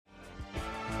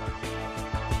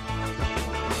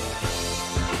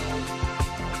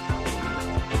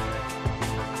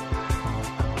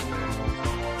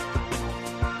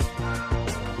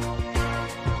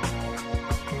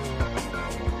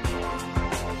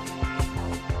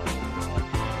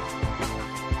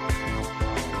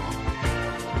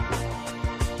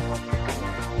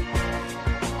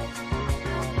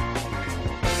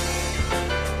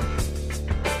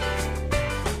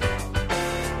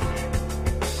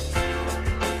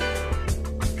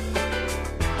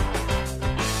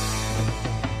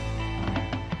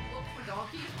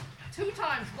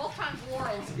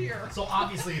here. So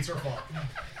obviously it's her fault.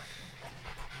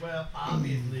 Well,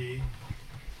 obviously.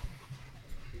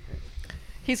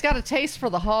 He's got a taste for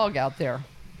the hog out there.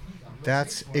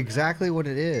 That's exactly what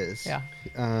it is. Yeah.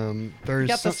 There's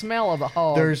Got the smell of the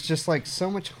hog. There's just like so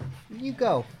much. You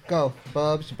go,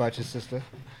 Bubs, Butch's sister.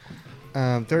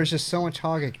 There's just so much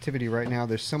hog activity right now.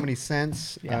 There's so many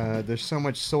scents. Yeah. There's so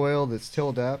much soil that's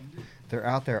tilled up. They're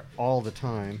out there all the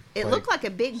time. It looked like a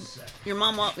big. Your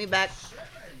mom walked me back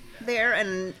there,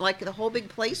 and like the whole big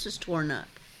place was torn up.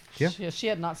 Yeah. She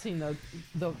had not seen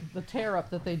the tear up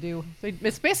that they do.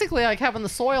 It's basically like having the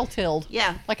soil tilled.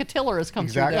 Yeah. Like a tiller has come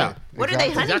Exactly. through there. What are they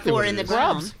hunting Exactly for what in it the is.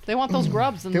 ground? Grubs. They want those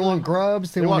grubs. And They want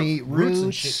grubs. They want want to eat roots and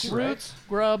roots. shit, too, right? roots,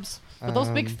 grubs. But those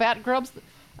big fat grubs,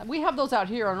 we have those out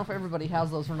here. I don't know if everybody has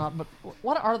those or not. But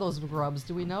what are those grubs?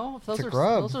 Do we know if those It's a are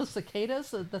grub. those are cicadas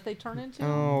that they turn into?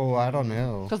 Oh, I don't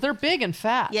know. Because they're big and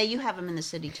fat. Yeah, you have them in the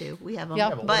city too. We have them. Yeah.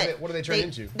 Yeah, but but what do they turn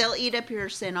into? They'll eat up your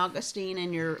St. Augustine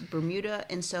and your Bermuda,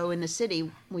 and so in the city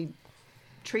we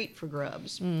treat for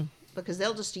grubs because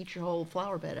they'll just eat your whole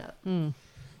flower bed up.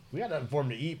 We got nothing for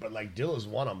them to eat, but like dillas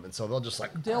want them, and so they'll just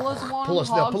like Dillas want pull them, us.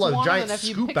 They'll hogs pull a want them, giant and if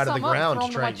you scoop pick out of the some up, ground throw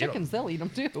to them try my and get chickens, them. they'll eat them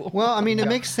too. Well, I mean, it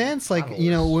makes sense. Like,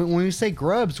 you know, when we say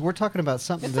grubs, we're talking about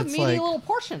something It's a that's meaty like. little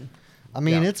portion. I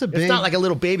mean, Yeah. it's a big. It's not like a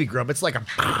little baby grub. It's like a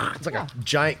Yeah.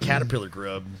 giant caterpillar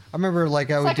grub. I remember, like,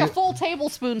 I It's would like do. a full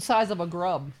tablespoon size of a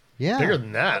grub. Yeah. Bigger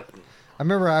than that. I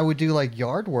remember I would do like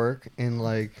yard work and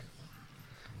like,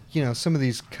 you know, some of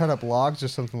these cut up logs or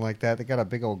something like that. They got a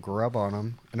big old grub on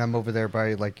them, and I'm over there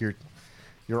by like your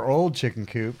old chicken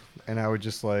coop, and I would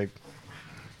just like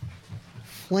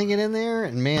fling it in there,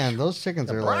 and man, those chickens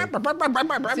are like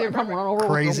See her come run over with her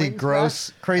crazy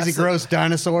wings gross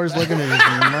dinosaurs looking to just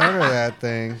murder that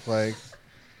thing. Like, so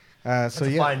That's a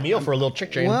yeah. fine meal for a little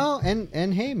chick chain. Well,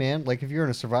 and hey, man, like if you're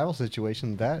in a survival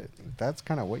situation, that's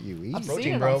kind of what you eat. I've Protein,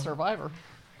 seen it bro. on Survivor.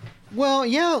 Well,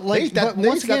 yeah, like, eat that- but they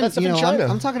once used to got again, that stuff you in know, China.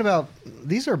 I'm talking about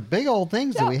these are big old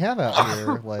things that we have out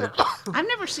here. Like, I've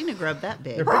never seen a grub that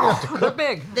big. They're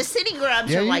big. The city grubs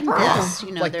Yeah, are you like can this,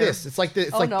 you know. like they're, this. It's like this.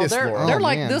 It's Oh like no, this, they're Laura. they're Oh,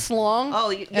 like man. this long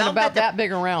Oh, and about that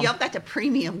big around. Y'all got the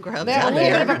premium grubs They have a out little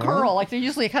here. bit of a curl, like they're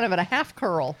usually kind of in a half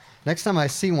curl next time I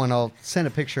see one, I'll send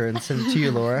a picture and send it to you,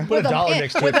 Laura. Put a dollar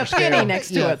next to it with for a penny scale. next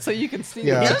to Yeah. it, so you can see.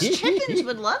 Yeah. it. Those chickens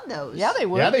would love those. Yeah, they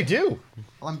would. Yeah, they do.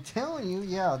 I'm telling you,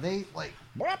 yeah, they like.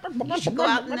 You should go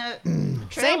out in the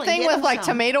trail Same and thing get with them like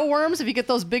some. tomato worms. If you get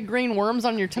those big green worms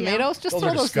on your tomatoes, just Those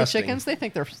throw are those to the disgusting. chickens. They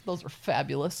think those are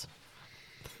fabulous.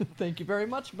 Thank you very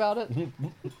much about it.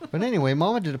 But anyway,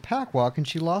 Mama did a pack walk and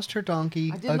she lost her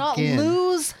donkey I did again. not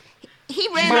lose. He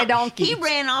ran My off, donkey. He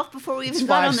ran off before we even It's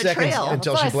got 5 on the seconds trail.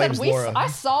 until That's she what I blames said. Laura. I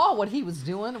saw what he was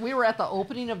doing. We were at the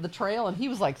opening of the trail, and he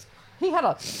was like, he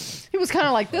was kind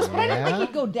of like this, but I didn't Yeah. think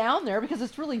he'd go down there because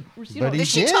it's really, you But know. he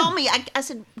She did. told me, I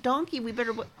said, Donkey, we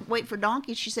better wait for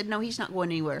Donkey. She said, no, he's not going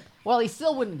anywhere. Well, he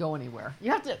still wouldn't go anywhere.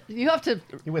 You have to He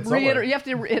went somewhere. reiterate. You have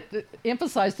to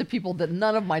emphasize to people that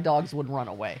none of my dogs would run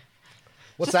away.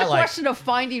 What's Just that a like? question of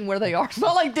finding where they are. It's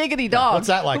not like Diggity Dog. what's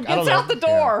that like? Who I don't gets out know. the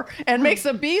door and makes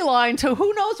a beeline to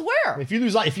who knows where. If you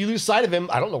lose sight of him,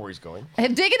 I don't know where he's going.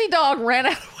 And Diggity Dog ran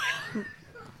out of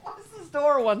Wes's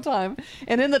door one time,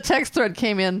 and in the text thread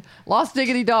came in, lost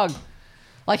Diggity Dog.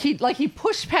 Like he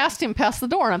pushed past him past the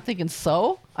door, and I'm thinking,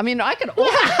 so? I mean, I could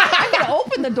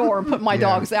open the door and put my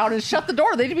dogs out and shut the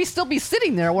door. They'd still be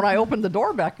sitting there when I opened the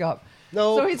door back up.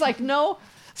 No. So he's like, no.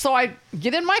 So I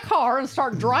get in my car and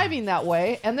start driving that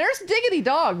way, and there's Diggity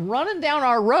Dog running down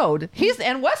our road.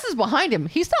 And Wes is behind him.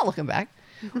 He's not looking back.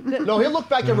 No, he'll look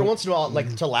back every once in a while,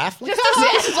 like to laugh. Like, Just to see,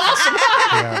 this is awesome.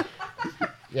 Yeah.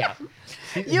 yeah.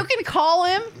 You can call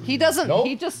him. He doesn't. Nope.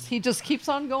 He just keeps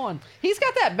on going. He's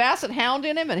got that Basset Hound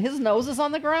in him, and his nose is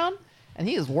on the ground, and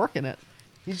he is working it.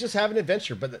 He's just having an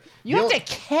adventure, but You have to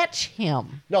catch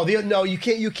him. No, you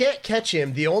can't catch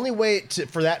him. The only way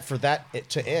for that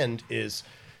to end is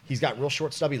he's got real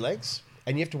short, stubby legs,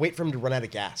 and you have to wait for him to run out of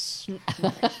gas.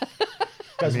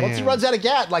 Because once he Man. runs out of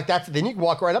gas, like that, then you can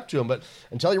walk right up to him. But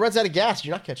until he runs out of gas,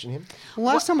 you're not catching him.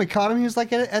 Last time we caught him, he was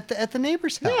like at the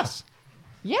neighbor's house.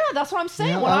 Yeah, that's what I'm saying.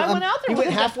 Yeah, when I I'm- went out there, He with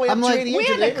went him, halfway up I'm like- 288 we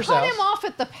to had the to neighbor's cut house. him off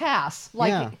at the pass,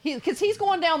 Yeah. because he's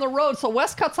going down the road. So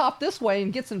Wes cuts off this way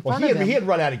and gets in Well, front of him. he had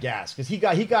run out of gas because he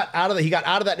got out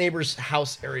of that neighbor's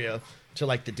house area to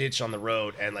like the ditch on the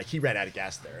road, and like he ran out of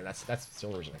gas there, and that's the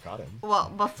only reason I caught him. Well,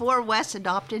 before Wes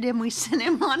adopted him, we sent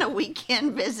him on a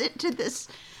weekend visit to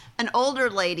an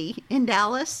older lady in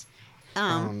Dallas.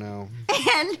 Oh no.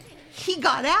 And he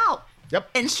got out Yep.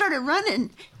 and started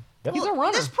running. Yep. He's a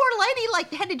runner. This poor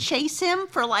lady had to chase him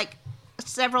for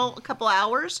a couple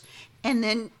hours, And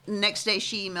then the next day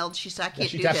she emailed. She said, "I can't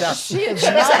She do tapped this." out. She is She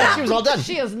not. was all done.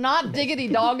 She is not diggity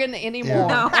dogging anymore.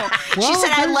 No. She Well, said,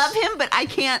 "I there's- love him, but I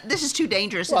can't. This is too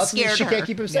dangerous." Well, It scared she her. can't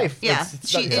keep him safe. Yeah,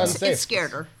 It's unsafe. it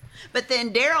scared her. But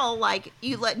then Daryl, like,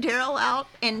 you let Daryl out,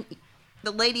 and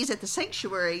the ladies at the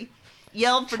sanctuary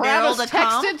yelled for Daryl Travis to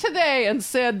come. texted today and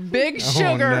said, "Big Oh,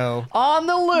 sugar no. on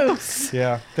the loose."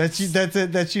 Yeah, that's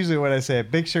it. That's usually what I say.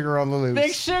 Big sugar on the loose.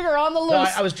 Big sugar on the loose.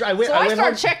 I went so I home-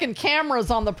 start checking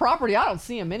cameras on the property. I don't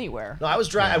see him anywhere. No, I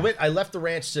left the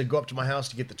ranch to go up to my house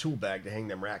to get the tool bag to hang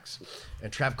them racks.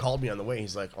 And Trav called me on the way.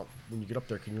 He's like, "Oh, when you get up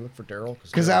there, can you look for Daryl?"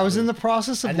 Because I was in the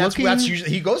process of And that's looking.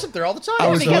 usually he goes up there all the time. I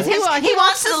was because he, looking- he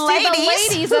wants the to see the ladies.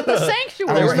 ladies at the I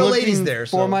sanctuary. There was were no looking ladies there,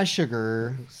 for so- my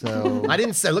sugar. So I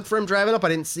didn't. I looked for him driving up. I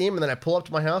didn't see him, and then I pull up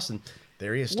to my house, and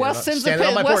there he is. Wes sends standing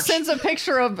on my porch. a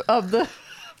picture of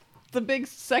the big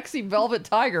sexy velvet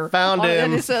tiger. Found him.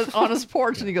 And he says on his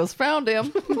porch, and he goes, "Found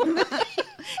him."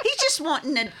 He's just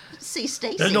wanting to see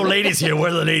Stacy. There's no ladies here. Where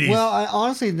are the ladies? well,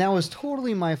 honestly, that was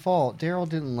totally my fault. Daryl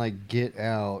didn't like get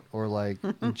out or like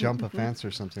jump a fence or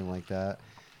something like that.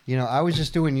 You know, I was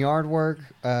just doing yard work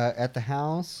at the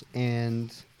house,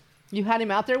 and You had him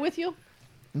out there with you?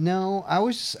 no, I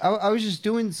was just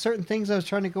doing certain things. I was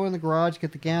trying to go in the garage,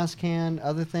 get the gas can,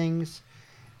 other things,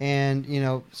 and you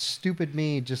know, stupid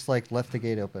me just like left the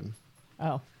gate open.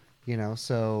 Oh. You know,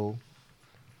 so.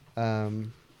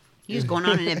 He was going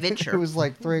on an It adventure. was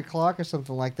like 3:00 or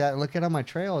something like that. Looking on my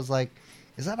trail, I was like,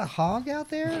 "Is that a hog out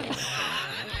there?"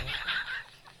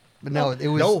 But no, it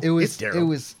was No, it was it's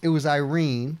Daryl. it was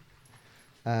Irene,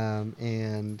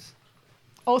 and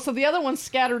Oh, so the other one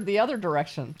scattered the other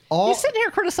direction. All- He's sitting here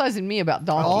criticizing me about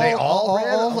Donkey. all, they all ran?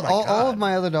 Oh my all God. of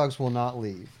my other dogs will not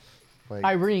leave. Like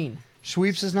Irene.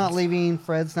 Sweeps is not leaving,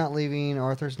 Fred's not leaving,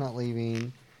 Arthur's not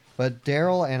leaving, but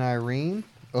Daryl and Irene.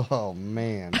 Oh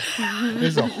man,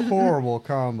 it's a horrible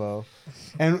combo.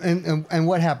 And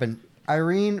what happened?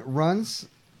 Irene runs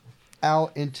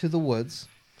out into the woods,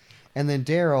 and then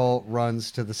Daryl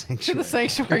runs to the To sanctuary. the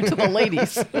sanctuary to the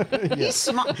ladies. He's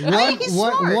smart. He's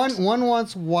smart. One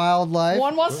wants wildlife.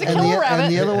 One wants to and kill the, a rabbit.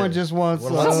 And the other one just wants,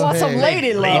 One wants some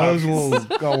lady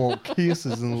love. I want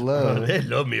kisses and love. They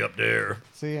love me up there.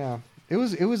 So yeah, it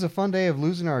was a fun day of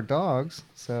losing our dogs.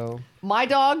 So My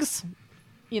dogs,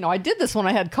 you know, I did this when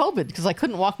I had COVID because I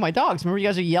couldn't walk my dogs. Remember, you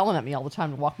guys are yelling at me all the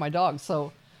time to walk my dogs.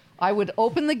 So I would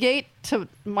open the gate to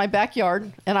my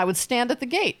backyard and I would stand at the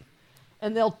gate,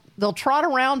 and they'll trot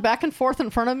around back and forth in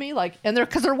front of me, like, and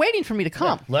because they're waiting for me to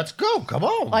come. Let's go. Come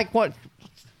on. Like what?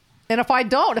 And if I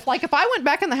don't, if I went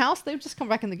back in the house, they would just come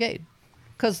back in the gate.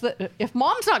 Because if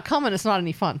mom's not coming, it's not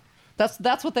any fun.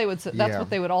 That's what they would say. That's Yeah. what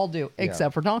they would all do, Yeah.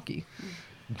 except for Donkey.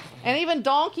 And even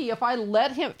Donkey, if I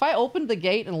opened the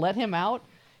gate and let him out,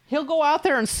 he'll go out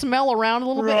there and smell around a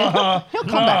little bit. And he'll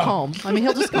come back home. I mean,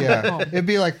 he'll just come back yeah, home. it'd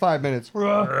be like 5 minutes,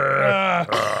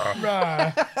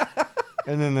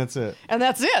 and then that's it. And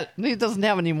that's it. He doesn't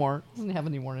have any more. Doesn't have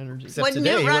any more energy. Except Would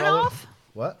today, Newt he run went all the- off?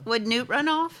 What? Would Newt run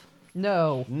off?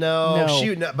 No. No,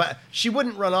 No. but she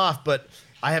wouldn't run off. But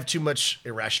I have too much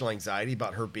irrational anxiety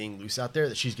about her being loose out there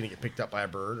that she's going to get picked up by a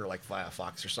bird or like by a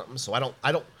fox or something. So I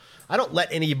don't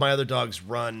let any of my other dogs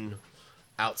run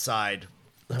outside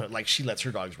like she lets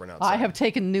her dogs run outside. I have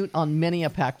taken Newt on many a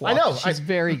pack walk. I know. She's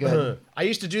very good. I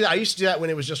used to do that. I used to do that when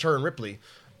it was just her and Ripley.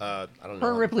 I don't know. Her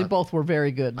and Ripley both were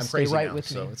very good. I'm Stay crazy right now, with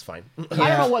so me. it's fine. I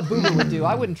don't know what Boo Boo would do.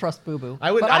 I wouldn't trust Boo Boo.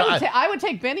 I wouldn't- But I- I would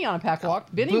take Benny on a pack walk.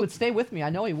 Benny would stay with me.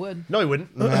 I know he would. No, he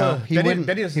wouldn't. No, he wouldn't.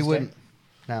 Benny doesn't He stay. wouldn't.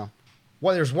 No.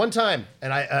 Well, there's one time,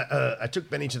 and I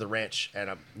took Benny to the ranch, and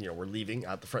we're leaving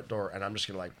out the front door, and I'm just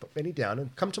gonna like put Benny down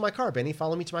and come to my car. Benny,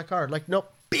 follow me to my car. Like, nope,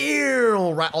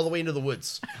 right all the way into the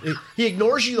woods. He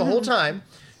ignores you the whole time,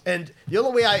 and the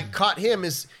only way I caught him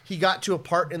is he got to a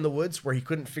part in the woods where he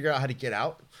couldn't figure out how to get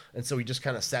out, and so he just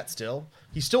kind of sat still.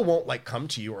 He still won't like come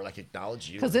to you or like acknowledge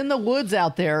you. Because in the woods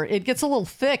out there, it gets a little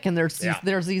thick, and there's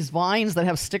these vines that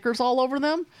have stickers all over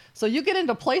them. So you get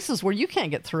into places where you can't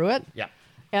get through it. Yeah.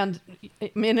 And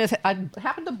I mean, it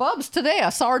happened to Bubs today. I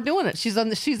saw her doing it. She's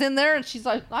in there, and she's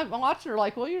like, I'm watching her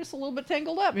like, well, you're just a little bit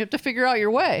tangled up. You have to figure out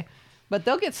your way. But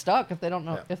they'll get stuck if they don't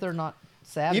know, Yeah. if they're not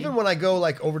savvy. Even when I go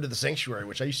like over to the sanctuary,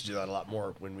 which I used to do that a lot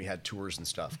more when we had tours and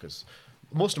stuff, because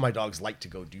most of my dogs like to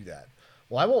go do that.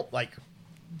 Well, I won't like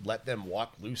let them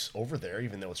walk loose over there,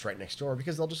 even though it's right next door,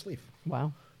 because they'll just leave.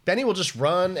 Wow. Benny will just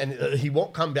run, and he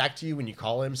won't come back to you when you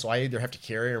call him. So I either have to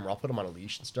carry him or I'll put him on a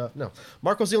leash and stuff. No,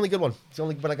 Marco's the only good one. It's the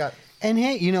only good one I got. And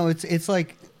hey, it's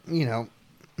like,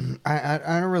 I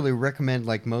don't really recommend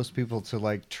like most people to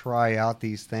like try out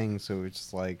these things. So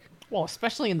it's like, Well,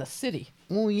 especially in the city.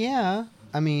 well, yeah,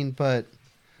 I mean, but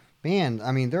man,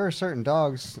 I mean, there are certain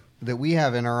dogs that we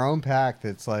have in our own pack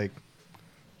that's like,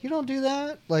 You don't do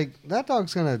that. Like that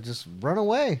dog's gonna just run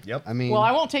away. Yep. I mean, Well,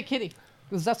 I won't take Kitty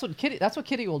because that's what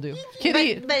Kitty will do.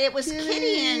 Kitty. But it was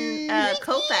Kitty and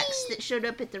Koufax that showed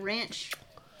up at the ranch,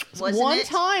 wasn't one it?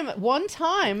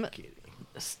 time,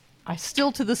 I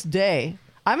still to this day,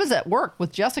 I was at work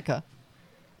with Jessica,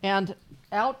 and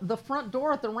out the front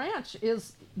door at the ranch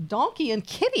is Donkey and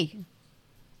Kitty.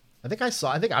 I think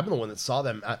I'm the one that saw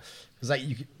them because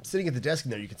sitting at the desk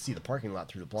in there, you could see the parking lot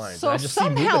through the blinds. So and I just see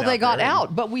somehow movement they got there, and-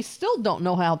 out, but we still don't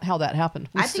know how that happened.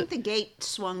 I think the gate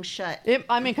swung shut.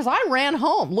 Because I ran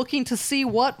home looking to see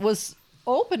what was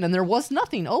open, and there was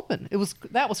nothing open.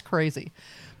 That was crazy.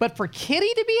 But for Kitty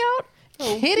to be out,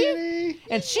 Kitty,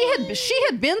 and she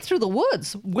had been through the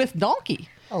woods with Donkey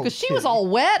Oh, because she was Kitty. all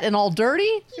wet and all dirty.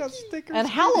 got stickers. And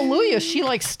hallelujah, she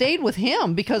like stayed with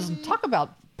him because talk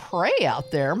about prey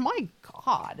out there. My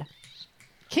God.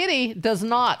 Kitty does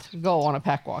not go on a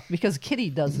pack walk because Kitty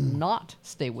does not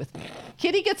stay with me.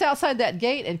 Kitty gets outside that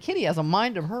gate and Kitty has a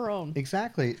mind of her own.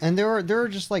 Exactly. And there are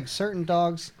just like certain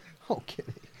dogs. Oh,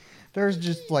 Kitty. There's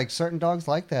just like certain dogs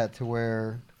like that to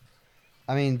where,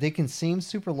 I mean, they can seem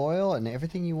super loyal and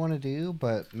everything you want to do,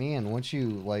 but man, once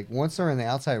they're in the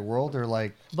outside world, they're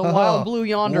like The wild blue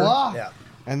yonder. wah, Yeah.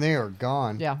 and they are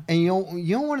gone. Yeah. And you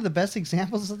know one of the best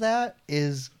examples of that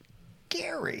is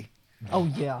Gary.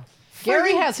 Oh yeah.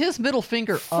 Gary has his middle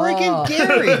finger Freaking up.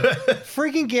 Gary.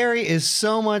 Freaking Gary is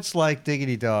so much like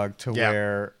Diggity Dog to Yeah.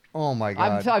 where, oh my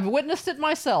God. I've witnessed it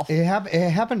myself. It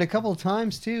happened a couple of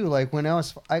times too. Like when I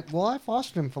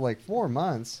fostered him for like 4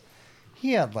 months.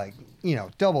 He had like,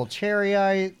 double cherry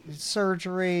eye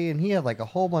surgery, and he had like a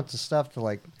whole bunch of stuff to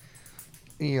like,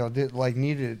 that like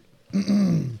needed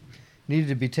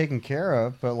to be taken care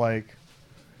of. But like,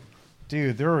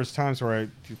 dude, there was times where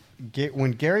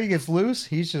when Gary gets loose,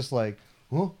 he's just like,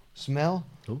 oh, smell,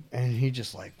 and he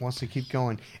just like wants to keep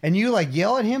going. And you like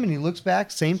yell at him, and he looks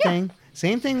back. Same thing.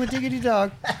 Same thing with Diggity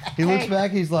Dog. He looks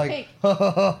back. He's like, Hey.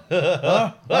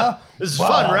 This is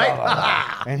fun,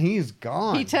 right? and he's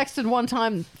gone. He texted one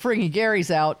time, friggin'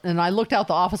 Gary's out, and I looked out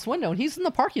the office window, and he's in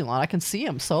the parking lot. I can see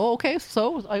him. So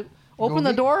I open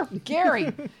the door.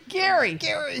 Gary. Gary.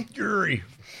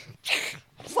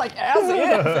 It's like, as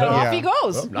if, and off he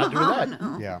goes. Oh, not doing that.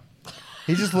 No. Yeah.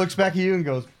 He just looks back at you and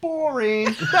goes, boring,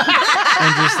 and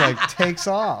just like takes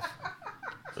off.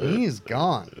 He's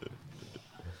gone.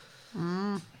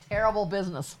 Terrible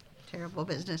business. Terrible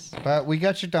business. But we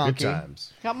got your Good donkey.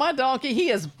 times. Got my donkey. He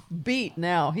is beat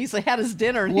now. He's had his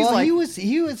dinner, and Well, he's like,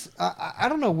 he was. I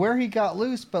don't know where he got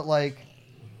loose, but like,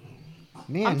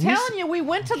 man, I'm telling you, we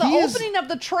went to the he is- opening of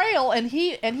the trail, and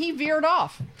he veered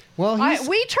off. Well, he's,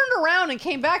 We turned around and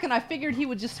came back, and I figured he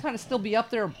would just kind of still be up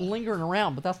there lingering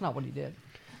around, but that's not what he did.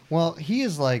 well, he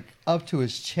is like up to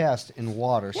his chest in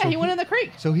water. Yeah, he went in the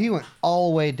creek. So he went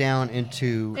all the way down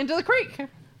into. Into the creek.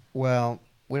 Well,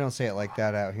 we don't say it like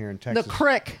that out here in The Texas.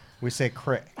 crick. We say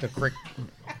crick. The crick.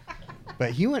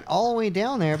 But he went all the way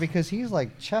down there because he's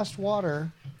like chest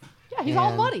water. Yeah, he's all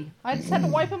And- muddy. I just had to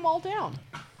wipe him all down.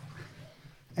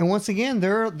 And once again,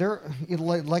 they're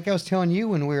like I was telling you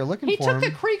when we were looking He for took him.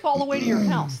 the creek all the way to your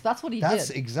house. That's what he That's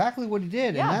did. exactly what he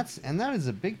did, Yeah. and that is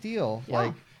a big deal.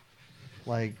 Yeah.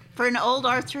 Like, For an old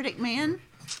arthritic man,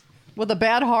 With a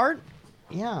bad heart,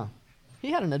 yeah,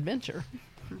 he had an adventure.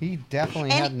 he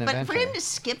definitely had an but adventure. for him to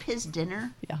skip his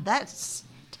dinner, Yeah. that's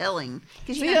telling.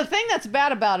 'Cause, See, the thing that's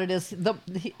bad about it is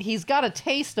he's got a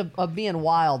taste of being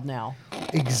wild now.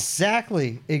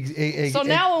 Exactly. So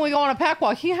now when we go on a pack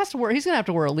walk, he's gonna have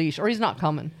to wear a leash, or he's not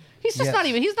coming. He's just Yes.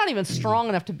 he's not even strong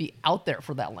enough to be out there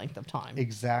for that length of time.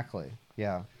 Exactly.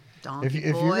 Yeah. donkey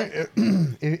If boy.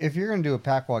 if you're gonna do a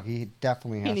pack walk, he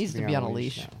definitely has He needs to be on a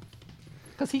leash. now.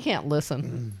 Because he can't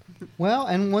listen. Well,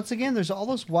 and once again, there's all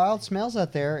those wild smells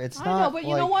out there. It's I not. know, but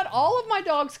you know like- what? All of my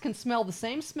dogs can smell the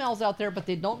same smells out there, but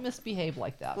they don't misbehave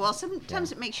like that. Well,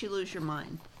 sometimes it makes you lose your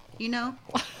mind. You know,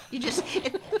 you just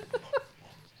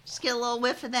get a little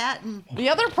whiff of that, and The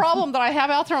other problem that I have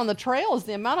out there on the trail is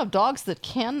the amount of dogs that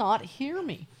cannot hear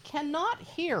me. Cannot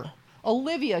hear.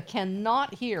 Olivia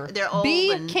cannot hear. They're old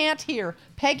B and- can't hear.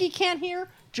 Peggy can't hear.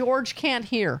 George can't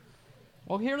hear.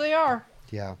 Well, here they are.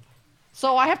 Yeah,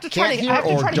 So I have to try Can't to. hear I have to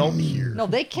or try to, don't hear? No,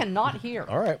 they cannot hear.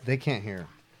 All right. they can't hear.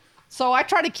 So I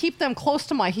try to keep them close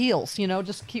to my heels.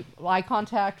 Just keep eye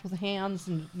contact with hands,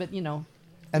 but And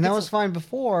that It's was fine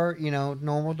before.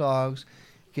 Normal dogs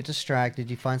get distracted.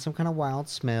 You find some kind of wild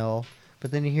smell, but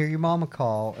then you hear your mama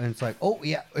call, and it's like, oh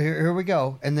yeah, here we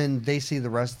go. And then they see the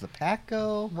rest of the pack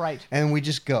go. Right. And we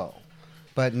just go.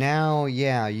 But now,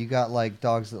 yeah, you got like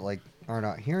dogs that like are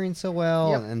not hearing so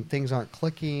well, Yep. and things aren't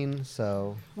clicking.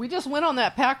 So we just went on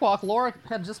that pack walk. Laura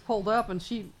had just pulled up, and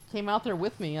she came out there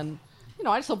with me, and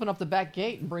I just open up the back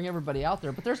gate and bring everybody out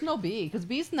there. But there's no bee because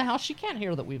bee's in the house. She can't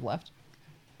hear that we've left.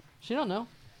 She don't know.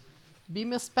 Bee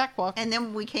missed Backwalk. And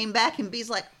then we came back, and Bee's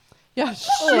like, Yeah.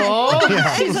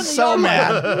 Oh, she's in the so yard.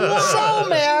 mad. What So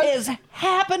mad. is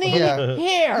happening Yeah.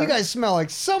 here? You guys smell like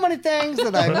so many things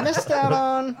that I missed out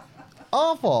on.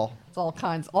 Awful. It's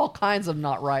all kinds of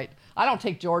not right. I don't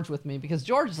take George with me because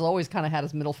George has always kind of had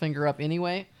his middle finger up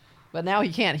anyway, but now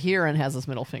he can't hear and has his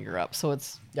middle finger up. So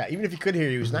it's Yeah, even if he could hear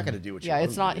you, he's not going to do what you want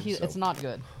it's him not to do, so. it's not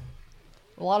good.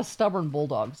 A lot of stubborn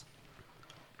bulldogs.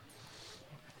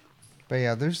 But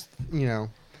yeah, there's,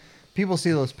 people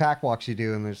see those pack walks you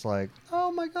do and there's like, oh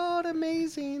my God,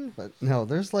 amazing. But no,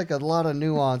 there's like a lot of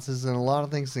nuances and a lot of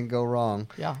things can go wrong.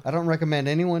 Yeah. I don't recommend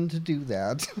anyone to do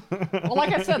that. Well,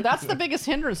 like I said, that's the biggest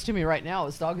hindrance to me right now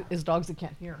is dogs that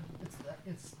can't hear.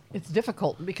 It's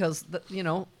difficult because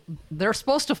they're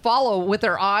supposed to follow with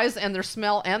their eyes and their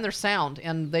smell and their sound,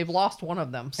 and they've lost one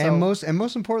of them. So And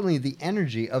most importantly, the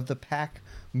energy of the pack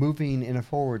moving in a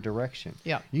forward direction.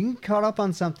 Yeah. You can get caught up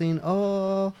on something,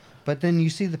 but then you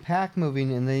see the pack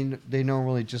moving and they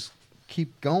normally just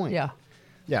keep going. yeah.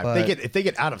 Yeah, But- if they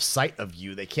get out of sight of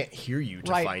you, they can't hear you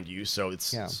to Right. find you. So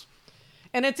it's Yeah.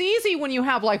 And it's easy when you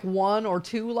have like one or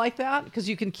two like that because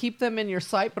you can keep them in your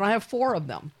sight, but I have 4 of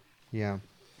them. Yeah.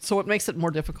 So it makes it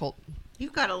more difficult.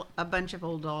 you've got a bunch of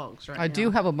old dogs right now. I do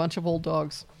have a bunch of old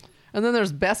dogs. And then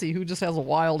there's Bessie, who just has a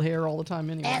wild hair all the time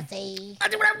anyway. I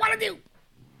do what I want to do.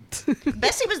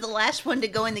 Bessie was the last one to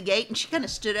go in the gate, and she kind of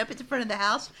stood up at the front of the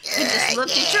house and just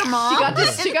looked at your mom.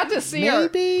 She got to see her.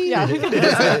 Maybe. Yeah.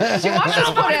 She watched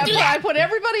us I put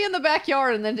everybody in the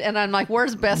backyard, and I'm like,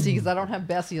 "Where's Bessie?" Because I don't have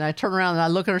Bessie. And I turn around and I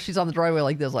look at her. She's on the driveway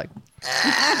like this, like,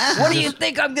 "What do you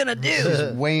think I'm gonna do?"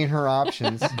 Just weighing her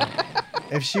options.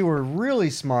 If she were really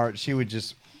smart, she would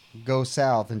just go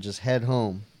south and just head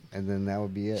home, and then that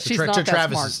would be it. She's not that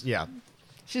Travis smart. is, yeah.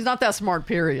 She's not that smart.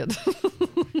 Period.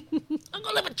 I'm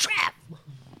gonna live with Trap.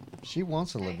 She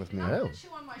wants to live with me. Oh. chew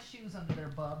on my shoes under there,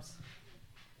 Bubs.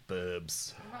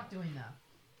 Bubs. I'm not doing that.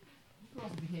 You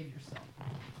girls behave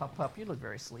yourself. Pup, you look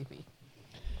very sleepy.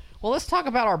 Well, let's talk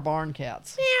about our barn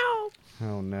cats.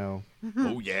 Oh no.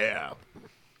 Oh yeah.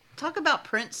 Talk about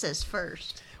Princess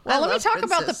first. Well, I let me love talk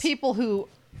about the Princess. people who,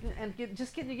 and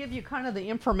just to give you kind of the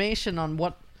information on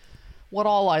what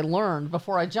all I learned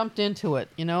before I jumped into it.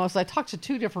 As I talked to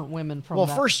 2 different women from. Well,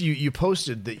 that. first you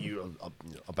posted that you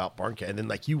about Barncat, and then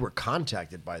like you were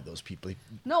contacted by those people.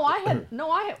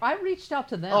 I reached out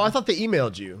to them. Oh, I thought they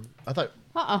emailed you. I thought.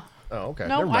 Oh, okay.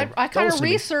 no, Never mind. I kind That was of to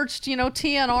me. researched,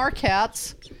 TNR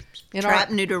cats in Trap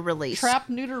our neuter release. trap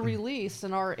neuter release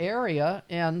in our area,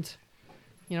 and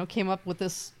came up with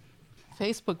this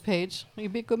Facebook page. Will you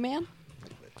be a good man?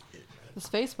 This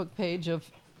Facebook page of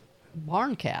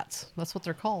barn cats. That's what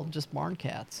they're called, just barn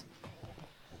cats.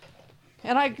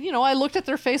 And I looked at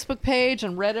their Facebook page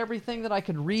and read everything that I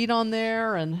could read on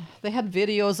there, and they had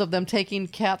videos of them taking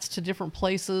cats to different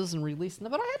places and releasing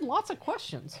them. But I had lots of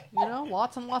questions,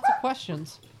 lots and lots of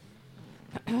questions.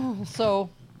 So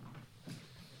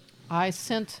I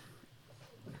sent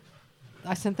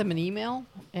them an email,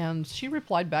 and she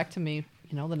replied back to me,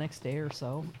 the next day or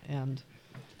so, and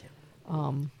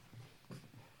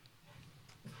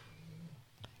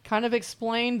kind of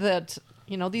explained that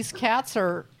these cats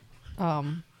are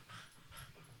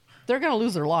they're going to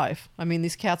lose their life. I mean,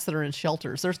 these cats that are in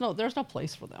shelters, there's no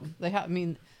place for them. They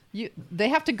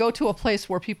have to go to a place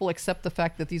where people accept the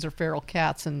fact that these are feral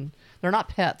cats and they're not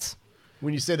pets.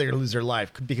 When you say they're going to lose their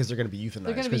life because they're going to be euthanized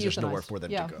They're going to be because there's euthanized. nowhere for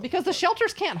them yeah, to go. because the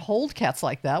shelters can't hold cats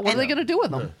like that. What are they going to do with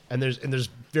them? And there's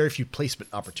very few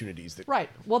placement opportunities that. Right.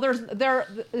 Well,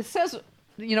 it says,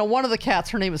 one of the cats,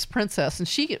 her name is Princess, and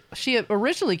she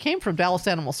originally came from Dallas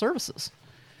Animal Services.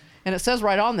 And it says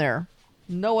right on there,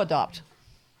 no adopt.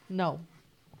 No.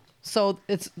 So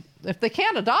if they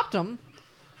can't adopt them,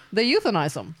 they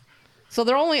euthanize them. So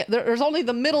there's only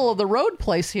the middle of the road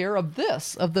place here of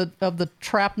the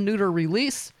trap neuter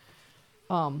release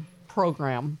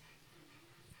program.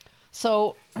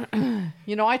 So,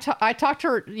 I talked to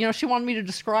her, she wanted me to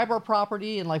describe our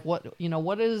property and like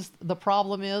what is the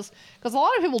problem is. Because a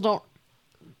lot of people don't,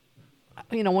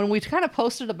 when we kind of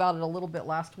posted about it a little bit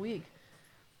last week,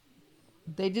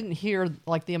 they didn't hear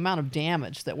like the amount of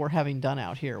damage that we're having done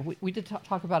out here. We did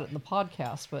talk about it in the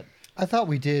podcast, but I thought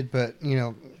we did, but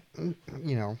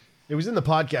It was in the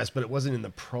podcast, but it wasn't in the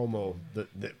promo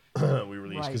that we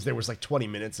released because there was like 20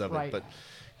 minutes of Right. it. But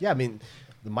yeah, I mean,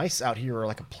 the mice out here are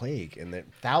like a plague, and they're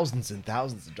thousands and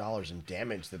thousands of dollars in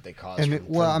damage that they cause. and we've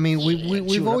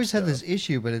chewing always up had this stuff.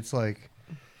 issue, but it's like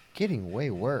getting way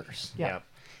worse. yeah.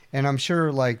 And I'm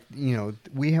sure, like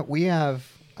we have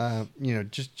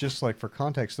just like for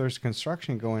context, there's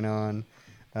construction going on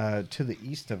to the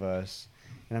east of us,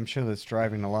 and I'm sure that's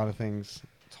driving a lot of things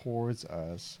towards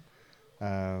us.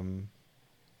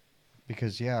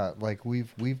 Because like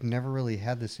we've never really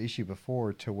had this issue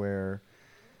before to where,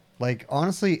 like,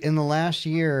 honestly, in the last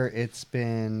year, it's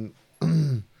been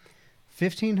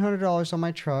 $1,500 on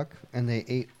my truck, and they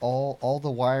ate all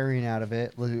the wiring out of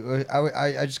it.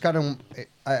 I just got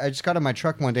in my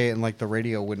truck one day, and like the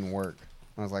radio wouldn't work.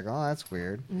 I was like, oh, that's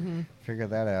weird. Mm-hmm. Figured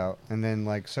that out. And then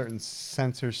like certain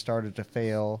sensors started to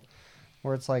fail,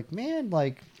 where it's like, man,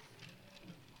 like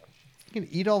you can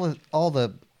eat all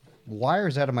the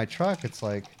wires out of my truck. It's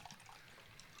like,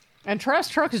 And Trav's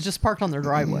truck is just parked on their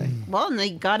driveway. Well, and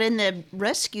they got in the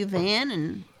rescue van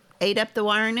and ate up the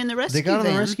wiring in the rescue they got van.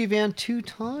 in the rescue van 2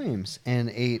 times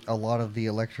and ate a lot of the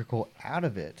electrical out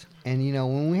of it. And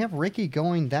when we have Ricky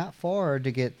going that far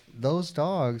to get those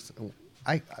dogs,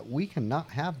 we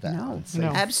cannot have that. No, No.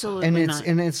 absolutely not.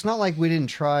 And it's not like we didn't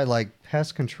try like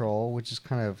pest control, which is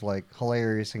kind of like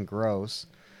hilarious and gross,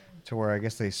 to where I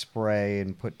guess they spray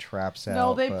and put traps out.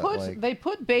 No, but, they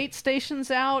put bait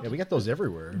stations out, Yeah, we got those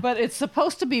everywhere. but it's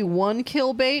supposed to be one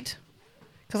kill bait.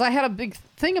 Because I had a big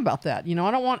thing about that. I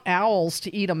don't want owls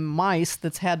to eat a mice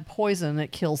that's had poison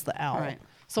that kills the owl. Right.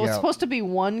 So it's Yeah. supposed to be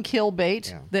one kill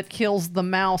bait Yeah. that kills the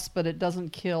mouse, but it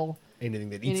doesn't kill Anything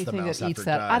that eats the anything mouse that eats after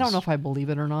that. it dies. I don't know if I believe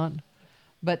it or not.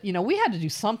 But, we had to do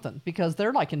something because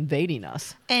they're like invading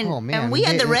us. And, Oh, man, and we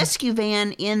had they- the rescue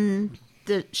van in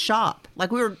the shop.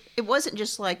 Like it wasn't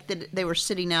just like that they were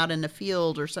sitting out in the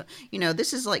field or something.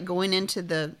 This is like going into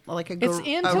the, like a It's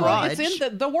garage. it's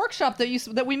in the workshop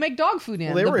that we make dog food in.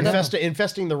 Well, they were The-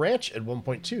 infesting the ranch at one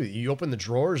point too. You open the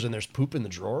drawers and there's poop in the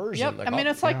drawers. Yep. And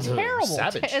It's like terrible.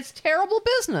 Savage. It's terrible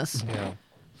business. Yeah.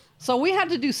 So we had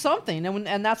to do something,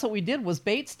 and that's what we did was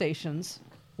bait stations,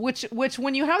 which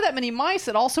when you have that many mice,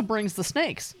 it also brings the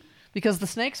snakes because the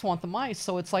snakes want the mice.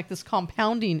 So it's like this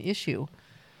compounding issue.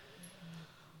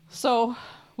 So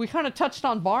we kind of touched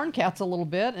on barn cats a little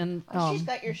bit, and She's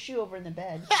got your shoe over in the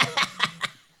bed.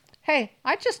 hey,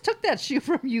 I just took that shoe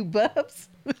from you, Bubs.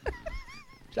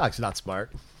 Jack's not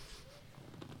smart.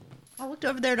 I looked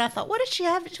over there and I thought, what does she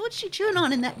have? What's she chewing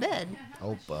on in that bed?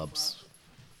 Oh, Bubs.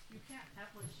 You can't have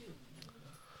my shoe.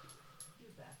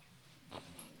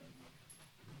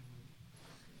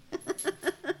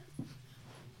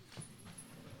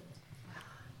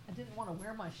 I didn't want to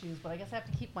wear my shoes, but I guess I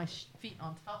have to keep my feet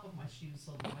on top of my shoes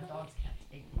so that my dogs can't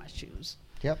take my shoes.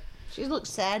 Yep. She looks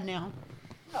sad now.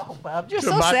 Oh, Bub, you're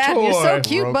You're so my sad. You're so toy.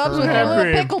 cute, Broke Bubs, her with your little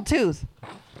rib. pickled tooth.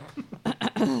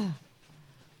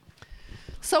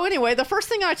 So anyway, the first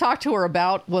thing I talked to her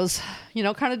about was,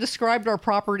 kind of described our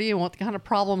property and what kind of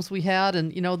problems we had,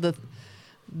 and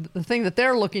the thing that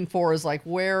they're looking for is like,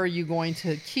 where are you going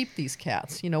to keep these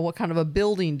cats? What kind of a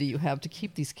building do you have to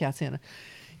keep these cats in?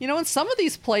 In some of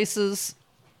these places,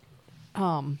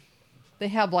 they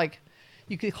have like,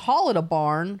 you could call it a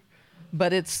barn,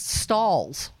 but it's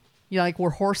stalls, like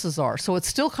where horses are. So it's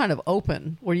still kind of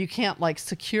open where you can't like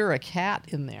secure a cat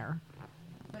in there.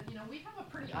 But we have a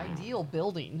pretty ideal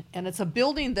building, and it's a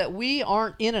building that we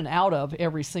aren't in and out of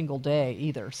every single day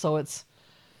either. So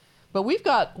but we've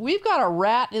got a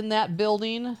rat in that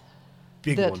building.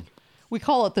 Big that one. we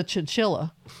call it the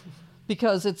chinchilla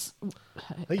because it's.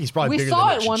 I think he's probably We bigger saw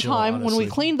than it a one chinchilla, time when we honestly.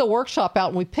 cleaned the workshop out,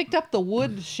 and we picked up the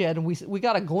wood shed, and we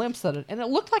got a glimpse at it, and it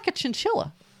looked like a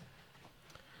chinchilla.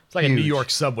 It's like a New Huge. York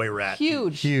subway rat.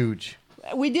 Huge.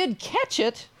 We did catch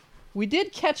it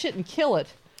and kill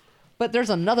it, but there's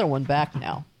another one back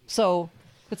now. So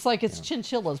it's like it's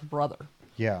Chinchilla's brother.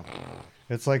 Yeah.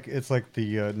 It's like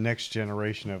the next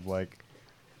generation of like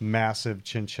massive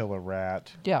chinchilla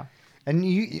rat. Yeah. And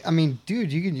you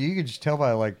could just tell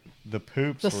by like the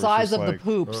poops. The where it's size just of the like,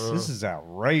 poops. This is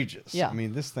outrageous. Yeah. I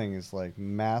mean, this thing is like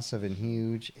massive and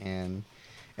huge, and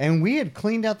we had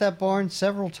cleaned out that barn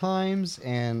several times,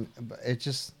 and it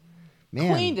just, man,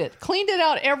 Cleaned it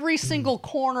out every single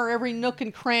corner, every nook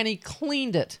and cranny,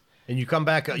 cleaned it. And you come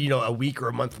back, a week or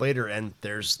a month later, and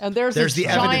there's This the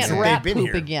evidence giant that rat they've been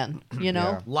poop here. again,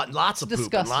 Yeah. Lots of poop and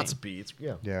Disgusting. lots of pee.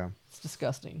 Yeah. Yeah. It's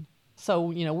disgusting. So,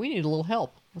 we need a little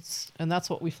help. And that's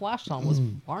what we flashed on was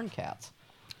barn cats.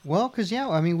 Well, because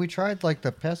we tried like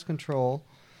the pest control,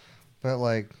 but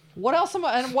like What else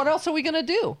are we going to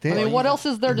do? They- what else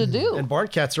is there to do? And barn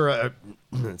cats are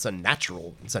it's a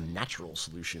natural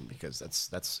solution because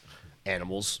that's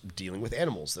animals dealing with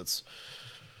animals. That's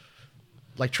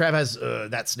like Trav has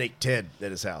that snake Ted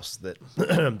at his house.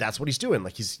 That's what he's doing.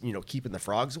 Like he's keeping the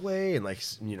frogs away, and like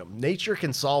nature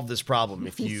can solve this problem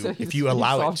if you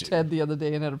allow saw it to. Ted the other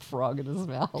day and had a frog in his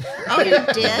mouth. Oh, you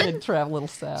did? Made Trav a little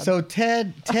sad. so.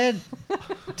 Ted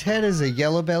Ted is a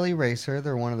yellow belly racer.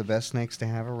 They're one of the best snakes to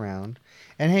have around.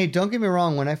 And hey, don't get me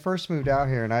wrong. When I first moved out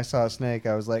here and I saw a snake,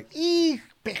 I was like, eek.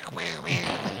 But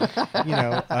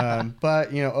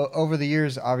over the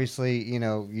years, obviously,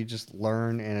 you just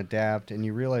learn and adapt, and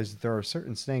you realize that there are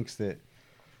certain snakes that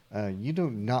you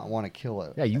do not want to kill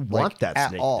it. Yeah, you like, want that at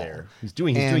snake all. there. He's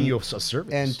doing you a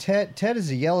service. And Ted is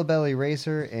a yellow belly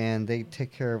racer, and they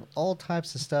take care of all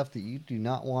types of stuff that you do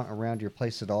not want around your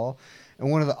place at all. And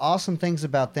one of the awesome things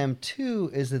about them too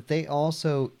is that they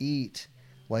also eat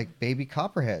like baby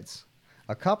copperheads.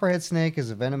 A copperhead snake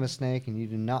is a venomous snake, and you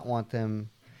do not want them.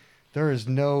 There is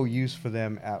no use for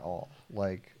them at all.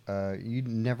 Like, you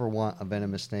never want a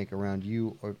venomous snake around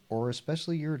you or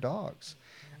especially your dogs.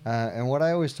 And what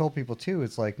I always told people, too,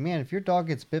 it's like, man, if your dog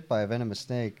gets bit by a venomous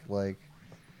snake, like,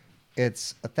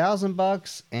 it's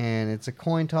 $1,000 and it's a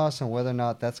coin toss on whether or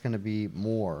not that's going to be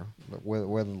more.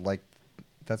 Whether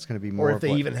that's going to be more. Or if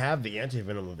they even have the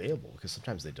anti-venom available, because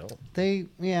sometimes they don't. They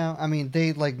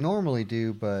like normally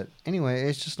do, but anyway,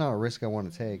 it's just not a risk I want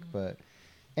to take. But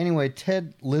anyway,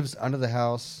 Ted lives under the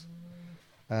house.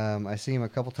 I see him a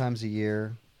couple times a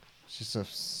year. It's just a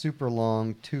super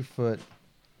long 2-foot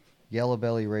yellow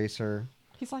belly racer.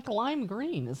 He's like lime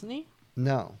green, isn't he?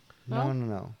 No.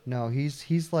 No? No,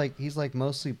 he's like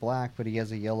mostly black, but he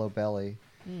has a yellow belly.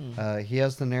 He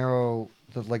has the narrower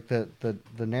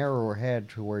head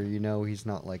to where he's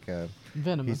not like a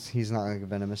Venomous. He's not like a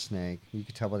venomous snake. You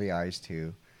could tell by the eyes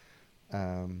too.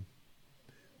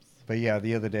 But yeah,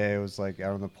 the other day I was like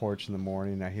out on the porch in the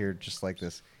morning. And I hear just like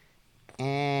this,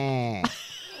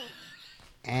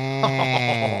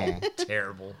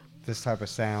 Terrible. this type of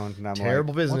sound, and I'm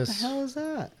Terrible like, business. What the hell is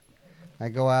that? I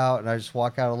go out and I just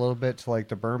walk out a little bit to like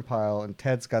the burn pile, and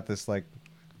Ted's got this like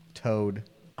toad.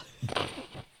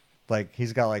 Like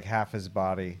he's got like half his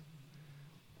body,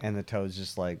 and the toad's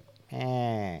just like,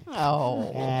 Oh.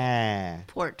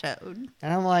 Poor toad.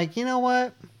 And I'm like, you know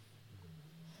what?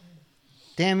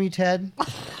 Damn you, Ted.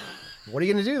 What are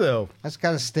you going to do, though? I just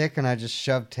got a stick and I just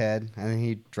shoved Ted, and then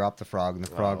he dropped the frog, and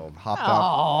the frog Oh. hopped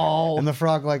off. Oh. And the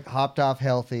frog like hopped off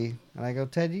healthy. And I go,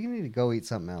 Ted, you need to go eat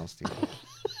something else, dude.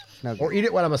 No Or good. eat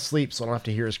it when I'm asleep so I don't have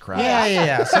to hear his cry.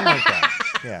 Yeah, something like that.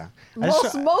 Yeah.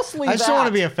 Mostly I just don't want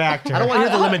to that. be a factor. I don't want to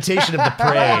hear the limitation of the I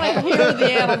prey. want to hear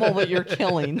the animal that you're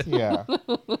killing. Yeah.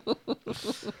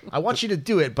 I want you to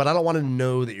do it, but I don't want to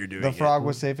know that you're doing it. The frog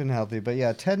was safe and healthy. But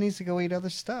yeah, Ted needs to go eat other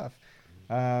stuff.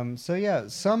 So yeah,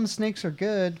 some snakes are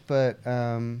good, but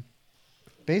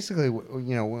basically,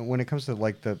 when it comes to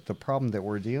like the problem that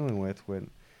we're dealing with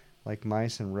like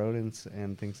mice and rodents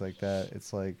and things like that,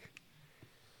 it's like,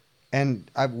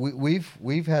 and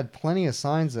we've had plenty of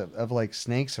signs of like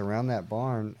snakes around that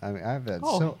barn. I mean, I've had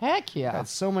Heck yeah. had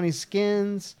so many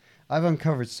skins. I've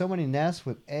uncovered so many nests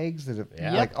with eggs that have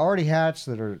Yeah. like already hatched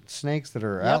that are snakes that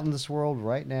are out Yep. in this world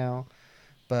right now.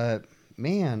 But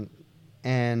man,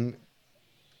 and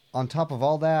on top of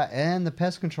all that, and the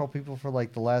pest control people for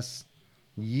like the last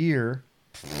year,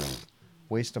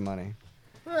 waste of money.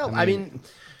 Well, I mean,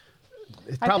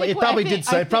 it I probably think- I did.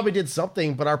 think- It probably did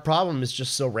something, but our problem is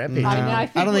just so rampaging. I mean, No, I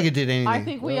I don't think we- it did anything. I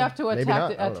think we Well, have to maybe attack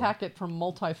not. it, I don't know. attack it from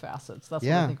multifacets. That's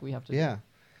Yeah, what I think we have to yeah. do.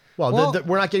 Well, Well-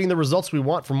 we're not getting the results we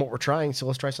want from what we're trying, so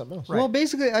let's try something else. Well,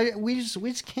 basically, we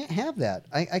just can't have that.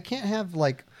 I can't have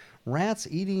like rats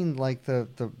eating like the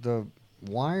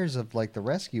wires of like the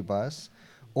rescue bus,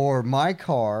 or my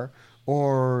car,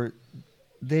 or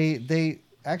they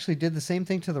actually did the same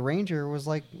thing to the Ranger. It was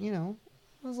like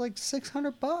it was like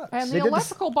 $600. And They the did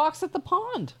electrical box at the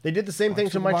pond. They did the same thing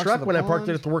Watch to the my box of truck the when I parked it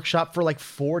pond. at the workshop for like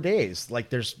 4 days. Like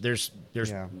there's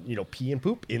Yeah. pee and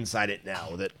poop inside it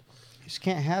now. That You just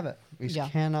can't have it. We just Yeah.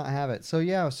 cannot have it. So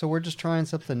yeah, so we're just trying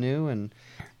something new, and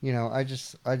I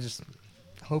just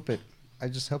hope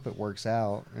it works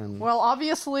out. And Well,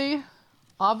 obviously,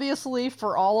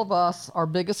 for all of us, our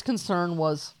biggest concern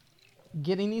was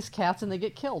getting these cats and they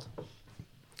get killed.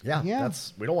 yeah, Yeah.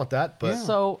 we don't want that. But Yeah.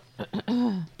 So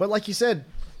but like you said,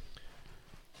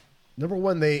 number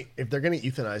one, if they're going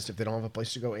to euthanize, if they don't have a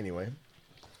place to go anyway.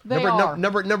 they are.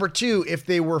 Number two, if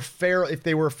they were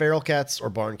feral cats or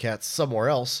barn cats somewhere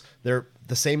else, they're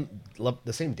the same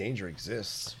danger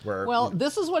exists. Where Well,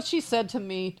 this is what she said to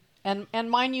me, and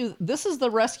mind you, this is the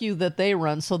rescue that they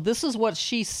run. So this is what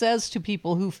she says to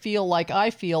people who feel like I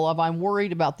feel of I'm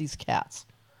worried about these cats.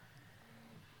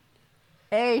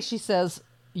 She says,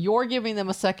 you're giving them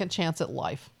a second chance at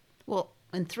life. Well,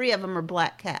 and 3 of them are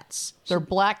black cats. They're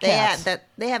black They cats.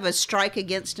 they have a strike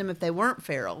against them if they weren't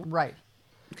feral, Right.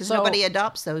 because So- nobody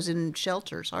adopts those in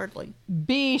shelters hardly.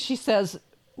 B, she says,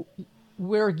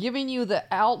 we're giving you the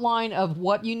outline of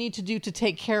what you need to do to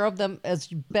take care of them as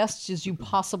best as you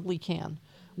possibly can.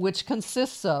 which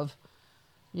consists of,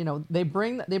 they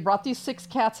brought these 6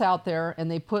 cats out there, and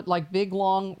they put like big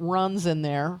long runs in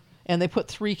there, and they put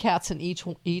 3 cats in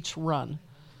each run.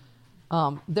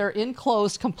 They're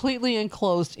enclosed, completely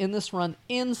enclosed in this run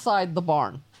inside the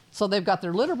barn. So they've got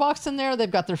their litter box in there,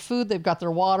 they've got their food, they've got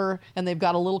their water, and they've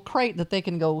got a little crate that they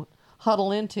can go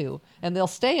huddle into, and they'll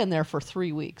stay in there for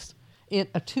 3 weeks,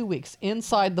 2 weeks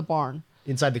inside the barn.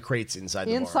 Inside the crates, inside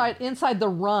the barn. Inside the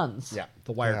runs. Yeah,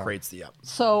 the wire crates. Yeah.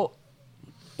 So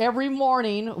every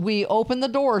morning we open the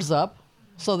doors up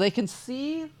so they can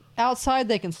see outside,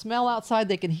 they can smell outside,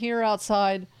 they can hear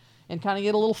outside, and kind of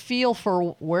get a little feel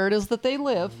for where it is that they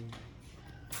live.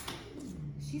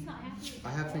 She's not happy. I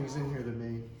have things in here that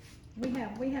may.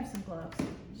 We have some gloves.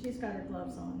 She's got her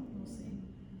gloves on. We'll see.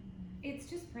 It's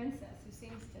just Princess who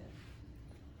seems to.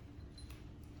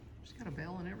 She's got a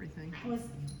bell and everything. Was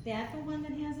that the one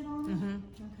that has it on? Mm-hmm.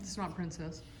 Okay. It's not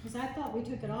Princess. Because I thought we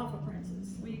took it off of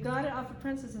Princess. We got it off of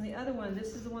Princess, and the other one,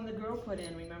 this is the one the girl put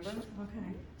in, remember?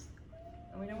 Okay.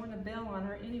 And we don't want a bell on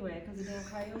her anyway, because the damn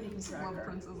coyote can track her.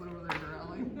 Princess over there,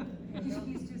 Growly.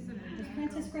 He's just an Is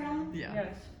Princess growling? Yeah.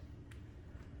 Yes.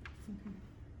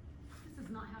 This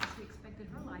is not how she expected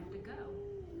her life to go.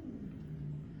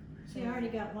 She already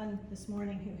got one this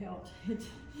morning who helped.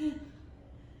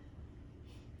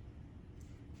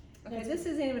 Okay, this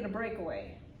isn't even a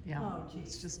breakaway. Yeah. Oh, geez.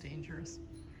 It's just dangerous.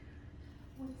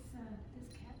 What's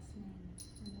this cat's name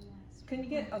in the last? Can you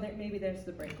get, oh, there, maybe there's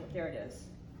the breakaway. There it is.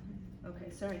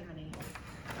 Okay, sorry, honey.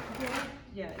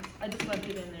 Yeah, I just left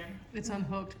it in there. It's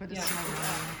unhooked, but it's Yeah. still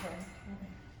running. Okay.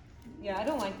 Yeah, I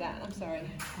don't like that. I'm sorry.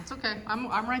 It's okay. I'm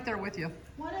right there with you.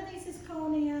 One of these is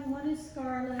Conan, one is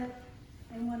Scarlet,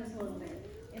 and one is Little Bear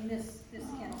in this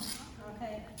kennel.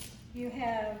 Okay? You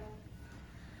have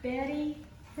Betty,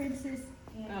 Princess,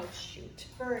 and Oh, shoot.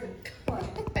 Birdie.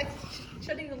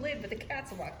 Shutting the lid, but the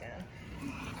cats walked down.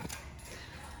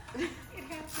 It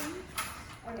happens.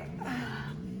 Okay.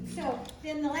 So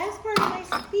then the last part of my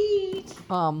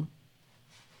speech.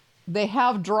 They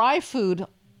have dry food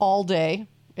all day,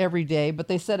 every day, but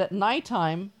they said at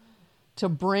nighttime to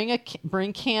bring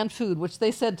canned food, which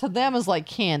they said to them is like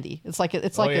candy. It's like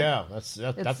That's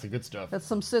the good stuff. That's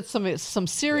some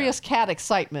serious cat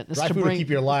excitement. Is Dry to food will bring, keep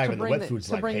you alive, to and the bring wet food's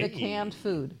to like, bring the hey. canned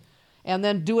food, and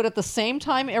then do it at the same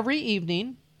time every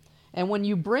evening. And when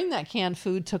you bring that canned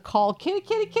food, to call kitty,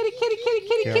 kitty, kitty, kitty, kitty,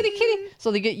 kitty, Yeah. kitty, kitty,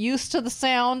 so they get used to the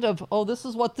sound of, oh, this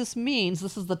is what this means.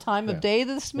 This is the time of day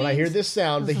this means. When I hear this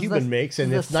sound, the is human makes,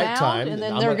 and the it's nighttime, and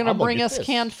then I'm they're like, going to I'm gonna bring get us this.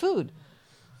 canned food.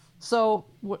 So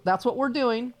that's what we're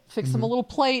doing. Fix Mm-hmm. them a little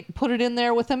plate, put it in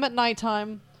there with them at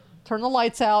nighttime, turn the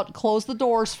lights out, close the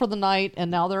doors for the night, and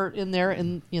now they're in there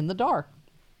in the dark.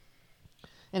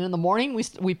 And in the morning,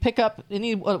 we pick up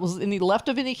any left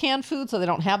of any canned food, so they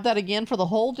don't have that again for the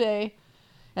whole day.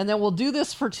 And then we'll do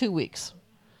this for 2 weeks.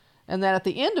 And then at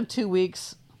the end of 2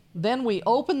 weeks, then we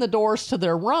open the doors to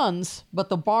their runs, but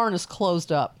the barn is closed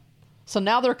up. So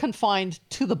now they're confined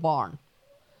to the barn.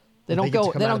 They don't get to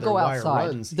go. come They out don't of their go wire outside.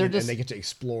 runs, They're and just they get to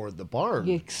explore the barn.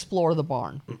 explore the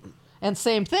barn. And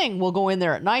same thing. We'll go in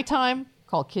there at nighttime,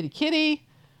 call kitty kitty,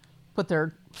 put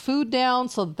their food down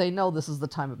so that they know this is the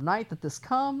time of night that this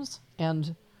comes.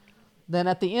 And then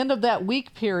at the end of that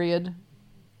week period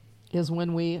is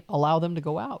when we allow them to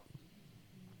go out.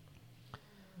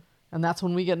 And that's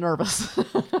when we get nervous.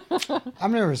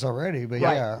 I'm nervous already, but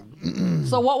Right. yeah.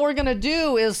 So what we're going to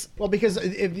do is, Well, because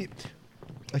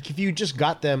if you just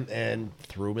got them and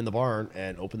threw them in the barn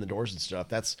and opened the doors and stuff,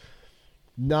 that's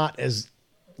not as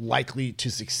likely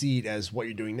to succeed as what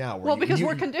you're doing now. where well, you- because you-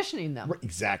 we're conditioning them.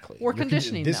 Exactly. We're You're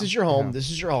conditioning This them. is your home. Yeah. This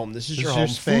is your home. This is This your is home. your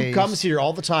Food space. comes here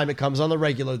all the time. It comes on the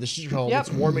regular. This is your home. Yep.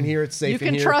 It's warm in here. It's safe You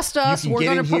in can here. trust us. You can We're get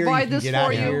going in to here, you provide can this get out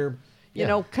for of you. here. You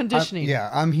know, conditioning. Yeah,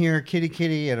 I'm here, kitty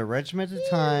kitty, at a regimented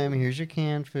time. Here's your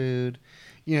canned food.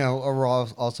 You know, we're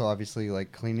also obviously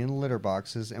like cleaning the litter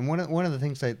boxes. And one of the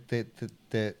things that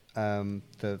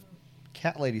the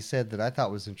cat lady said that I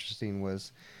thought was interesting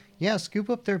was, yeah, scoop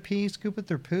up their pee, scoop up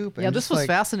their poop. And Yeah, this just, was like,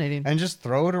 fascinating. And just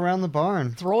throw it around the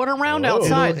barn. Throw it around Whoa.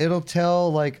 outside. It'll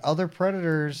tell like other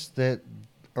predators that,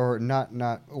 or not.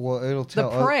 Well, it'll The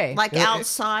tell prey. Like It-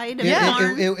 outside of Yeah.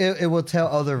 the barn. It will tell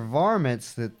other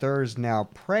varmints that there's now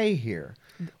prey here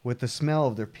with the smell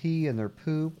of their pee and their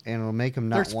poop, and it'll make them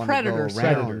not There's want to go predators.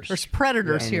 around. There's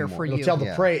predators here Anymore. for It'll you. tell the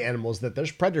Yeah. prey animals that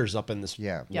there's predators up in this.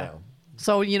 Yeah. you Yeah. know.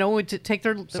 So, you know, we take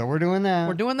their. So we're doing that.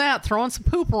 We're doing that, throwing some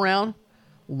poop around.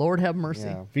 Lord have mercy.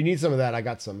 Yeah. If you need some of that, I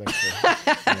got some extra.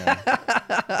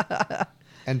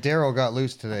 And Daryl got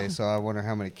loose today, so I wonder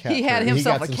how many cat He had turds.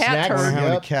 himself got a some cat snacks. I wonder turd. how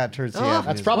many Yep. cat turds he Oh. had. in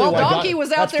That's his probably Well, why Donkey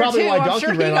was out that's there probably too. why I'm Donkey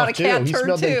sure he ran got off a cat too. He turd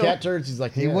smelled them too. cat turds. He's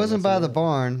like, He yeah, wasn't that's by the it.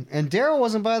 barn, and Daryl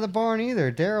wasn't by the barn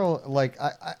either. Daryl, like,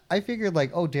 I figured,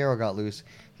 like, oh, Daryl got loose.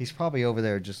 He's probably over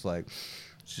there just like,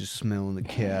 just smelling the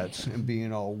cats and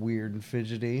being all weird and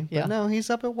fidgety. Yeah. But no, he's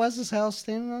up at Wes's house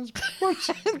standing on his porch.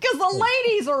 Because the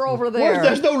ladies are over there.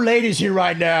 There's no ladies here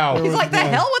right now. He's like, the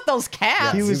hell with those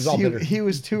cats. he he was was all bitter. he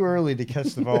was too early to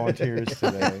catch the volunteers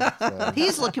today. So.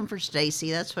 He's looking for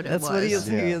Stacy. That's what it That's was. what he is.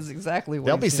 Yeah. He is exactly what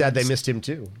They'll he be sad they is. missed him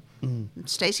too.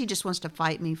 Stacy just wants to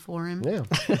fight me for him.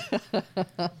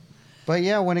 Yeah. But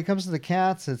yeah, when it comes to the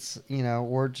cats, it's, you know,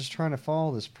 we're just trying to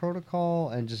follow this protocol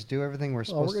and just do everything we're Well,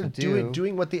 supposed we're to gonna do.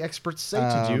 doing what the experts say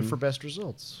to do Um, for best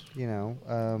results. You know,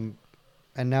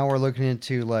 and now we're looking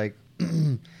into like,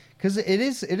 because it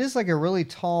is like a really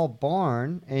tall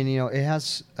barn, and you know it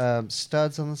has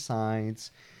studs on the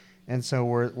sides, and so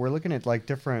we're looking at like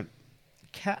different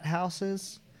cat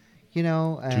houses, you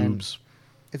know, and Tubes.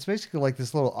 it's basically like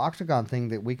this little octagon thing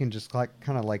that we can just like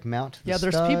kind of like mount to the Yeah,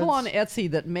 there's people on studs.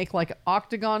 Etsy that make like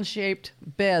octagon-shaped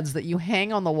beds that you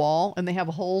hang on the wall, and they have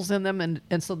holes in them,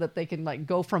 and so that they can like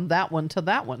go from that one to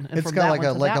that one. And It's from got that like one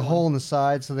a to like that a one. hole in the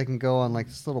side, so they can go on like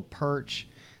this little perch.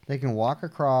 They can walk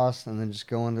across and then just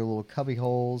go into little cubby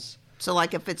holes. So,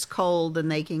 like, if it's cold, then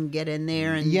they can get in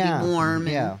there and Yeah, be warm.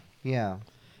 yeah, yeah.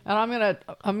 And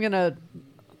I'm gonna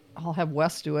I'll have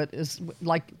Wes do it, is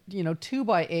like, you know,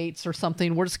 2x8s or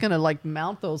something. We're just gonna like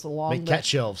mount those along Make cat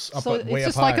shelves up so way it's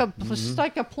just up like high. a just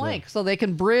like a plank, so they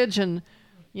can bridge and,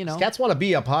 you know. Cats want to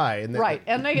be up high, and Right,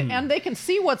 and they can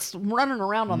see what's running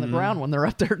around on the ground when they're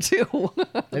up there too.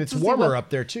 and it's To see warmer what- up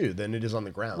there too than it is on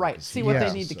the ground. You Right, can see what Yeah,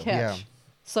 they need to so- catch. yeah.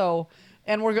 So,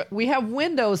 and we have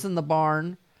windows in the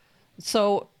barn,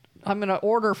 so I'm going to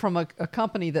order from a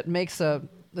company that makes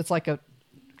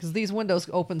because these windows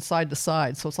open side to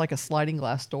side, so it's like a sliding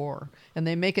glass door, and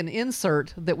they make an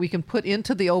insert that we can put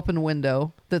into the open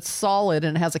window that's solid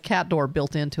and has a cat door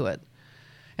built into it.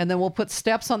 And then we'll put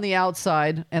steps on the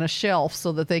outside and a shelf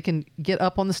so that they can get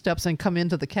up on the steps and come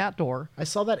into the cat door. I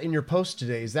saw that in your post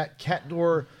today. Is that cat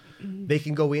door? They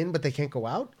can go in, but they can't go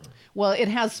out. Well, it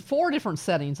has 4 different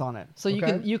settings on it. So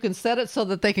Okay. you can set it so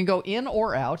that they can go in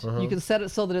or out. You can set it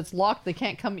so that it's locked, they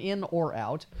can't come in or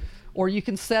out. Or you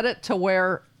can set it to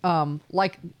where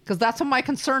because that's what my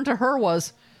concern to her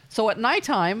was. So at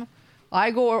nighttime,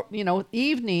 I go, you know,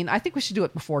 evening, I think we should do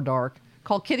it before dark.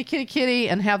 Call kitty, kitty, kitty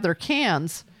and have their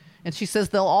cans, and she says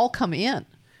they'll all come in.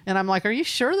 And I'm like, "Are you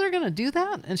sure they're going to do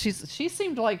that?" And she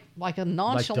seemed like a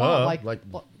nonchalant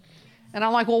and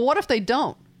I'm like, well, what if they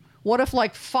don't? What if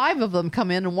like 5 of them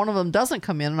come in and one of them doesn't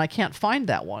come in and I can't find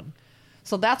that one?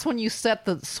 So that's when you set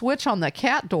the switch on the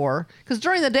cat door, because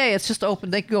during the day it's just open.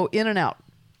 They can go in and out.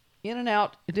 In and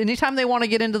out. Anytime they want to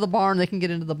get into the barn, they can get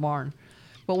into the barn.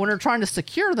 But when they're trying to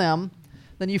secure them,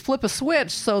 then you flip a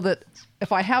switch so that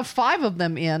if I have 5 of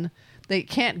them in, they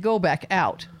can't go back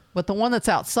out. But the one that's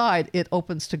outside, it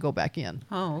opens to go back in.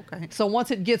 Oh, okay. So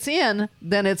once it gets in,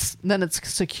 then it's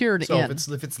secured So in.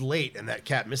 if it's late and that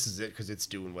cat misses it because it's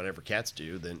doing whatever cats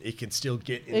do, then it can still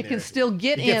get in. It can still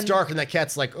get It gets in. dark and that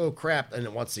cat's like, oh crap, and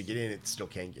it wants to get in. It still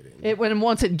can't get in.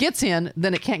 Once it gets in,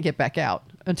 then it can't get back out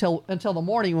until the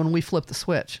morning when we flip the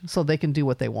switch, so they can do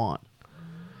what they want.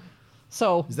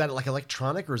 So Is that like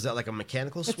electronic or is that like a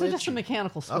mechanical it's switch? just a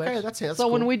mechanical switch. Okay, that's so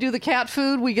when cool. we do the cat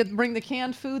food, we bring the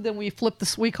canned food, then we flip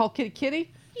we call kitty kitty,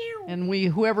 and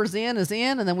whoever's in is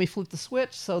in, and then we flip the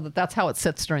switch so that's how it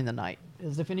sits during the night.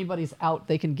 Is if anybody's out,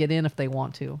 they can get in if they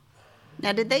want to.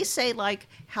 Now, did they say, like,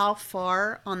 how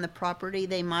far on the property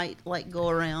they might, like, go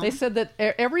around? They said that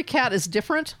every cat is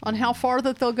different on how far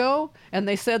that they'll go, and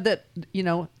they said that, you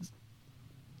know,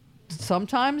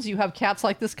 sometimes you have cats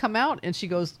like this come out, and she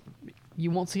goes, you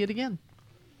won't see it again.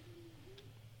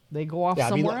 They go off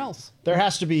somewhere else. There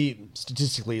has to be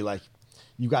statistically, like,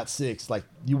 you got 6, like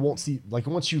you won't see, like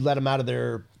once you let them out of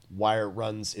their wire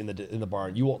runs in the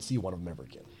barn, you won't see one of them ever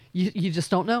again. You just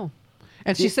don't know.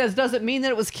 And she says, does it mean that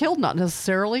it was killed? Not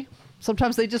necessarily.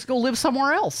 Sometimes they just go live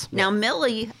somewhere else. Now,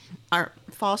 Millie, our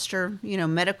foster,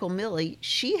 medical Millie,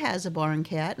 she has a barn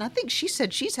cat, and I think she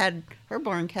said she's had her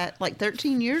barn cat like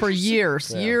 13 years. For or so.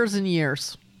 years, Yeah. years and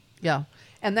years. Yeah.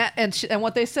 And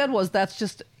what they said was that's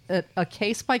just a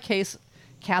case by case.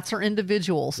 Cats are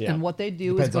individuals, Yeah. and what they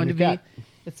do Depends is going on to your be,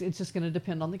 cat. it's just going to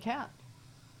depend on the cat.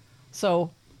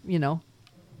 So,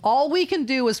 all we can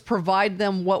do is provide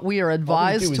them what we are All we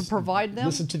advised do to is provide them.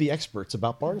 Listen to the experts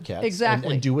about barn cats.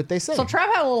 Exactly. And do what they say. So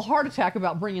Trav had a little heart attack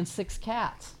about bringing 6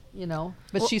 cats. you know.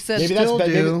 But she said, Maybe that's Still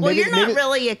better. do. Well, you're not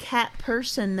really a cat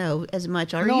person though, as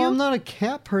much, are No, you? I'm not a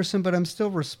cat person, but I'm still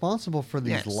responsible for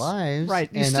these Yes. lives. right,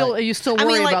 you and still I- you still I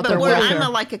worry mean, like, about but their where welfare.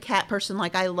 I'm like a cat person.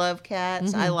 Like, I love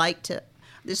cats. I like to.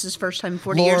 This is first time in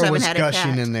 40 Laura years I was haven't had a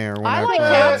gushing cat. in there. When I like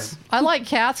brought cats. it. I like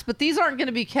cats, but these aren't going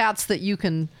to be cats that you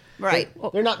can. Right.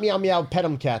 They're not meow meow pet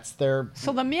 'em cats. They're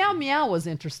So the meow meow was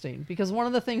interesting because one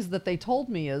of the things that they told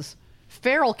me is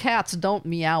feral cats don't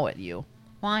meow at you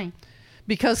Why?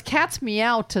 because cats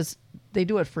meow to. They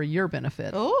do it for your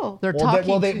benefit. Oh. They're well,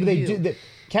 talking they to you. do.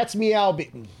 Cats meow.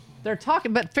 They're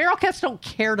talking, but feral cats don't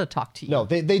care to talk to you. No,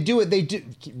 they do it. They do.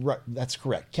 Right, that's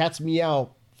correct. Cats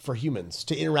meow for humans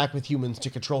to interact with humans to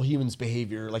control humans'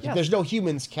 behavior. Like Yes. if there's no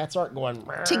humans, cats aren't going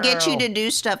To get you to do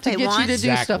stuff to they get want. you to do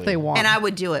stuff Exactly. they want. And I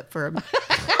would do it for 'em.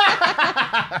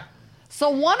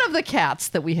 So one of the cats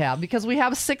that we have, because we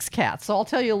have 6 cats, so I'll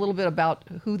tell you a little bit about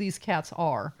who these cats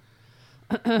are.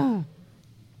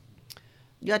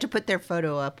 You have to put their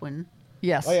photo up when.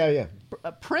 Yes. Oh yeah.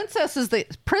 Princess is the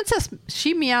princess.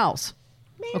 She meows.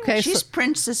 Okay. She's so,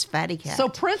 Princess Fatty Cat. so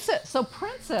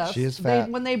princess. She is they-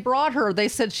 fat. when they brought her, they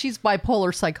said she's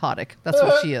bipolar psychotic. That's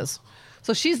what she is.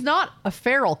 So she's not a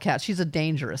feral cat. She's a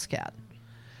dangerous cat.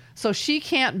 So she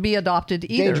can't be adopted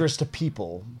either. Dangerous to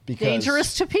people because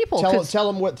Dangerous to people. Tell 'cause-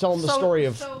 them the story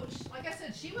of. So, like I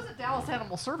said, she was at Dallas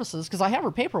Animal Services because I have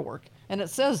her paperwork, and it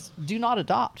says do not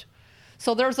adopt.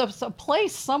 So there's a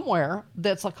place somewhere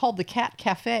that's called the Cat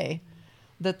Cafe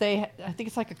that I think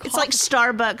it's like a. it's like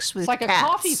Starbucks with It's like cats. a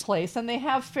coffee place, and they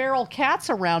have feral cats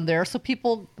around there. So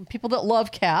people that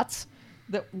love cats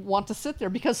that want to sit there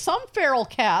because some feral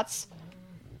cats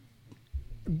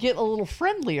get a little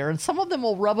friendlier, and some of them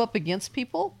will rub up against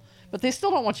people, but they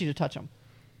still don't want you to touch them.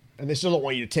 And they still don't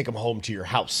want you to take them home to your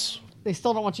house. They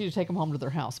still don't want you to take them home to their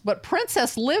house. But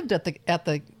Princess lived at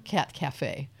the Cat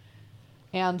Cafe,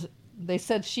 and they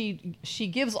said she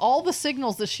gives all the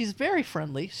signals that she's very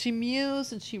friendly. She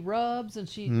mews and she rubs and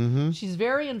she's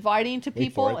very inviting to Wait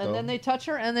people. for it, And though. then they touch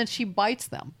her and then she bites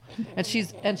them. And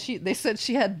they said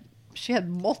she had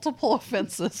multiple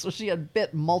offenses, so she had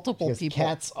bit multiple Because people.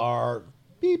 cats are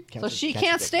beep. So she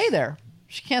can't stay there.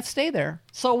 She can't stay there.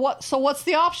 So what's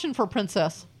the option for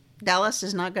Princess? Dallas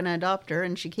is not going to adopt her,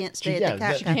 and she can't stay Yeah, at the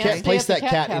cat She you can't can't stay place at the that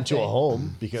cat cat into cafe. a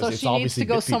home because So it's she needs obviously to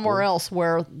go bit people. somewhere else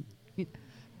where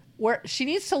she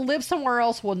needs to live somewhere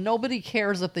else where nobody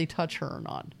cares if they touch her or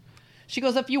not. She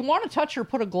goes, if you want to touch her,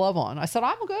 put a glove on. I said,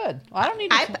 I'm good. I don't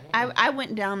need to. I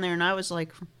went down there and I was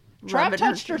like, Trav rubbing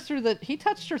touched her through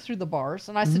the bars,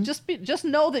 and I said, just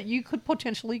know that you could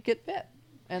potentially get bit.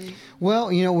 And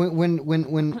Well, you know, when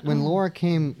Laura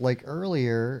came like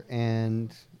earlier,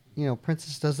 and you know,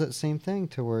 Princess does that same thing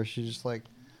to where she just like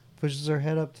pushes her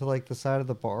head up to like the side of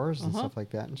the bars and stuff like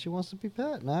that, and she wants to be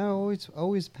pet. And I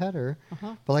always pet her,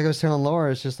 but like I was telling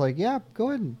Laura, it's just like, yeah, go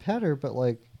ahead and pet her, but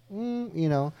like, you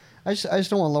know, I just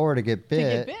don't want Laura to get to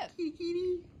bit. get bit.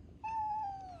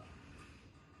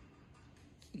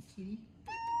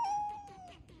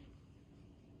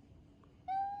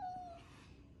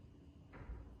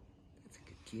 That's a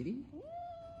good kitty.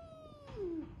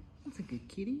 That's a good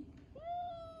kitty.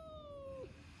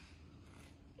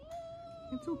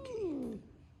 It's okay.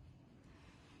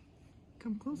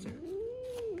 Come closer.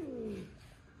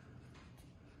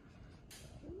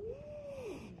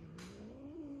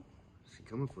 She's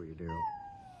coming for you, Daryl.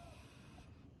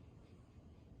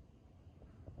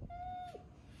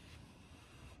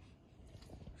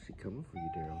 She's coming for you,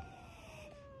 Daryl.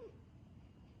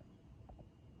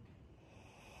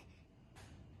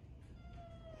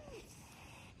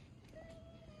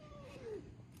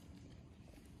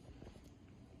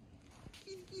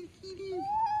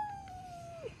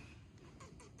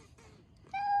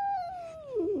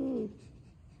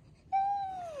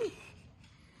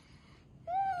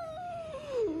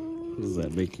 Does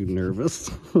that make you nervous?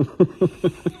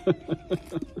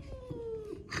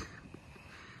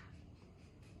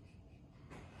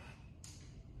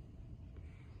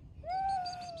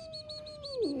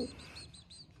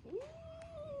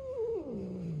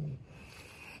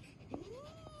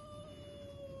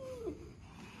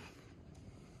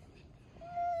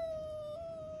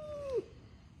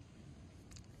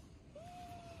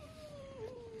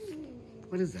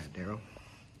 What is that, Daryl?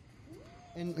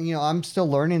 And you know, I'm still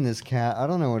learning this cat. I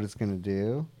don't know what it's gonna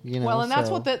do. You know. Well, and that's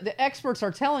so- what the experts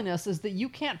are telling us is that you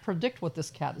can't predict what this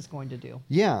cat is going to do.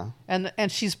 Yeah. And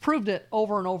she's proved it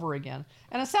over and over again.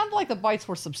 And it sounded like the bites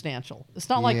were substantial. It's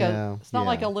not like Yeah, it's not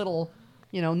like yeah. a little,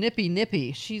 you know, nippy.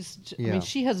 I Yeah. mean,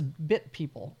 she has bit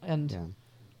people, and Yeah.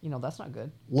 you know that's not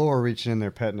good. Laura reaching in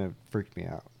there petting it freaked me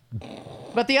out.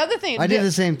 But the other thing, I did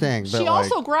the same thing. But she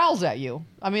also growls at you.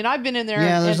 I mean, I've been in there.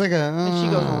 Yeah, and, there's like a. and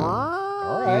she goes.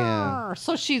 All right. Yeah.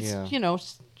 So she's, Yeah. you know,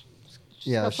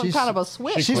 Yeah, got some kind of a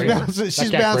switch. She's crazy. bouncing. That She's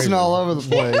cat bouncing crazy. all over the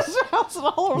place. She's bouncing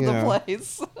all over Yeah. the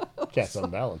place. Cat's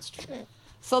unbalanced.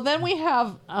 So then we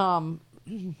have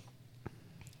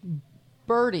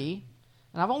Birdie,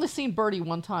 and I've only seen Birdie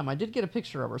one time. I did get a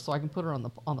picture of her, so I can put her on the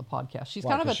podcast. She's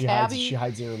kind of a tabby. She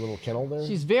hides in her little kennel there.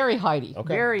 She's very hidey. Okay.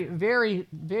 Very, very,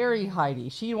 very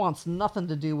hidey. She wants nothing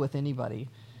to do with anybody.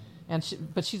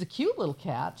 But she's a cute little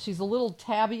cat. She's a little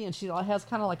tabby, and she has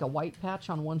kind of like a white patch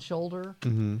on one shoulder.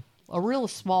 Mm-hmm. A real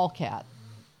small cat.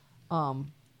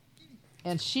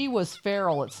 And she was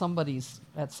feral at somebody's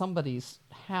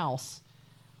house.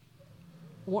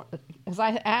 As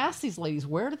I asked these ladies,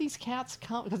 where do these cats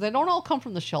come? Because they don't all come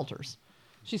from the shelters.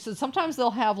 She said sometimes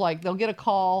they'll get a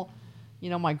call. You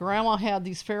know, my grandma had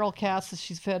these feral cats that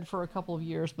she's fed for a couple of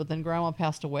years, but then grandma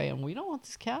passed away, and we don't want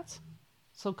these cats.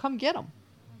 So come get them.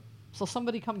 So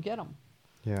somebody come get them.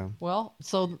 Yeah. Well,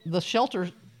 so the shelter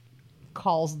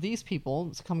calls these people,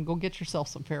 and come go get yourself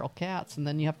some feral cats, and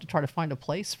then you have to try to find a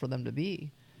place for them to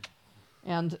be.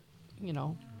 And, you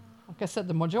know, like I said,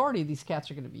 the majority of these cats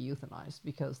are going to be euthanized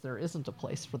because there isn't a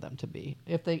place for them to be.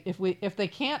 If they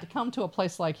can't come to a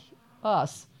place like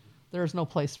us, there's no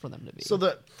place for them to be. So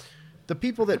the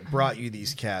people that brought you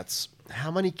these cats,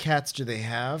 how many cats do they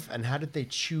have, and how did they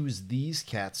choose these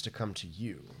cats to come to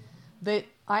you?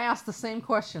 I asked the same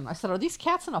question. I said, "Are these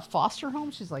cats in a foster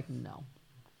home?" She's like, "No,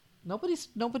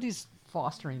 nobody's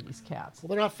fostering these cats." Well,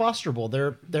 they're not fosterable.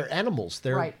 They're animals.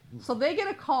 They're Right. So they get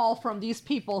a call from these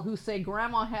people who say,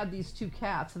 "Grandma had these 2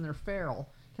 cats and they're feral.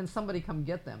 Can somebody come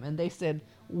get them?" And they said,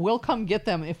 "We'll come get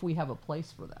them if we have a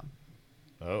place for them.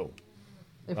 Oh,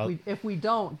 If we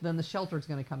don't, then the shelter's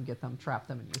going to come get them, trap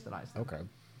them, and euthanize them." okay.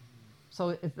 So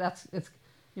it's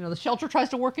the shelter tries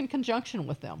to work in conjunction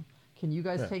with them. Can you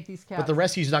guys take these cats? But the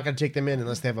rescue's not going to take them in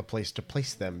unless they have a place to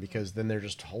place them, because then they're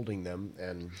just holding them.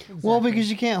 And Well, because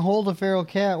you can't hold a feral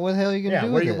cat. What the hell are you gonna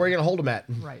do with it? where are you going to hold them at?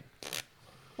 Right.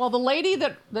 Well, the lady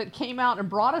that came out and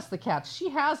brought us the cats, she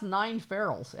has 9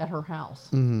 ferals at her house.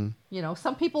 Mm-hmm. You know,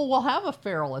 some people will have a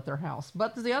feral at their house.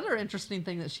 But the other interesting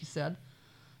thing that she said,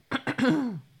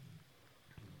 and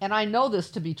I know this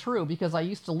to be true because I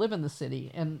used to live in the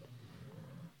city, and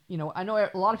you know, I know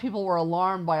a lot of people were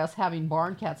alarmed by us having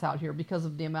barn cats out here because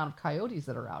of the amount of coyotes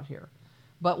that are out here.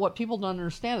 But what people don't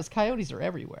understand is coyotes are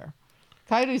everywhere.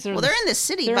 Coyotes are. Well, they're in the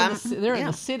city. They're in yeah.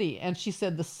 the city, and she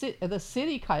said the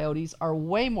city coyotes are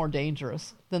way more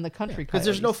dangerous than the country coyotes. Because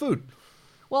there's no food.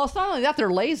 Well, it's not only that,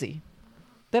 they're lazy.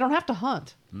 They don't have to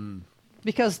hunt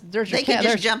because there's your They cat.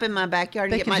 can just jump in my backyard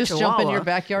and They get can my just chihuahua. jump in your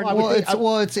backyard.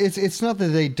 Well, it's not that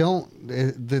they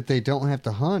don't have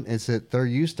to hunt. It's that they're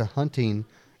used to hunting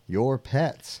your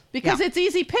pets. because Yeah. it's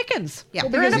easy pickings. Yeah.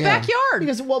 They're in a Yeah. backyard.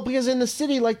 Because in the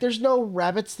city, like, there's no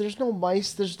rabbits, there's no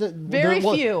mice, Very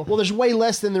few. Well, there's way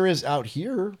less than there is out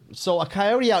here. So a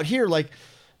coyote out here, like,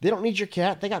 they don't need your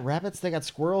cat. They got rabbits, they got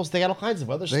squirrels, they got all kinds of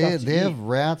other stuff. They have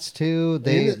rats too.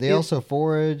 They also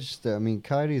forage. I mean,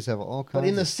 coyotes have all kinds. But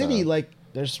in the of city, stuff. like,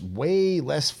 there's way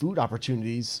less food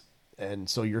opportunities, and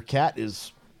so your cat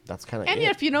that's kind of. And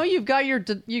if you've got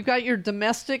your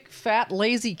domestic fat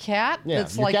lazy cat Yeah,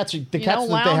 that's your like cats are- the you cats know,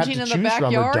 that they have lounging to in the choose from are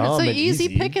backyard. It's dumb an and easy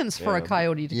easy. pickings for a Yeah.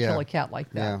 coyote to Yeah. kill a cat like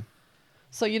that. Yeah.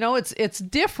 So it's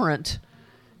different.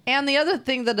 And the other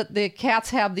thing that the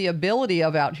cats have the ability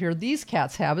of out here, these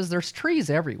cats have, is there's trees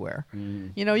everywhere.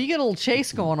 You know, you get a little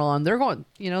chase going on. They're going.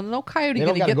 No coyote they going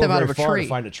don't to gotta get go them out very of a far tree. to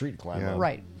find a tree to climb Yeah. up.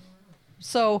 Right.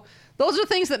 So those are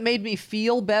things that made me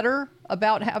feel better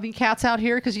about having cats out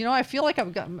here because, I feel like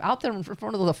I've gotten out there in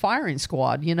front of the firing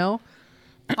squad, I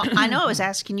know I was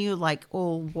asking you, like,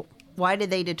 why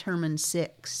did they determine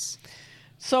 6?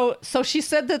 So she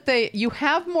said that you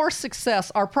have more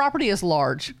success. Our property is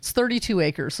large. It's 32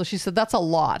 acres. So she said that's a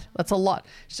lot.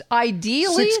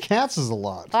 Ideally, 6 cats is a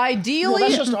lot. Well, ideally,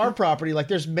 that's just our property. Like,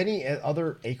 there's many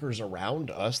other acres around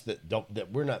us that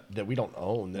we don't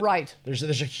own. Right. There's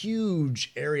a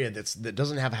huge area that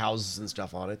doesn't have houses and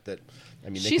stuff on it.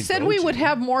 she said we would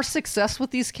have more success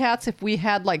with these cats if we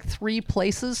had like 3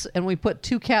 places and we put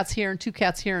 2 cats here and 2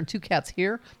 cats here and 2 cats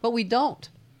here. But we don't.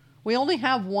 We only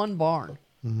have 1 barn.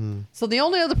 So the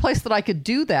only other place that I could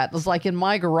do that was like in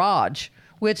my garage,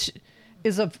 which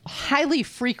is a highly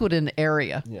frequented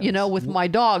area, with my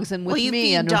dogs and with Well, you me.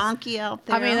 feed And Donkey out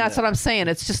there. I mean, that's what I'm saying.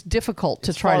 It's just difficult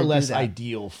to try far to less do that.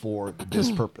 ideal for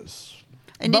this purpose.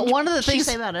 And but did one of the she things-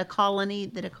 say about a colony,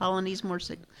 that a colony's more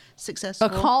successful? A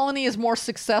colony is more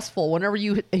successful whenever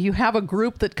you have a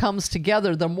group that comes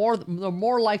together. They're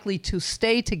more likely to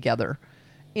stay together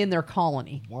in their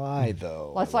colony. Why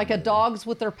though? It's like a dogs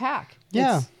with their pack.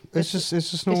 Yeah, it's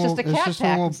just normal. a cat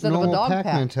pack instead of a normal dog pack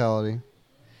pack. mentality.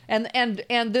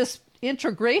 And this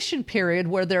integration period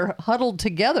where they're huddled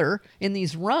together in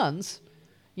these runs,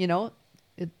 you know,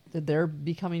 they're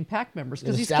becoming pack members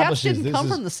because these cats establishes didn't this come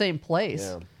is- from the same place.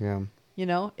 Yeah. Yeah. You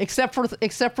know, except for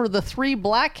the 3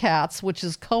 black cats, which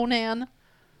is Conan,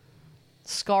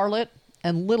 Scarlet,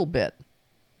 and Little Bit.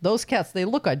 Those cats, they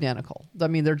look identical. I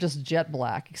mean, they're just jet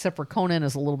black, except for Conan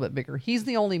is a little bit bigger. He's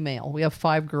the only male. We have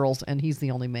 5 girls, and he's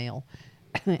the only male.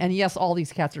 And yes, all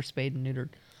these cats are spayed and neutered.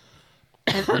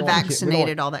 And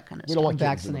vaccinated, all that kind of We don't stuff. want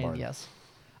kittens in the Vaccinated,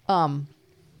 barn. yes.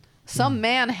 Some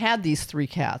man had these 3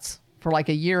 cats for like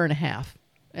a year and a half,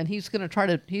 and he's going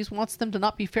to he wants them to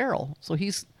not be feral. So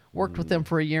he's worked with them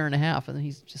for a year and a half, and then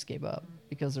he just gave up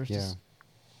because there's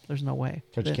no way.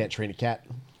 Because you can't train a cat.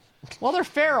 Well, they're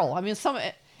feral. I mean,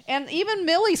 and even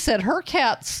Millie said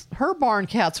her barn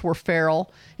cats were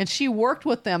feral, and she worked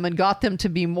with them and got them to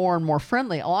be more and more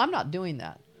friendly. Oh, I'm not doing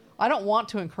that. I don't want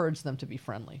to encourage them to be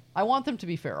friendly. I want them to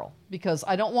be feral because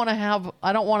I don't want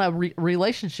a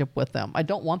relationship with them. I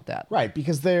don't want that. Right,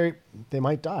 because they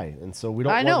might die, and so we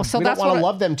don't. I know, Want, so we that's don't want what to I-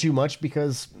 love them too much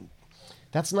because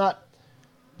that's not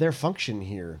their function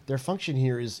here. Their function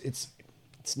here is it's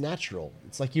natural.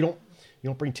 It's like you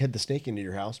don't bring Ted the snake into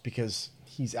your house because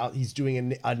he's out. He's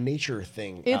doing a nature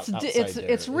thing. Outside there.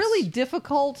 It's really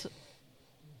difficult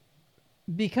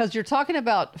because you're talking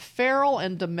about feral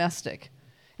and domestic,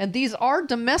 and these are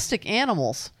domestic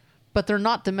animals, but they're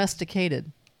not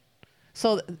domesticated.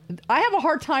 So I have a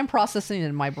hard time processing it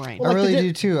in my brain. I really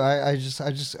do too. I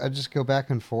just go back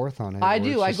and forth on it. I where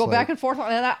do. it's I just go like- back and forth.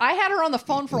 And I had her on the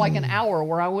phone for like an hour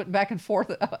where I went back and forth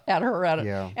at her.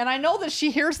 Yeah. And I know that she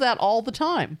hears that all the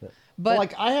time. But Well,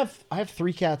 like I have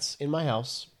 3 cats in my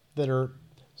house that are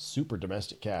super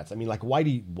domestic cats. I mean, like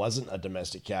Whitey wasn't a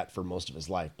domestic cat for most of his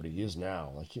life, but he is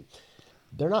now. Like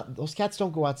they're not. Those cats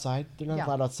don't go outside. They're not Yeah.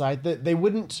 allowed outside. They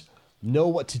wouldn't know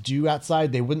what to do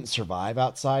outside. They wouldn't survive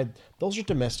outside. Those are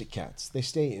domestic cats. They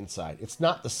stay inside. It's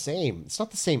not the same. It's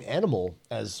not the same animal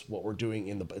as what we're doing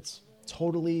in the. It's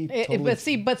totally. But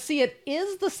see, it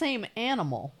is the same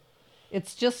animal.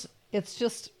 It's just,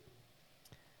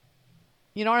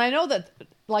 you know, and I know that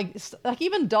like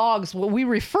even dogs, what we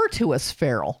refer to as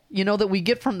feral, you know, that we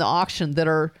get from the auction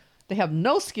they have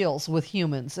no skills with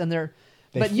humans and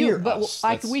They fear us.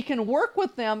 we can work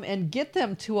with them and get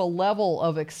them to a level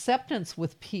of acceptance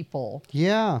with people.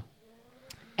 Yeah.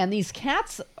 And these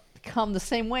cats come the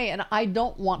same way, and I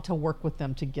don't want to work with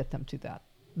them to get them to that.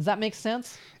 Does that make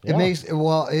sense? It makes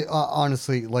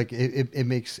honestly, like it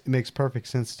makes perfect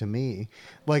sense to me.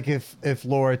 Like if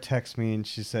Laura texts me and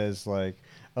she says like,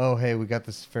 "Oh hey, we got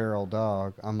this feral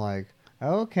dog," I'm like,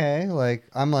 okay, like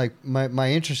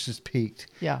my interest is piqued.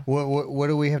 Yeah. What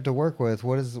do we have to work with?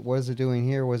 What is it doing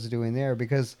here? What is it doing there?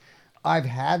 Because I've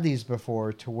had these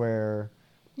before to where,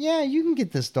 yeah, you can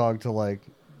get this dog to like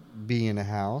be in a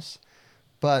house,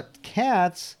 but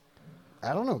cats,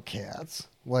 I don't know cats.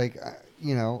 Like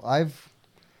you know, I've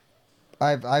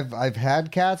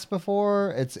had cats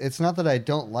before. It's not that I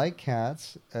don't like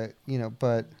cats, you know,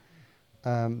 but.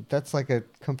 That's like a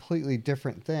completely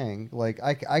different thing. Like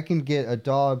I can get a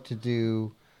dog to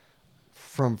do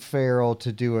from feral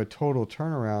to do a total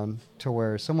turnaround to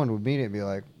where someone would meet it and be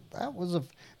like, that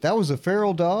was a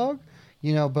feral dog,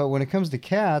 you know. But when it comes to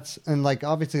cats, and like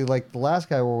obviously like the last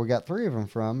guy where we got 3 of them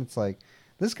from, it's like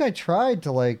this guy tried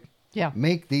to like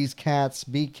make these cats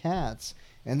be cats,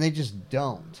 and they just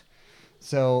don't.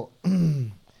 So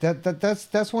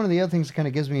that's one of the other things that kind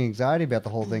of gives me anxiety about the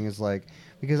whole thing is like.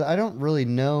 Because I don't really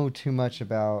know too much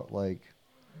about like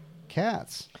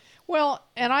cats. Well,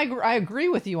 and I agree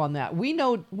with you on that. We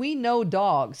know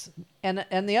dogs, and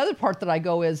the other part that I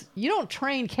go is you don't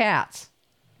train cats.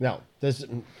 No,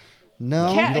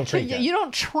 No, you don't train cats. You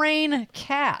don't train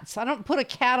cats. I don't put a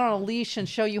cat on a leash and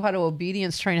show you how to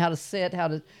obedience train, how to sit, how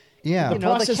to. Yeah. You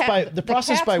know, The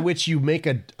process cats- by which you make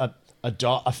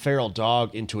a feral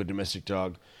dog into a domestic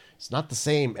dog, it's not the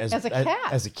same as a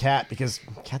cat. As a cat because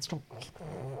cats don't.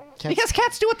 Because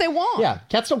cats do what they want. Yeah,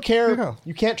 cats don't care. Yeah.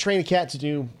 You can't train a cat to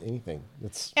do anything.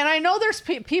 It's And I know there's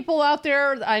people out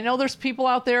there. I know there's people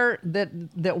out there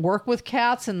that work with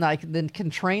cats and like then can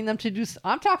train them to do.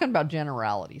 I'm talking about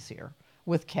generalities here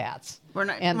with cats. We're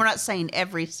not saying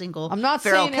every single I'm not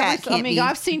feral saying cat can't be.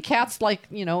 I've seen cats like,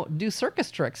 you know, do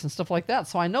circus tricks and stuff like that.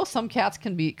 So I know some cats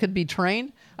could be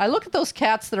trained. I look at those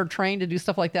cats that are trained to do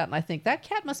stuff like that, and I think that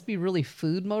cat must be really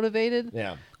food motivated.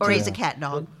 yeah. or he's a cat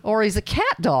dog. Or he's a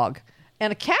cat dog.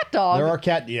 And a cat dog. There are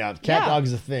cat dog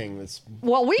is a thing. That's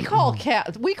Well, we call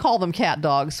them cat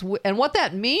dogs, and what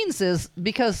that means is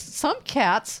because some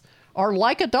cats are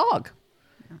like a dog,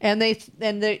 and they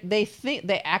think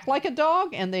they act like a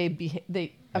dog, and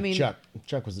I mean,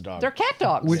 Chuck was the dog. they're cat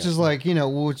dogs. Which is like,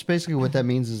 which basically what that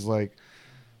means is like,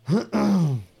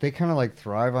 they kind of like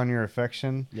thrive on your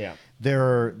affection. Yeah.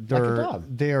 They're Like a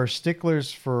dog. they are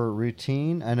sticklers for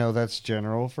routine. I know that's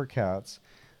general for cats,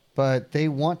 but they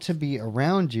want to be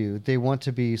around you. They want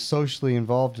to be socially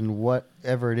involved in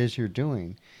whatever it is you're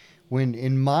doing. When,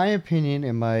 in my opinion,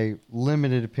 in my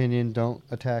limited opinion, don't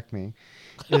attack me,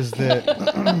 is that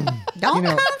Don't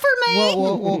come for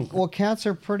me. well, cats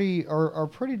are pretty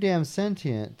damn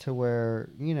sentient to where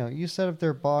you set up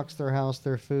their box, their house,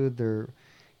 their food, their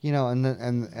and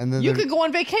then you could go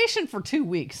on vacation for 2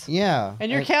 weeks. Yeah,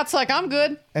 And your cat's like, I'm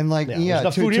good. and like Yeah, there's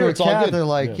enough to, food to here, a it's all cat, good. they're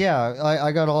like, Yeah.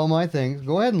 I got all my things.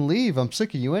 Go ahead and leave. I'm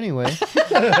sick of you anyway.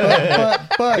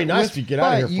 but Be nice if you get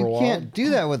out of here for a you while. can't do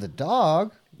that with a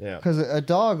dog. Yeah. Because a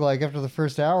dog, like after the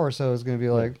first hour or so, is going to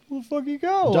be like, "Where the fuck you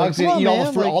go?" Dogs Like, come eat on, all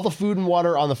man. the Like, all the food and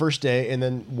water on the first day, and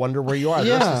then wonder where you are the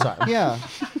rest of the time. yeah.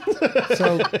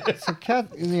 So cat,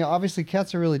 obviously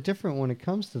cats are really different when it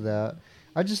comes to that.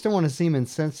 I just don't want to seem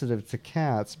insensitive to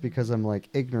cats because I'm like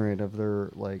ignorant of their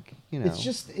It's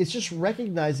just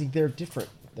recognizing they're different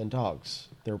than dogs.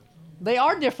 They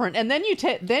are different, and then you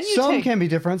take some can be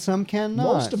different, some can not.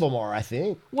 Most of them are, I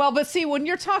think. Well, but see, when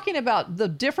you're talking about the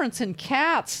difference in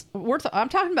cats, I'm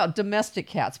talking about domestic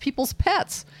cats, people's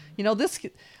pets.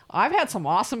 I've had some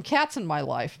awesome cats in my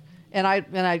life, and I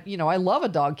love a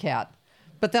dog cat.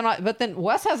 But then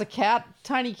Wes has a cat,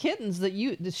 tiny kittens that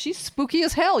she's spooky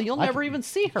as hell. You'll never even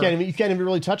see her. You can't even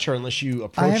really touch her unless you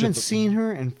approach. I haven't seen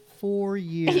her in 4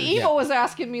 years. Evo was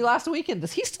asking me last weekend,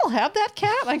 does he still have that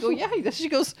cat? I go, yeah, he does. She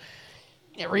goes,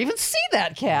 never even see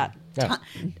that cat. Yeah.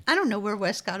 I don't know where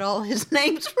Wes got all his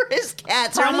names for his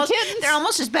cats. Tiny kittens. They're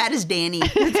almost as bad as Danny. I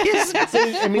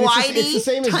mean, it's the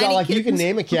same as tiny like you can kittens.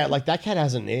 name a cat. Like that cat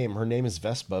has a name. Her name is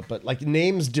Vespa, but like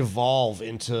names devolve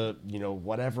into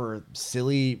whatever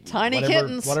silly Tiny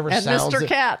kittens whatever and sounds Mr.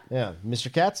 Cat. Yeah,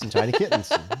 Mr. Cats and tiny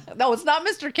kittens. No, it's not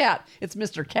Mr. Cat. It's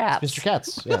Mr. Cat. Mr.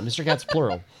 Cats. Yeah, Mr. Cat's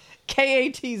plural.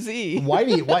 Katz.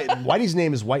 Whitey's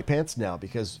name is White Pants now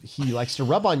because he likes to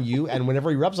rub on you, and whenever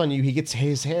he rubs on you, he gets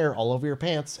his hair all over your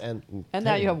pants, and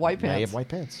now you have white Now you pants. have white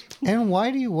pants. And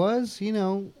Whitey was,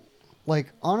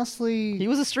 honestly, He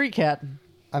was a street cat.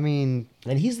 I mean,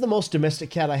 And he's the most domestic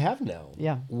cat I have now.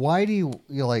 Yeah. Whitey,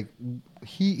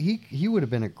 he would have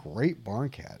been a great barn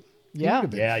cat. He Yeah. would have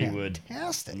been Yeah, he would.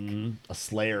 fantastic. A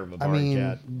slayer of a I barn mean,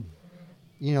 cat.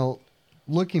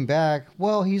 looking back,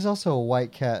 well, he's also a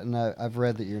white cat, and I've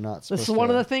read that you're not supposed This to. is one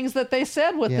of the things that they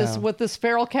said with Yeah. this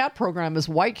feral cat program is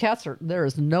white cats there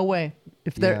is no way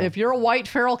Yeah. if you're a white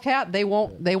feral cat they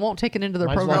won't take it into their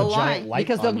Might as well program have a giant light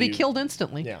because they'll on be you. killed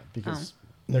instantly. Yeah, because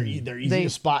they're easy They- to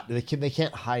spot. They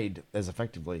can't hide as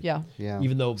effectively. Yeah. Yeah.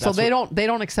 Even though So that's they what-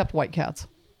 don't accept white cats.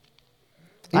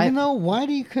 Even though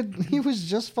Whitey he was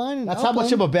just fine. In That's how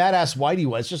much of Upland. a badass Whitey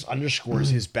was. Just underscores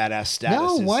his badass status.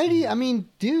 No, His- Whitey. I mean,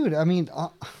 dude. I mean,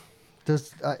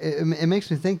 does it makes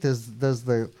me think? Does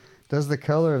the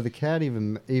color of the cat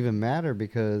even matter?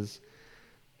 Because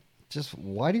just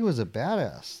Whitey was a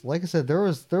badass. Like I said, there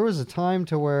was a time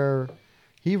to where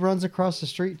he runs across the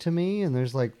street to me, and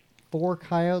there's like 4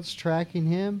 coyotes tracking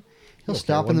him. He'll Okay,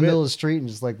 stop in one the bit. middle of the street and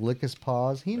just like lick his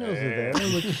paws. He knows they're there.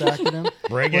 He looks back at him.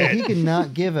 Bring Like, it. he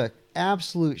cannot give a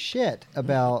absolute shit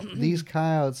about these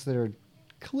coyotes that are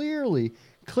clearly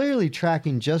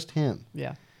tracking just him.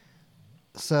 Yeah.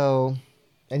 So,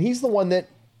 And he's the one that,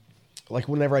 like,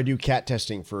 whenever I do cat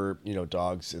testing for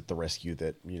dogs at the rescue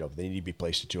that they need to be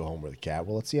placed into a home with a cat.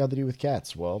 Well, let's see how they do with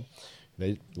cats. Well,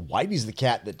 Whitey's the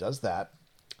cat that does that,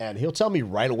 and he'll tell me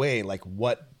right away like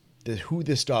who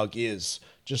this dog is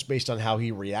just based on how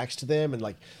he reacts to them, and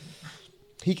like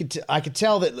I could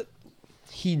tell that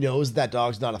he knows that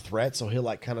dog's not a threat, so he'll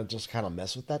like kind of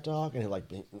mess with that dog, and he'll like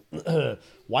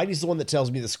Whitey's the one that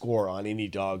tells me the score on any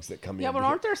dogs that come in. Yeah, but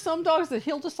aren't there some dogs that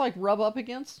he'll just like rub up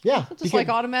against? Yeah, He'll just like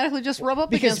automatically just rub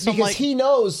up against them. because Like, he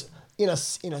knows in a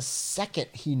second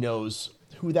he knows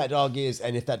who that dog is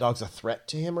and if that dog's a threat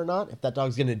to him or not. If that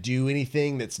dog's gonna do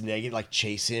anything that's negative, like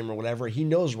chase him or whatever, he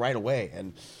knows right away.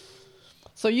 And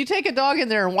so you take a dog in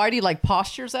there and Whitey like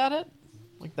postures at it,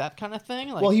 like that kind of thing.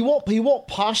 Like, well, he won't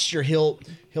posture. He'll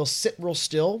sit real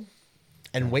still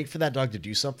and wait for that dog to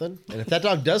do something. And if that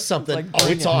dog does something, like,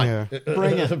 it's on. Yeah.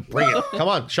 Bring it, bring it. Come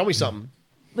on, show me something.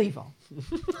 leave him.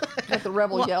 Let the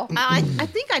rebel yell. I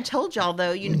think I told y'all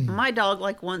though. My dog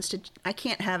wants to. I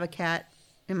can't have a cat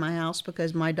in my house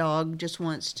because my dog just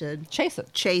wants to Chase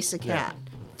it. chase a cat.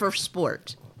 for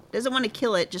sport. Doesn't want to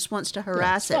kill it, just wants to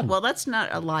harass it. fun. Well, that's not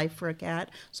a life for a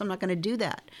cat, so I'm not going to do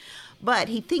that. But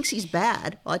he thinks he's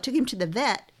bad. Well, I took him to the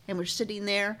vet, and we're sitting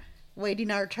there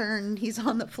waiting our turn. He's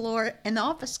on the floor, and the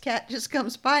office cat just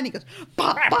comes by, and he goes,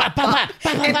 pop, pop, pop,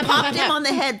 and popped him on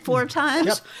the head 4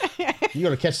 times. You got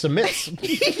to catch some mitts.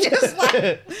 He just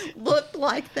like looked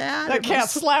like that. That It cat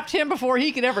was- slapped him before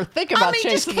he could ever think about I mean,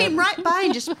 just chasing came him. right by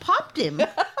and just popped him.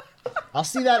 I'll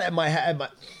see that at my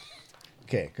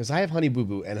okay, because I have Honey Boo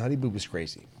Boo, and Honey Boo Boo's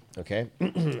crazy. Okay,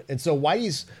 and so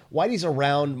Whitey's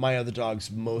around my other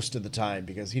dogs most of the time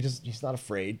because he's not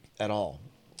afraid at all.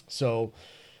 So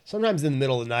sometimes in the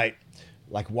middle of the night,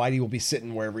 like Whitey will be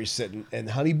sitting wherever he's sitting, and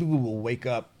Honey Boo Boo will wake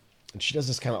up, and she does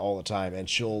this kind of all the time, and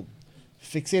she'll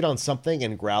fixate on something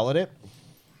and growl at it.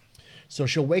 So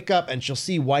she'll wake up and she'll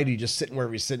see Whitey just sitting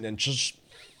wherever he's sitting, and she'll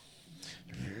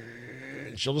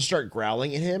just start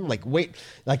growling at him, like wait,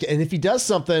 like, and if he does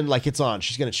something, like it's on,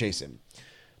 she's gonna chase him.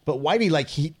 But Whitey, like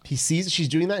he sees that she's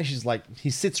doing that, and she's like, he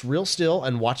sits real still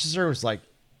and watches her. And is like,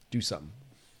 do something.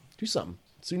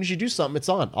 As soon as you do something, it's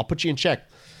on. I'll put you in check.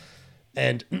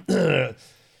 And I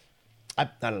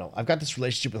don't know. I've got this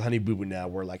relationship with Honey Boo Boo now,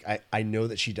 where like I know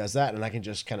that she does that, and I can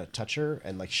just kind of touch her,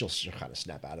 and like she'll kind of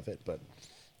snap out of it. But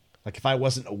like if I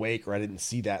wasn't awake or I didn't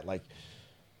see that, like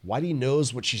Whitey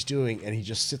knows what she's doing, and he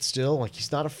just sits still. Like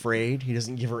he's not afraid. He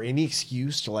doesn't give her any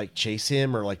excuse to like chase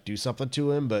him or like do something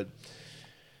to him. But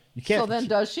you can't. So then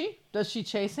does she? Does she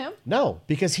chase him? No,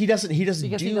 because he doesn't Because do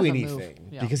he doesn't move. anything.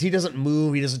 Yeah. Because he doesn't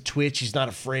move. He doesn't twitch. He's not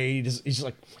afraid. He's just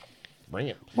like, bring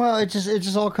it. Well, it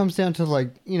just all comes down to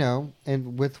like, you know,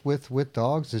 and with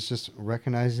dogs, it's just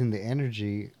recognizing the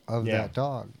energy of Yeah. that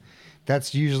dog.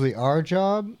 That's usually our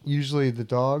job. Usually the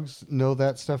dogs know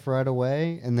that stuff right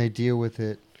away, and they deal with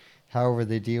it however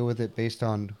they deal with it based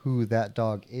on who that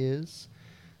dog is.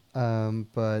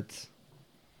 But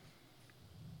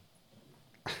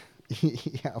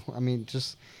yeah, I mean,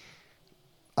 just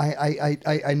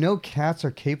I know cats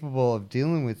are capable of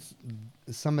dealing with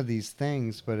some of these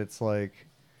things, but it's like,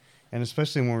 and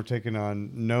especially when we're taking on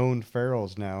known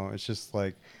ferals now, it's just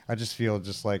like I just feel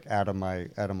just like out of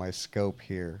my scope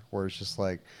here, where it's just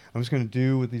like I'm just gonna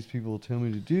do what these people tell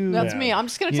me to do. That's Yeah. me. I'm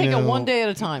just going to You take it know, one day at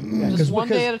a time. Just one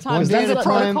because- day at a time. One because day There's at a a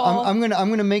time, protocol. I'm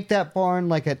gonna make that barn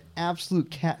like an absolute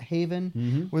cat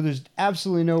haven, where there's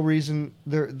absolutely no reason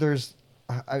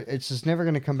it's just never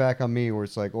gonna come back on me where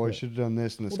it's like, oh, I should have done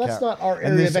this, and this Well, cat. that's not our and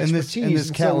area this- of and expertise. this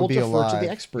and cat so will we'll be defer alive. to the you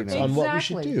experts know? on what we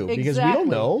should do because we don't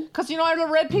know. Because I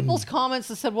read people's comments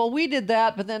that said, "Well, we did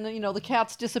that, but then the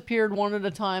cats disappeared one at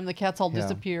a time. The cats all Yeah.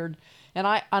 disappeared." And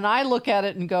I look at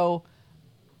it and go,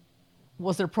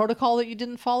 "Was there protocol that you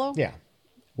didn't follow? Yeah.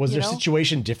 Was You their know?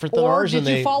 situation different than Or ours? did and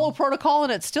you they follow protocol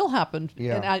and it still happened?"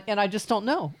 Yeah. And I just don't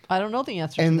know. I don't know the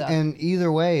answer to And that. and either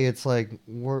way, it's like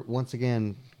we're once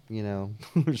again,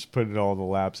 we're just putting all the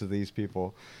laps of these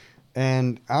people.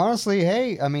 And honestly,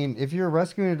 hey, I mean, if you're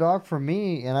rescuing a dog from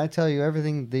me and I tell you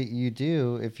everything that you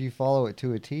do, if you follow it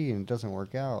to a T and it doesn't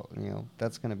work out,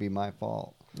 that's going to be my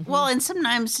fault. Well, and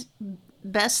sometimes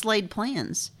best laid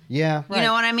plans. Yeah. You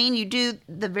know what I mean? You do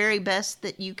the very best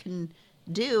that you can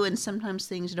do, and sometimes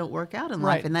things don't work out in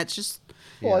life, Right. and that's just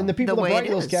Well, and the people The that way brought it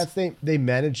you those is. cats, they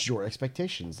managed your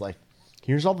expectations. Like,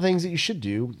 here's all the things that you should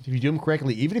do. If you do them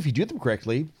correctly, even if you do them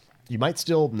correctly, you might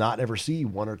still not ever see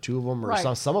one or two of them or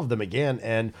Right. some of them again,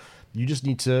 and you just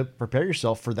need to prepare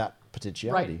yourself for that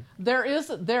potentiality. Right. There is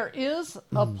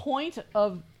a point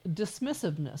of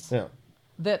dismissiveness Yeah.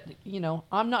 that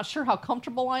I'm not sure how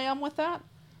comfortable I am with that,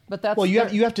 but that's Well, you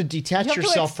have to detach you have to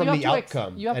yourself ex- from you the have to ex-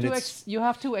 outcome, You have and to it's you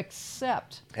have to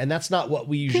accept. and that's not what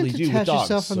we You usually can't do with detach dogs.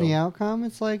 yourself from so- the outcome.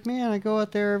 It's like, man, I go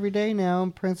out there every day now,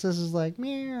 and Princess is like,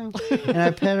 meow, and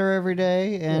I pet her every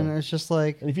day, and it's just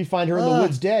like, And if you find her in the Ugh.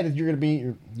 woods dead,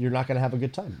 you're not going to have a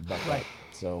good time about that.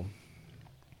 So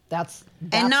That's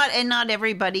and not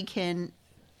everybody can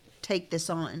take this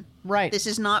on. Right. This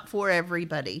is not for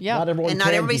everybody. Yeah. not everyone And not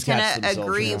can everybody's going detach to themselves from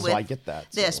agree it, with so I get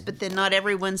that. this, so. but then not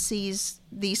everyone sees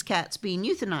these cats being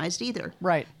euthanized either.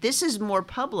 Right. This is more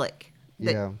public.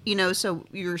 That, Yeah. So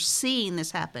you're seeing this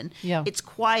happen. Yeah. It's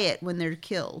quiet when they're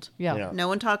killed. Yeah. Yeah. No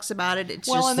one talks about it. It's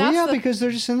Well, just and well, that's yeah, the- because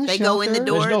they're just in the they shelter. go in the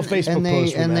door. There's no and- Facebook and they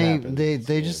post when and that they, happens,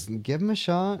 they so. just give them a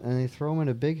shot and they throw them in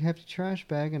a big hefty trash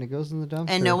bag and it goes in the dumpster.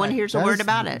 And no one hears a That word is-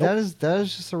 about it. That is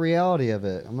just the reality of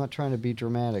it. I'm not trying to be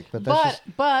dramatic, but that's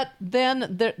But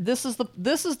then this is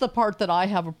the part that I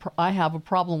have a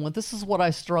problem with. This is what I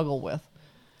struggle with,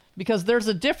 because there's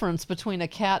a difference between a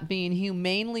cat being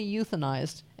humanely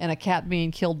euthanized and a cat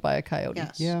being killed by a coyote.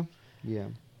 Yes. just yeah.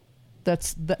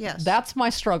 Yes. That's my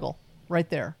struggle right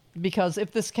there. Because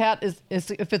if this cat is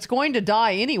if it's going to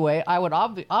die anyway, I would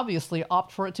obviously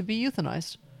opt for it to be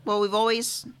euthanized. Well, we've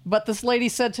always. But this lady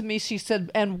said to me, she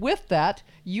said, and with that,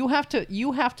 you have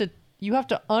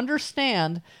to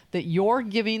understand that you're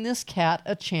giving this cat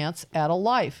a chance at a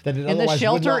life. That it in the otherwise would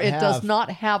shelter, not it does have.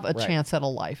 not have a Right. chance at a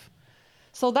life.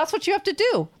 So that's what you have to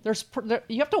do.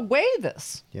 You have to weigh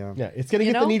this. Yeah. Yeah, it's gonna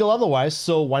You get know? the needle otherwise.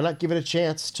 So why not give it a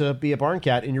chance to be a barn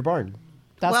cat in your barn?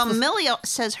 That's Well, the- Millie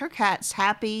says her cat's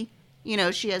happy. You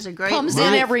know, she has a great. comes life.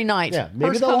 in every night. Yeah, maybe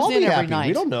Hers they'll comes all in be every happy. night.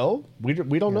 We don't know. We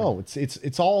don't know.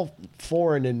 It's all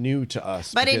foreign and new to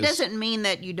us. But it because- doesn't mean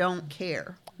that you don't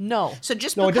care. No. So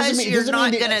just No, it doesn't because mean- it you're doesn't not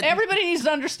mean that- gonna. Everybody needs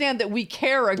to understand that we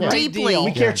care a great Deeply. deal.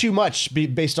 We care too much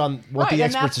based on what Right, the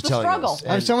and experts that's are the telling struggle. us. I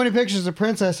have And- so many pictures of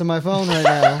Princess on my phone right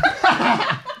now.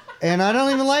 And I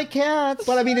don't even like cats.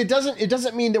 But I mean, it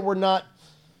doesn't mean that we're not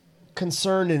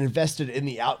concerned and invested in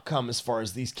the outcome as far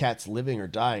as these cats living or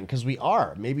dying, because we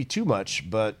are, maybe too much,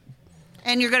 but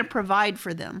And you're going to provide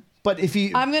for them. if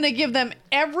you I'm going to give them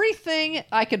everything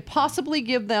I could possibly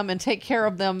give them and take care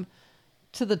of them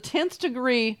to the 10th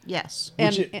degree. Yes.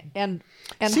 And Which it- and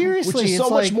Seriously, which is so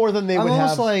it's much like, more than they I'm would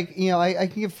almost have. like, I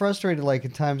can get frustrated like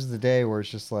in times of the day where it's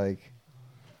just like,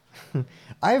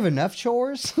 I have enough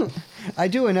chores, I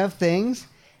do enough things,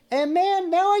 and man,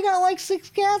 now I got like 6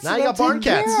 cats. Now that you I'm got barn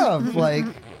taking cats. care of. Like,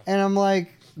 and I'm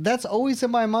like, that's always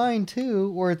in my mind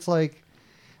too, where it's like,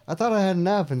 I thought I had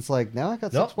enough, and it's like now I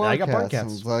got 6 Nope, now barn you got cats. barn And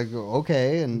cats. it's like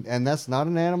okay, and that's not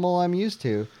an animal I'm used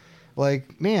to.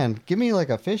 Like, man, give me like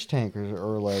a fish tank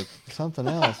or like something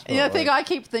else. the thing like, I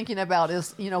keep thinking about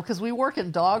is, because we work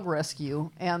in dog rescue,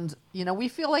 and we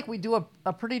feel like we do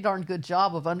a pretty darn good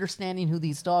job of understanding who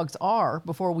these dogs are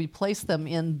before we place them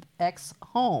in X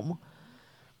home.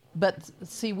 But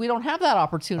see, we don't have that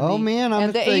opportunity. Oh, man,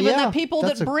 and even yeah, the people that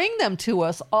that's a- bring them to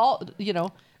us,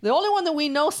 the only one that we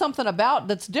know something about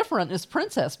that's different is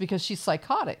Princess because she's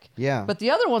psychotic. Yeah. But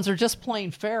the other ones are just plain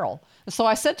feral. So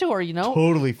I said to her,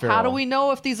 Totally how do feral. we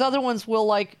know if these other ones will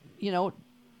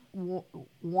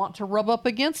want to rub up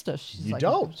against us? She's You like,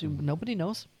 don't. Nobody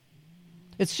knows.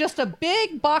 It's just a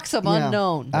big box of Yeah.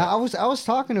 unknown. I was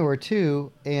talking to her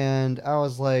too, and I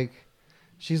was like,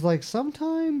 she's like,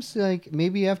 sometimes like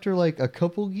maybe after like a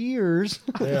couple years,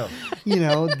 yeah.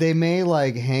 they may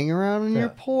like hang around on your Yeah.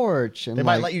 porch, and They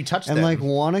might like- let you touch and them. like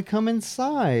want to come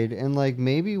inside, and like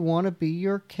maybe want to be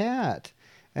your cat.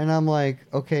 And I'm like,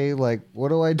 okay, like what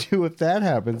do I do if that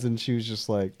happens? And she was just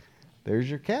like, there's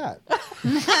your cat.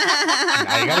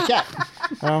 Now you got a cat.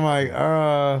 And I'm like, in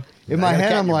Now my you got a head,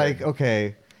 cat I'm in your like, bed.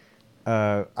 okay,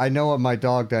 I know what my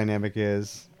dog dynamic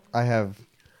is. I have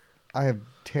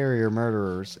terrier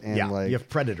murderers, and Yeah, like you have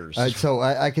predators. so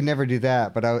I can never do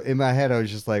that. But in my head, I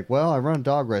was just like, well, I run a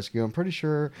dog rescue. I'm pretty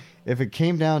sure if it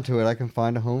came down to it, I can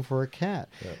find a home for a cat.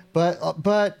 But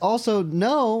also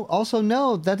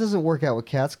no, that doesn't work out with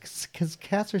cats because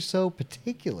cats are so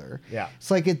particular. Yeah.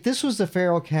 It's like this was a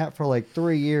feral cat for like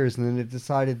 3 years, and then it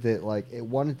decided that like it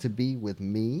wanted to be with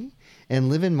me and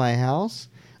live in my house.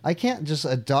 I can't just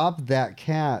adopt that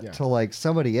cat Yeah. to like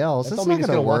somebody else. That That's don't not mean it's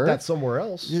going to gonna want work. that somewhere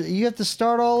else. You have to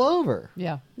start all over.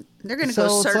 Yeah. They're going to So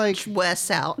go it's search like-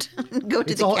 Wes out. Go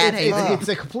to It's the all- cat it's- haven. it's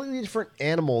a completely different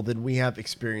animal than we have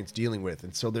experience dealing with,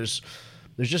 and so there's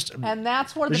just And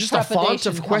that's where there's the just a font trepidation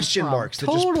of comes question from. marks. That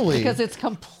just- Totally. Because it's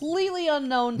completely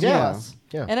unknown to Yeah. us.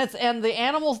 Yeah. And the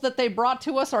animals that they brought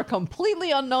to us are completely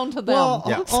unknown to them. Well,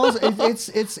 Yeah. also,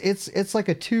 it's like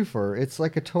a twofer. It's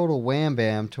like a total wham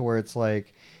bam to where it's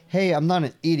like, hey, I'm not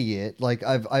an idiot. Like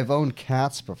I've owned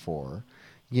cats before.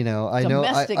 I know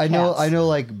Domestic I know cats.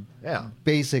 like Yeah.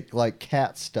 basic like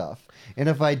cat stuff. And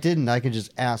if I didn't, I could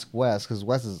just ask Wes because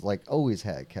Wes has like always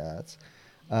had cats.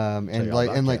 And you all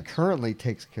about cats. currently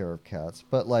takes care of cats.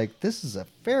 But like this is a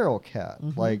feral cat.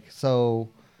 Mm-hmm. Like so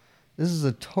this is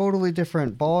a totally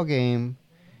different ball game.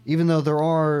 Even though there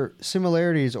are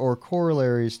similarities or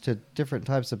corollaries to different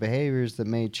types of behaviors that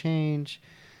may change,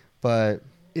 but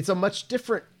it's a much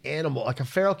different animal. Like a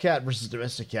feral cat versus a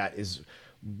domestic cat is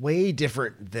way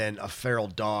different than a feral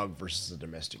dog versus a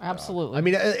domestic dog. Absolutely. I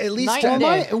mean, at least Night to, and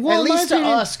day. at Well, in my least to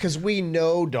opinion- us, because we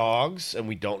know dogs and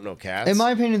we don't know cats. in my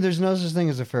opinion, there's no such thing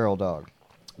as a feral dog.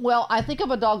 Well, I think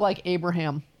of a dog like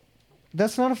Abraham.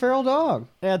 That's not a feral dog.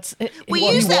 We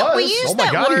Well, use he that. We was. use Oh my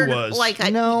that God, he word was. like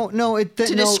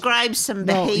To describe some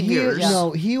behaviors.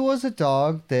 He was a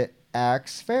dog that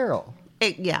acts feral.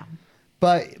 Yeah.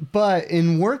 But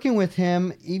in working with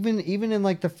him, even in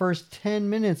like the first 10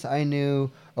 minutes, I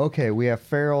knew, okay, we have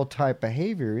feral type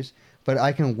behaviors, but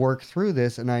I can work through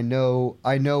this, and I know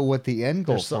what the end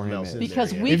goal There's for something him else is. in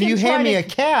Because there, we If can you try hand me to, a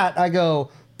cat, I go,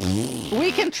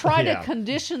 we can try Yeah. to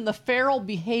condition the feral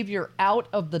behavior out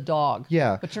of the dog.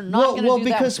 yeah. But you're not going to do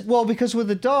because that. because with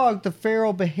the dog, the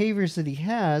feral behaviors that he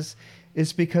has,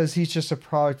 is because he's just a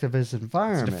product of his It's a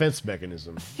environment. defense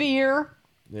mechanism. Fear,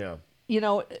 Yeah.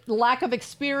 lack of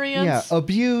experience. Yeah,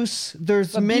 abuse.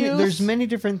 There's Abuse. many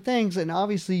different things, and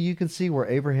obviously you can see where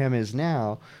Abraham is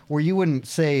now, where you wouldn't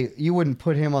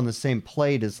put him on the same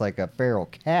plate as like a feral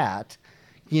cat,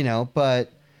 but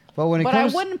when it But I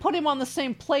comes, wouldn't put him on the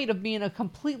same plate of being a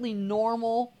completely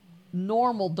normal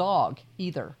dog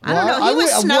either. I don't Well, know. He I was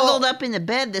would- snuggled up in the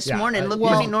bed this Yeah, morning. Looked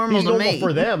well, pretty normal He's to normal me.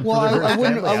 for them. well, for their I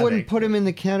wouldn't family, put him in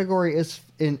the category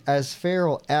as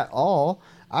feral at all.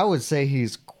 I would say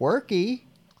he's quirky,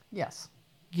 Yes.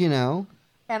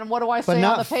 And what do I But say on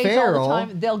not the page feral. all the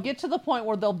time? They'll get to the point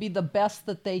where they'll be the best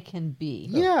that they can be.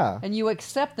 Yeah. And you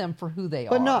accept them for who they are.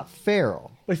 but not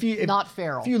feral. But Not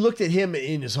feral. If you looked at him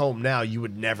in his home now, you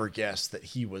would never guess that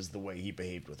he was the way he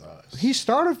behaved with us. He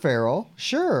started feral,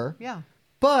 sure. Yeah.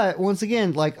 But once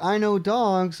again, like I know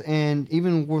dogs, and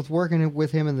even with working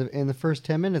with him in the first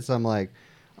 10 minutes, I'm like,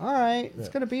 all right, it's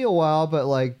gonna be a while, but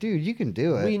like, dude, you can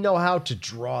do it. We know how to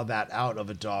draw that out of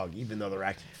a dog, even though they're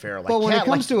acting feral. Like but when it cat,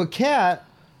 comes to a cat,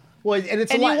 well, and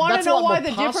it's And a lot, you want to that's a know lot why more the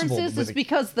difference possible is? with Is a-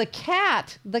 because the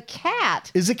cat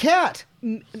is a cat.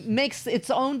 makes its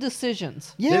own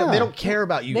decisions. Yeah, they don't care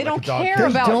about you. They like don't a dog care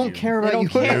cares about don't you. care They about don't you.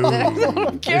 care. They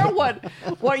don't care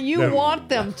what you want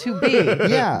them to be.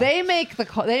 Yeah. They make the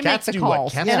Cats make the do what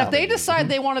calls, cats and do. if they decide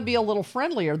they want to be a little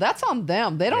friendlier, that's on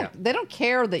them. They don't. Yeah. They don't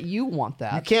care that you want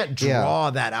that. You can't Yeah. draw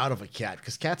that out of a cat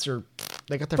because cats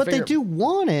they got their But they finger. do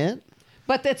want it.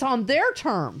 But it's on their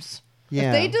terms. Yeah.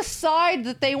 If they decide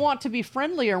that they want to be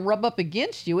friendlier and rub up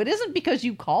against you, it isn't because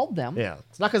you called them. Yeah,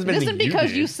 it's not because It isn't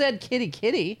because you said kitty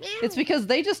kitty. It's because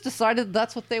they just decided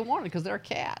that's what they wanted because they're a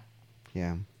cat.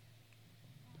 Yeah.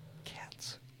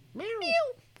 Cats.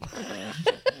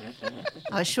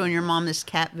 I was showing your mom this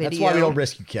cat video. That's why we don't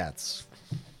rescue cats.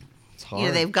 It's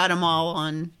hard. They've got them all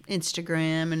on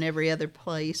Instagram and every other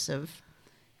place of,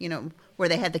 where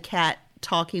they had the cat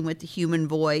talking with the human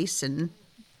voice and.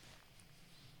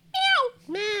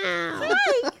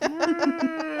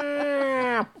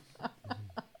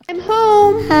 I'm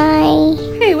home. Hi.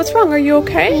 Hey, what's wrong? Are you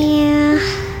okay?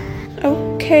 Yeah.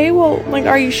 Okay, well,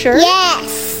 are you sure?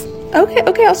 Yes.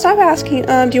 Okay, I'll stop asking.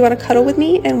 Do you want to cuddle with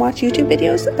me and watch YouTube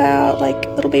videos about,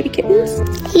 little baby kittens?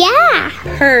 Yeah.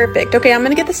 Perfect. Okay, I'm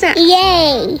gonna get the snack.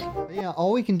 Yay. Yeah,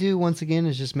 all we can do once again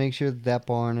is just make sure that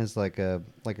barn is like an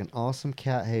awesome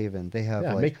cat haven. They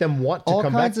have Make them want to all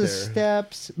come back kinds of there.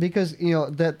 steps because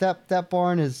that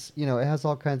barn is it has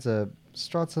all kinds of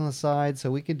struts on the side,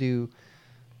 so we could do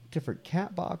different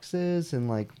cat boxes and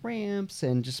ramps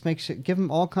and just give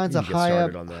them all kinds of get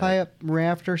started on that. high up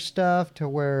rafter stuff to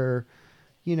where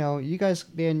you guys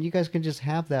can just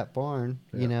have that barn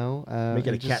Make it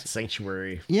a and cat just-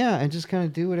 sanctuary. yeah, and just kind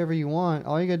of do whatever you want.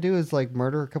 All you gotta do is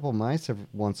murder a couple mice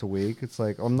once a week. It's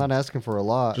I'm not asking for a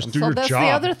lot. Just do So your that's job. the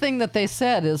other thing that they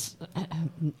said is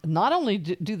not only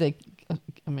do they,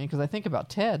 because I think about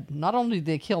Ted, not only do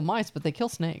they kill mice, but they kill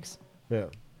snakes, Yeah.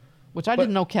 which I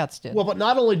didn't know cats did. Well, but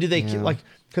not only do they kill,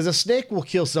 because a snake will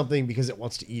kill something because it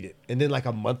wants to eat it, and then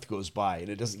a month goes by and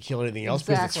it doesn't kill anything else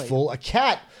because Exactly. it's full. A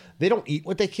cat, they don't eat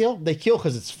what they kill; they kill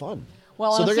because it's fun.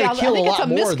 Well, so and they're see, going to kill I think a it's lot a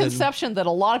more than. misconception that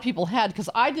a lot of people had because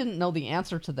I didn't know the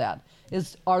answer to that.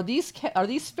 Are these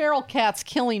feral cats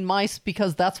killing mice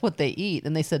because that's what they eat?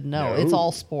 And they said no, it's No.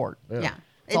 all sport. Yeah.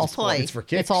 all It's play. It's for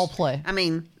kicks. It's all play. I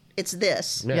mean, it's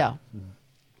this. Yeah.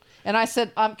 And I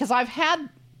said, because I've had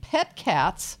pet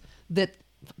cats that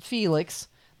Felix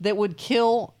that would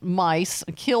kill mice,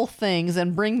 kill things,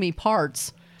 and bring me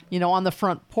parts, on the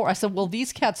front porch. I said, well,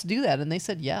 these cats do that, and they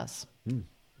said yes.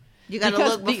 You got to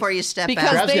look before you step because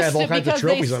out. Brad's gonna have all kinds of because they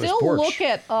trophies on his still porch. look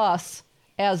at us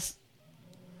as,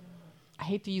 I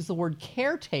hate to use the word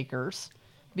caretakers,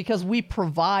 because we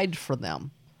provide for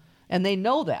them. And they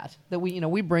know that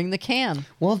we bring the can.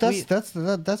 Well,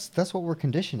 that's what we're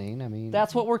conditioning. I mean,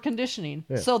 That's what we're conditioning.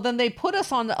 So then they put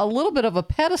us on a little bit of a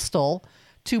pedestal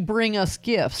to bring us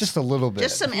gifts. just a little bit.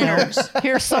 Just some innards.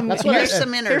 Here's some what here's I-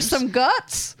 some innards. Here's some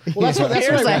guts. Well, that's what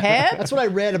Here's I a read. head. That's what I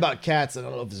read about cats. I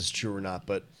don't know if this is true or not,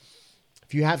 but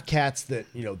if you have cats that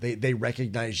they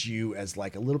recognize you as a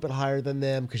little bit higher than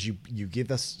them because you give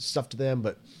us stuff to them,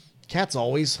 but cats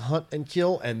always hunt and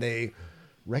kill, and they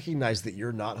recognize that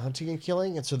you're not hunting and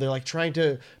killing, and so they're trying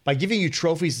to, by giving you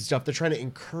trophies and stuff, they're trying to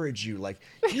encourage you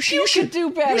you should do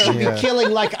better. You should Yeah. be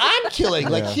killing like I'm killing.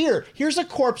 Here's a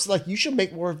corpse, you should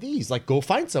make more of these. Go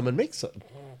find some and make some.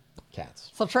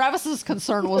 Cats. So Travis's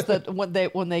concern was that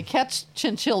when they catch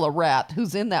Chinchilla Rat,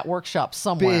 who's in that workshop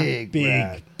somewhere,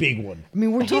 Big one. I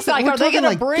mean, he's like, are they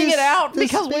going to bring it out?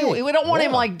 Because we don't want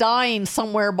him Yeah. like dying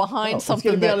somewhere behind It's something.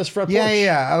 gonna be that- on his front porch.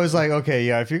 Yeah. I was like, okay,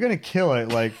 yeah. If you're gonna kill it,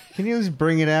 like, can you just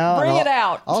bring it out? Bring And it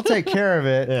out. I'll take care of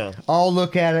it. Yeah. I'll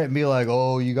look at it and be like,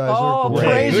 oh, you guys are great.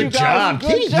 praise Good you guys. job. Good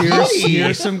Kitty. job.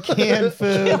 Here's some canned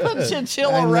food. Killing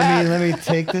Chinchilla And Rat. let me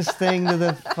take this thing to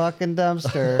the fucking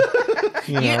dumpster.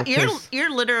 You know, You're 'cause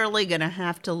you're literally gonna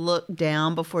have to look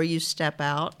down before you step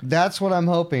out. that's what I'm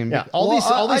hoping. Yeah, Well,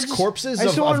 all I these just- corpses I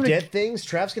just of want him to- dead things.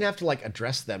 Trav's gonna have to like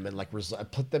address them and like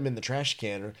put them in the trash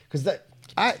can because that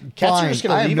I, cats fine, are just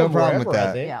gonna I have leave no them problem wherever. with I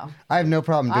that. think. Yeah. I have no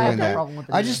problem I doing have no that. problem with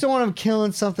it I just don't want him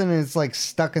killing something and it's like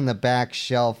stuck in the back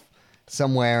shelf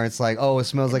somewhere. It's like, oh, it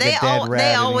smells like a dead rat.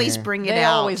 They in always here. bring it They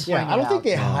out. always bring Yeah, I it don't think out.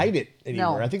 they hide it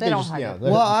anymore. No, I think they they don't just hide yeah. it.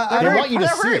 They, Well, they they're want you to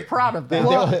they're see very it. proud of that.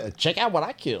 They'll check out what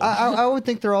I killed. I would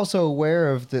think they're also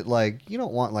aware of that. Like, you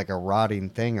don't want like a rotting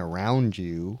thing around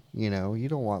you. You know, you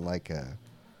don't want like a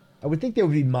I would think they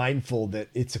would be mindful that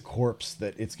it's a corpse,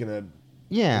 that it's gonna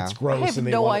yeah. it's gross. I have and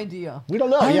they no want idea. We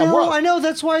don't know. I know.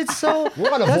 That's why it's so.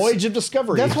 We're on a that's- voyage of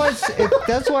discovery. That's why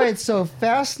that's why it's so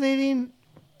fascinating,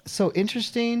 so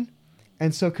interesting,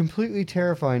 and so completely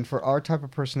terrifying for our type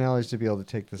of personalities to be able to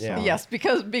take this Yeah. on. Yes,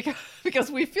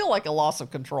 because we feel like a loss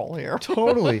of control here.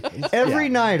 Totally. Every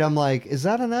Yeah. night I'm like, is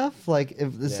that enough? Like,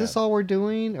 is this all we're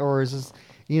doing, or is this?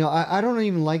 You know, I don't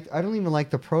even like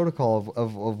the protocol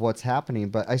of what's happening,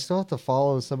 but I still have to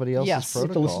follow somebody else's Yes. You have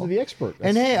to protocol. listen to the expert.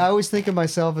 And hey, I always think of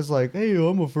myself as like, hey,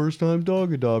 I'm a first-time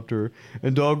dog adopter,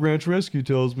 and Dog Ranch Rescue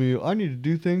tells me I need to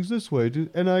do things this way,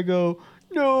 and I go,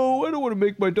 no, I don't want to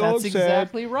make my dog That's sad.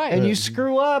 exactly right. And you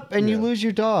screw up, and you Yeah. lose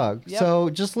your dog. Yep. So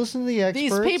just listen to the experts.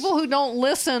 These people who don't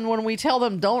listen when we tell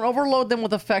them, don't overload them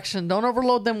with affection, don't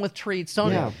overload them with treats,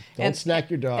 don't. Yeah. Don't snack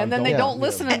your dog. And then they don't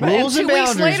listen, and Rules 2 and weeks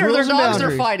boundaries, later, their rules and dogs are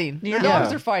boundaries. fighting. Their Yeah.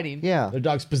 dogs are fighting. yeah. Their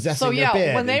dog's possessing So their yeah,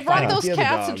 bed when they and brought fighting those with the other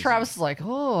cats, and dogs. Travis is like,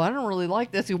 "Oh, I don't really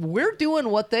like this." We're doing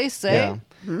what they say.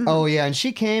 Yeah. Oh yeah, and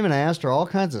she came and I asked her all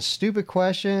kinds of stupid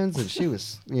questions, and she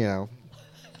was, you know,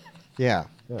 yeah.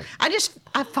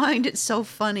 I find it so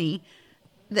funny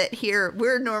that here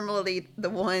we're normally the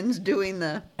ones doing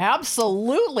the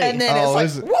Absolutely. and then Oh,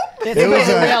 it's is like it- whoop, It was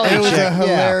reality a check. Yeah.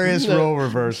 hilarious role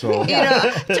reversal. you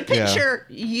know, to picture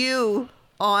you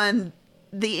on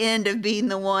the end of being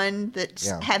the one that's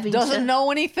Yeah. having doesn't to know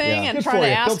anything Yeah. and Good trying for to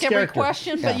you. ask Builds every character.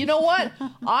 question. Yeah. But you know what?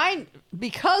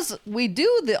 Because we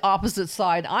do the opposite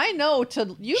side, I know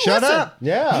to you Shut listen. up.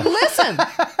 Yeah. You listen.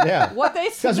 Yeah. What they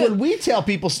Because said. when we tell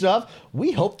people stuff,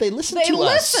 we hope they listen They to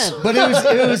listen. us. But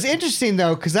it was interesting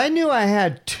though, because I knew I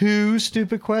had 2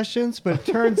 stupid questions, but it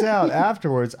turns out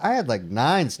afterwards I had like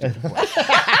 9 stupid questions.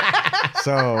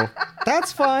 So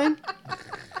that's fine.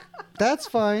 That's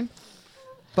fine.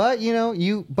 But you know,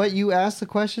 you ask the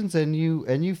questions and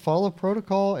you follow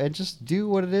protocol and just do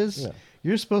what it is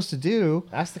you're supposed to do.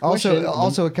 Ask the question.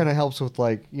 Also, it kind of helps with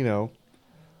like, you know,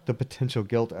 the potential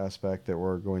guilt aspect that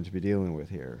we're going to be dealing with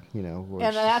here. You know, which-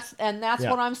 And that's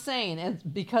Yeah. what I'm saying. And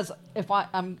because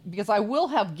because I will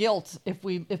have guilt if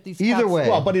these Either cats, way.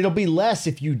 Well, but it'll be less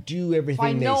if you do everything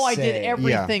I know they I say. did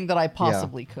everything that I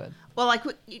possibly could. well, like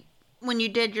when you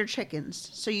did your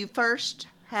chickens. So you first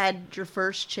had your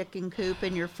first chicken coop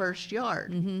in your first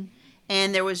yard,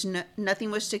 and there was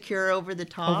nothing was secure over the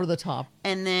top. Over the top.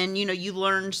 And then you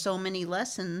learned so many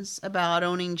lessons about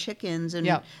owning chickens. And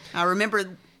Yep. I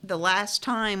remember the last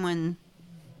time when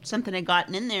something had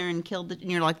gotten in there and killed it, and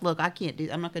you're like, "Look, I can't do.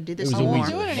 I'm not going to do this was a anymore.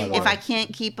 weasel, do it by the anymore. If way. I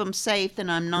can't keep them safe, then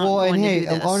I'm not well, going and to hey, do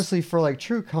this." honestly, for like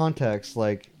true context,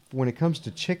 like when it comes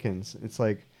to chickens, it's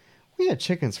like we had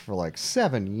chickens for like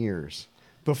 7 years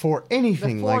before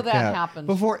anything Before like that happened.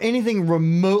 Before anything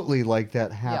remotely like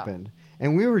that happened,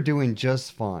 and we were doing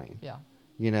just fine. Yeah.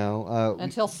 You know,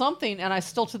 Until something, and I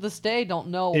still to this day don't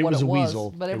know It what was it a was.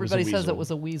 weasel. But It was a everybody says weasel. it was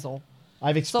a weasel.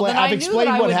 I've So then I knew explained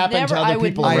that I what would happened never- to I other would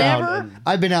people around. never- and-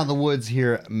 I've been out in the woods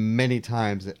here many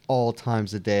times at all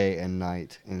times of day and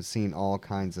night and seen all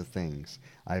kinds of things.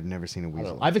 I've never seen a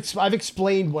weasel. I've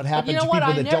explained what But happened you know to what?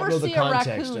 people I that never don't know the see a context,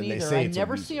 raccoon and they either. say I it's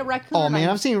never a see a weasel. raccoon. Oh and man,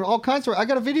 I- I've seen all kinds of. I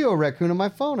got a video of a raccoon on my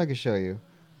phone. I can show you.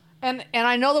 And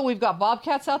I know that we've got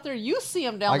bobcats out there. You see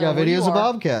them down I there. got where you videos of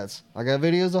are. bobcats. I got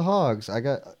videos of hogs.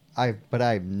 But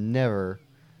I've never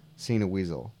seen a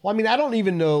weasel. Well, I mean, I don't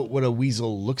even know what a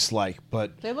weasel looks like,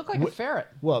 but They look like a ferret.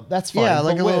 well, that's fine. Yeah,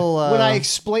 like But a little, When I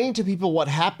explain to people what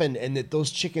happened and that those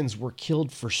chickens were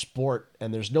killed for sport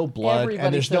and there's no blood Everybody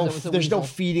and there's says it was a no weasel.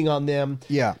 feeding on them.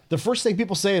 Yeah. The first thing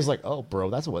people say is like, "Oh,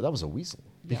 bro, that was a weasel,"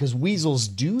 because weasels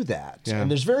do that. Yeah. And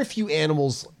there's very few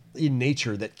animals in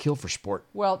nature that kill for sport.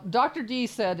 Well, Dr. D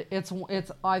said it's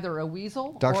either a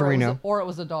weasel Dr. Reno. or it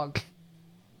was a dog.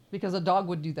 Because a dog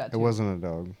would do that too. It wasn't a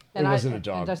dog. And It wasn't a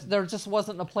dog. There just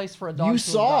wasn't a place for a dog. You to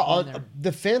have saw gotten in on there.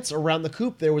 the fence around the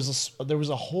coop there was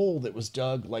a hole that was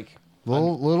dug like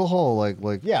Little hole like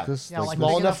yeah, this. Yeah, like small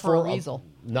big enough enough for a a weasel.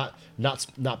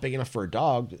 not big enough for a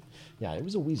dog. Yeah, it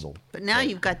was a weasel. But now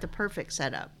you've got the perfect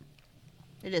setup.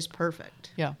 It is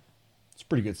perfect. Yeah. It's a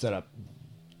pretty good setup.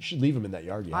 You should leave them in that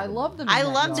yard. I love them. I in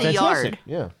that love yard. the Fantastic. yard.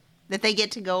 Yeah, That they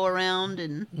get to go around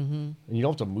and and you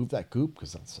don't have to move that coop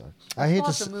because that sucks. I hate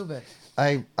I'll to have to move it.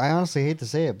 I honestly hate to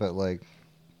say it, but like,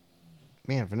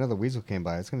 man, if another weasel came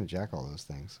by, it's gonna jack all those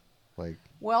things. Like,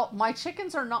 Well, my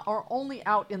chickens are only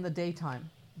out in the daytime.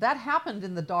 That happened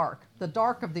in the dark. The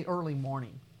dark of the early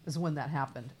morning is when that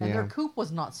happened, and their Yeah. coop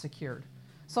was not secured.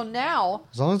 So now,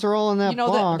 as long as they're all in that you know,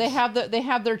 box, they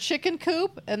have their chicken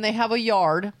coop, and they have a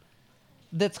yard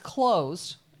that's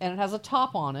closed, and it has a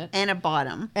top on it a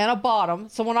bottom. and a bottom.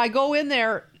 So when I go in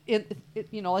there,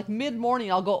 like mid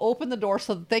morning, I'll go open the door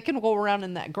so that they can go around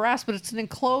in that grass. But it's an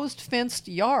enclosed, fenced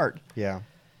yard. yeah,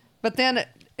 But then,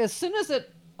 as soon as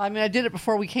I did it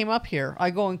before we came up here. I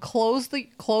go and close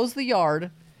the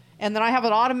yard, and then I have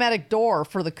an automatic door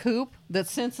for the coop that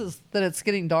senses that it's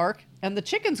getting dark. And the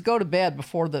chickens go to bed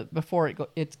before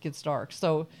it gets dark.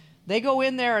 So they go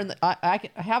in there, and I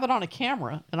have it on a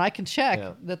camera, and I can check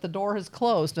that the door is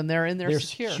closed, and they're in there They're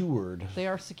secure. secured. They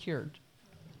are secured.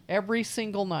 Every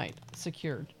single night,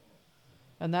 secured.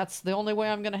 And that's the only way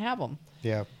I'm going to have them.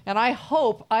 yeah. And I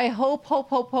hope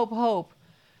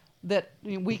that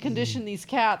we condition these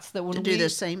cats that when To do the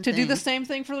same do the thing. same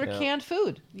thing for their Yeah. canned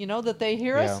food. You know, that they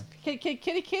hear us, kitty,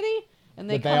 and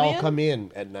they That come they all in, come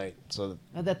in at night, so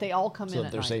and that they all come in that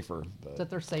at they're night. safer. But That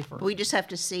they're safer. We just have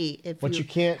to see if But you you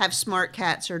can't- have smart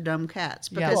cats or dumb cats.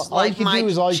 Yeah. Because Well, all you like can my do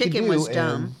is all you can chicken do, was and-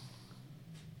 dumb.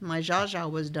 My Jaja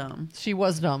was dumb. She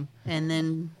was dumb, And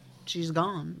then she's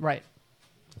gone. right?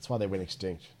 that's why they went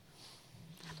extinct.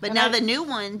 But And now I- the new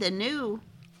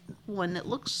one that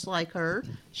looks like her,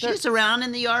 she's around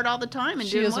in the yard all the time and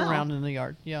She doing is well. around in the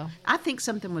yard. Yeah, I think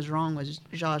something was wrong with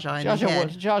Jaja in the head.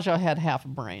 Jaja had half a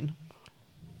brain.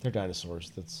 They're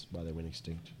dinosaurs. That's why they went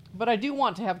extinct. But I do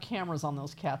want to have cameras on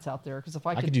those cats out there because if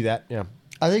I I could do that. Yeah.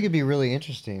 I think it'd be really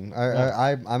interesting.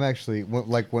 I'm actually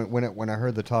like when I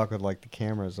heard the talk of like the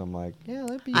cameras, I'm like, yeah,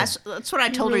 that'd be. That's what I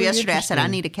told her really yesterday. I said I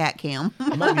interesting. need a cat cam.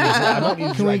 I might need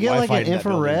to Can we drag get, like, Wi-Fi an to that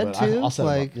building, infrared, but too? I'll set 'em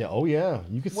up. Like- yeah. Oh yeah.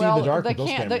 You can see in the dark with those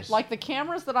cameras. like the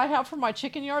cameras that I have for my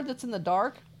chicken yard that's in the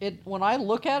dark. When I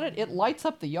look at it, it lights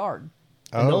up the yard.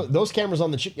 And Oh. those cameras on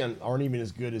the chicken aren't even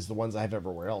as good as the ones I have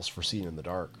everywhere else for seeing in the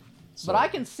dark. So, But I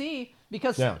can see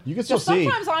because Yeah, you can still because see.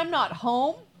 sometimes I'm not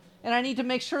home and I need to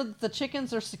make sure that the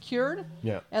chickens are secured.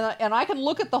 Yeah. And I can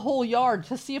look at the whole yard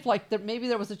to see if maybe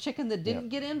there was a chicken that didn't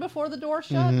get in before the door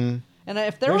shut. Mm-hmm. And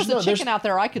if there was a chicken out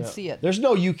there, I could yeah. see it. There's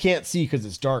no you can't see because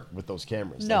it's dark with those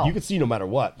cameras. No. Like, you can see no matter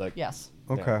what. Like Yes.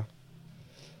 Okay,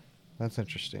 that's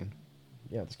interesting.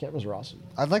 yeah, those cameras are awesome.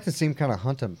 I'd like to see him kind of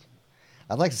hunt him.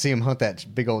 I'd like to see him hunt that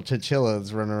big old chinchilla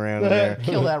that's running around in there.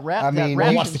 Kill that rat. I that mean, rat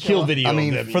we- Watch the kill chinchilla. video. I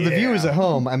mean, of them, for the yeah. viewers at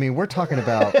home, I mean, we're talking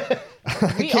about.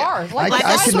 We are like,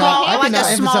 I the could size not- of I a, could not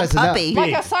like a small emphasize enough. puppy. like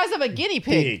Big. the size of a guinea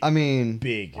pig. Big. I mean,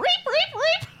 Big. Reap, reap,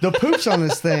 reap. the poops on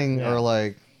this thing Yeah. are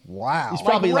like, wow. He's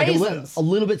probably like raisins. a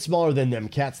little bit smaller than them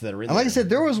cats that are in And like I there. said,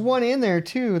 there was one in there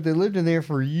too that lived in there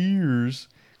for years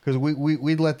because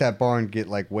we'd let that barn get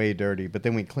like way dirty, but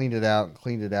then we cleaned it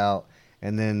out,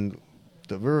 and then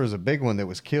there was a big one that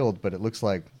was killed, but it looks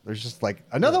like there's just like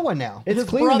another one now. It's His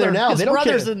clean in there brother- now. his They don't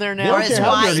brother's care. in there They now. don't Or care his how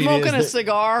wife. dirty it Smoking a is.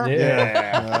 cigar.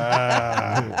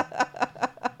 Yeah.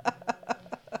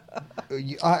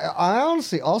 I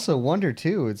honestly also wonder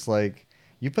too. It's like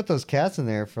you put those cats in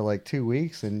there for like 2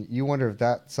 weeks, and you wonder if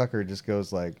that sucker just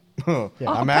goes like, oh,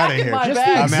 I'm out of packing here. my Just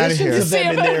bag. the I'm outta existence here. of See them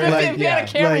him in there. if Like, you had a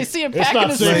camera, you see him packing not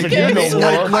his safe suitcase. anymore.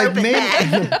 like Carpet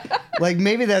maybe, like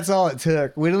maybe that's all it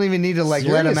took. We don't even need to like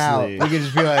let them out. We Seriously. could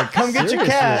just be like, "Come get your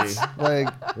cats." Seriously.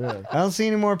 Like, I don't see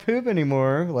any more poop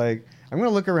anymore. Like, I'm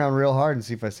gonna look around real hard and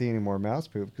see if I see any more mouse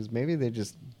poop because maybe they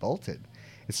just bolted.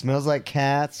 It smells like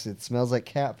cats. It smells like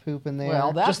cat poop in there.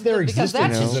 Well, that's Just their because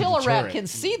that existence is a chinchilla rat deterrent. can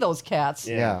see those cats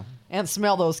yeah, and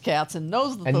smell those cats and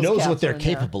knows that And those knows cats what they're are in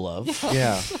there. capable of.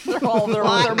 yeah. They're all they're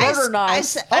murder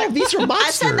knives. Oh, these are I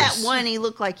said that monsters. one. He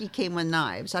looked like he came with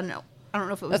knives. I don't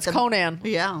know if it was That's Conan.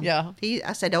 Yeah, Yeah.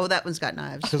 I said, oh, that one's got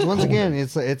knives. Because once again,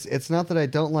 it's not that I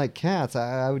don't like cats.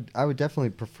 I would definitely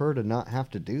prefer to not have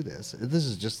to do this. This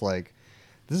is just like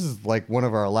this is like one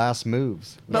of our last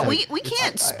moves. But Like, we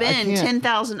can't I spend can't-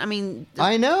 10,000. I mean,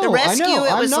 I know. The rescue. I know.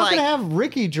 It I'm was not like gonna have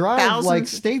Ricky drive like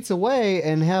thousands. states away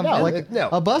and have No, like no.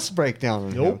 a bus breakdown.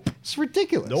 on him. Nope. It's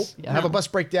ridiculous. Nope. Yeah. Have a bus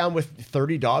breakdown with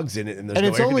 30 dogs in it, and there's And no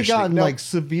it's air only conditioning. gotten No. like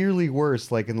severely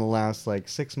worse, like in the last like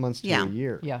 6 months to Yeah. a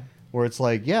year. Yeah. Where it's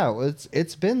like,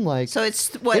 it's been like So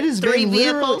it's what, it has 3 been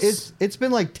literally- vehicles? It's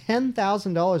been like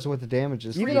 $10,000 worth of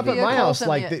damages. Even Three up at my vehicles house, and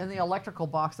like the, the- and the electrical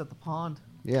box at the pond.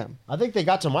 Yeah. I think they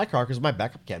got to my car because my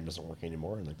backup cam doesn't work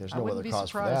anymore, and like there's I no wouldn't other be cause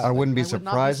surprised. for that. I wouldn't be I would not be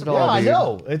surprised at Yeah, all. I dude.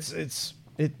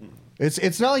 know.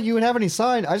 It's not like you would have any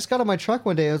sign. I just got on my truck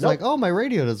one day. I was Nope. like, oh, my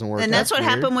radio doesn't work. And that's what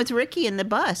weird. happened with Ricky in the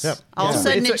bus. Yep. All of a Yeah.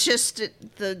 sudden, It's it's just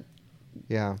the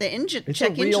Yeah. engine It's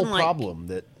check a real engine light. problem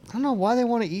that I don't know why they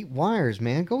want to eat wires,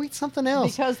 man. Go eat something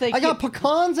else. Because they I got keep-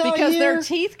 pecans out Because here. their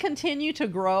teeth continue to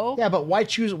grow. yeah, but why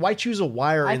choose a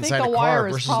wire I think inside the a wire car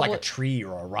is versus like probably- a tree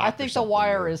or a rock? I or think the something,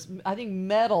 wire or- is. I think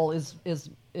metal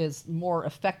is more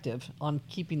effective on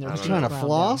keeping their teeth trying to ground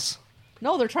floss. down.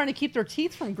 No, they're trying to keep their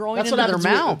teeth from growing That's into what their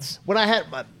happens mouths. when I had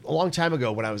a long time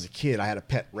ago when I was a kid. I had a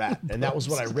pet rat, and that was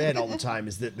what I read all the time.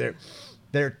 Is that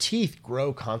their teeth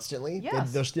grow constantly.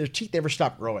 Yes. Their teeth never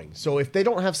stop growing. So if they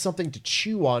don't have something to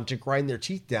chew on to grind their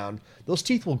teeth down, those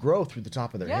teeth will grow through the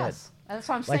top of their head. Yes, and that's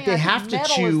what I'm saying. Like they I think have to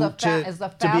metal chew is the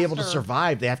to be able to faster-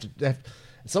 survive. They have to.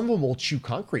 Some of them will chew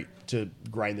concrete to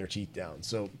grind their teeth down.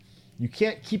 So you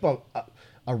can't keep a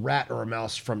rat or a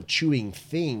mouse from chewing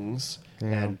things.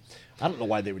 And I don't know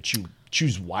why they would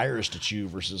choose wires to chew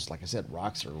versus, like I said,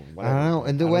 rocks or I whatever. don't know. And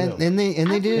I the don't way know. and they I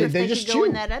wonder did. if they just could go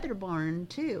in chew. that other barn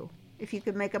too. If you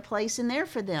could make a place in there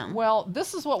for them. Well,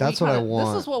 this is what That's we what I kind of.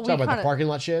 want. This is what we Talking about kind the of. parking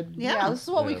lot shed. Yeah, this is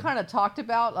what we Yeah. kind of talked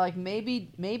about. Like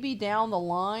maybe down the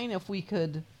line, if we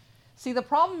could. See, the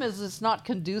problem is it's not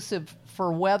conducive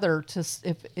for weather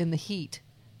if in the heat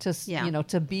to Yeah.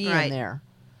 to be Right. in there.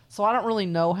 So I don't really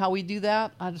know how we do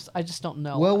that. I just don't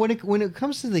know. Well, when it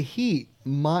comes to the heat,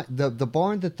 the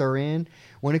barn that they're in,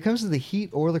 when it comes to the heat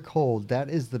or the cold, that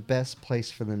is the best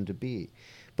place for them to be.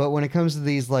 But when it comes to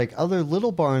these like other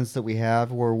little barns that we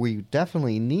have where we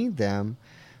definitely need them,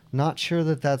 not sure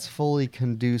that that's fully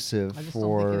conducive I just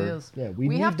for. don't think it is. Yeah,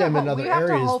 we have need to them in hope- other we have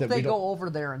areas to hope that they we don't- go over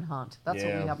there and hunt. That's what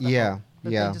Yeah. we have to Yeah, hope.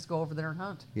 That yeah. they just go over there and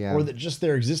hunt. Yeah. Or that just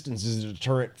their existence is a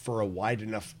deterrent for a wide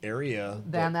enough area.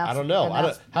 Then that- that's I don't know.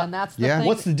 And that's the Yeah. thing.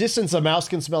 What's the distance a mouse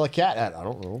can smell a cat at? I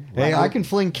don't know. Hey, I can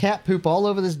fling cat poop all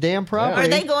over this damn property. Are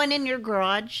they going in your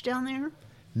garage down there?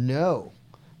 No,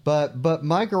 but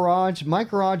my garage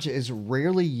is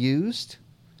rarely used.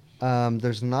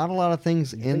 There's not a lot of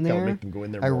things in think that'll there. make them go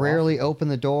in there I more rarely open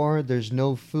the door. There's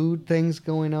no food things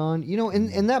going on. You know,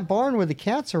 in that barn where the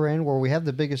cats are in, where we have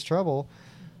the biggest trouble,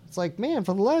 it's like, man,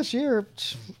 for the last year,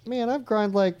 man, I've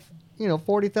grind like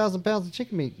 40,000 pounds of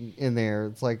chicken meat in there.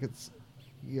 It's like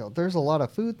there's a lot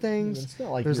of food things. It's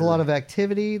not like There's a you're- lot of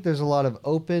activity. There's a lot of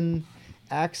open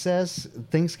access.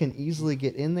 Things can easily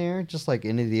get in there, just like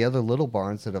any of the other little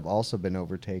barns that have also been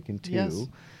overtaken too. Yes.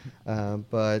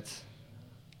 But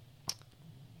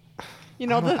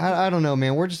I I don't know,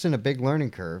 man. We're just in a big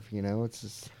learning curve. It's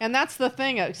just And that's the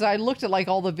thing, because I looked at like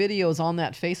all the videos on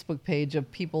that Facebook page of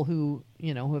people who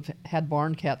who have had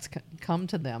barn cats come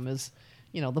to them. Is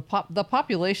the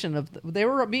population of they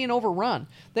were being overrun.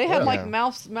 They had like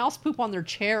mouse poop on their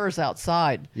chairs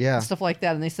outside, and stuff like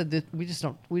that. And they said that we just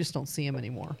don't see them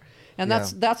anymore. And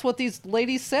that's what these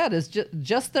ladies said is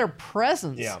just their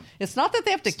presence. Yeah. It's not that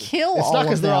they have to kill. It's all not of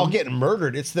because they're all them. getting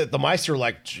murdered. It's that the mice are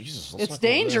like, Jesus. let's It's not go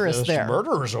over dangerous There's there.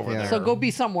 murderers over there. So go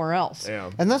be somewhere else. Yeah.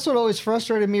 And that's what always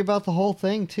frustrated me about the whole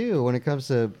thing too. When it comes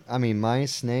to,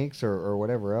 mice, snakes, or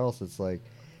whatever else, it's like,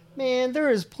 man,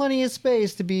 there is plenty of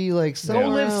space to be like somewhere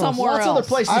live else. somewhere Lots of other else.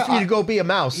 places for you to go be a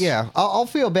mouse. Yeah, I'll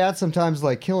feel bad sometimes,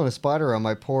 like killing a spider on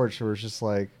my porch, where it's just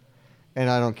like, and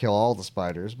I don't kill all the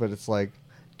spiders, but it's like,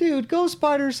 dude, go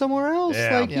spider somewhere else.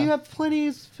 Yeah. Like Yeah. you have plenty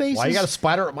of spaces. Why you got a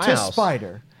spider at my to house?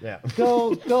 spider? Yeah.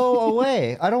 Go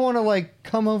away. I don't want to like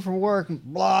come home from work, and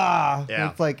blah. Yeah.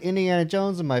 With like Indiana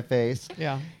Jones in my face.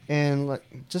 Yeah. And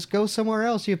like, just go somewhere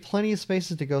else. You have plenty of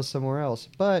spaces to go somewhere else.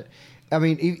 But I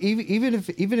mean, even if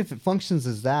it functions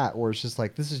as that, where it's just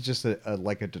like this is just a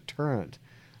deterrent.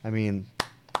 I mean,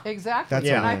 Exactly. That's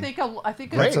a and I win.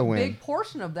 think That's a a win. big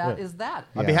portion of that is that.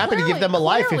 I'd be happy to give them a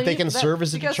life if they can serve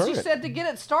as a because deterrent. she said to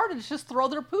get it started, just throw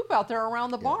their poop out there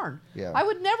around the barn. Yeah. I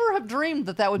would never have dreamed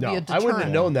that would be No, a I deterrent. wouldn't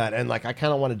have known that, and like I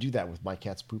kind of want to do that with my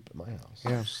cat's poop at my house.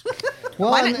 yeah. Well,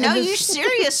 Why and- don't, no, and you this-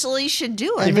 seriously should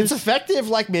do it. If it's effective,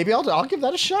 like maybe I'll give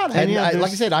that a shot. And yeah, like I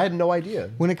there's- said, I had no idea.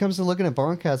 when it comes to looking at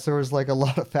barn cats, there was like a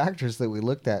lot of factors that we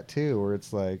looked at too, where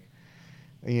it's like,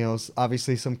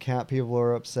 obviously some cat people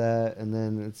are upset, and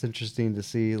then it's interesting to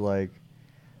see like,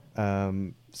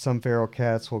 some feral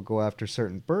cats will go after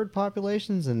certain bird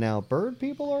populations, and now bird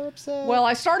people are upset. Well,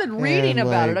 I started reading And,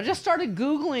 about it. I like- just started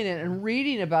Googling it and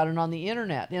reading about it on the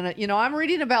internet. And, I'm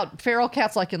reading about feral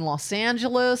cats like in Los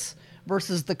Angeles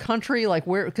versus the country, like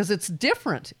where, because it's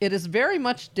different. It is very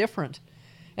much different.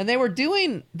 And they were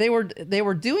doing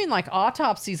like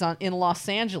autopsies in Los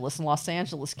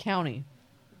Angeles County,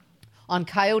 on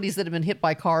coyotes that had been hit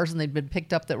by cars and they'd been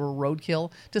picked up that were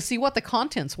roadkill, to see what the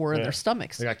contents were in Yeah. their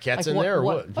stomachs. They got cats Like in there or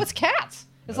what? Oh, it's cats.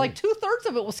 It's like 2/3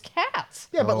 of it was cats.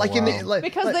 Yeah, but Oh, like in the wow. like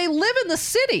Because like- they live in the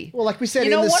city. Well, like we said, you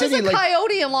know, in the what city, is a like-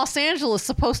 coyote in Los Angeles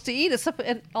supposed to eat?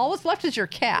 And all that's left is your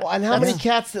cat. Well, and how many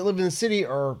cats that live in the city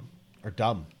are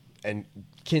dumb and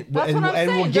can That's what I'm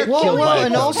and will saying. get They're killed killing by people. a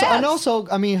and dog. also,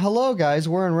 Pets. I mean, hello guys,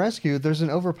 we're in rescue. There's an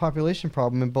overpopulation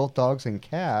problem in both dogs and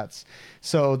cats.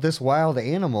 So this wild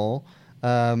animal,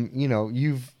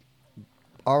 you've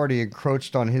already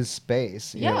encroached on his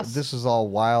space. You know, Yes. this was all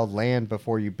wild land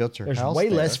before you built your There's house. way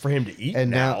there. less for him to eat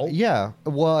And now, yeah.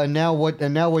 Well, and now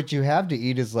what you have to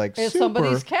eat is like It's super.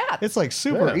 somebody's cat. It's like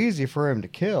super Yeah. easy for him to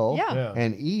kill. Yeah. Yeah.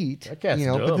 And eat. That cat's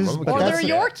But dumb. this, I'm but or gonna their that's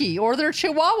guess Yorkie, or their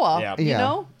Chihuahua. Yeah. You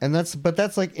know. and that's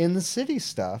like in the city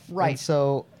stuff. Right. And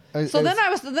so. So then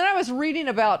I was reading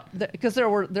about, because there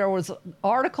was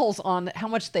articles on how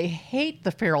much they hate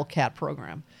the feral cat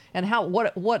program and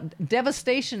what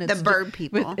devastation it's The bird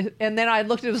people. And then I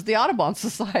looked, it was the Audubon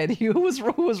Society who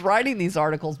was writing these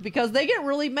articles, because they get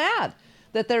really mad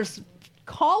that there's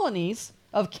colonies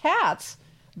of cats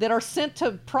that are sent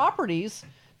to properties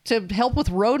to help with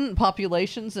rodent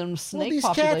populations and Well, snake these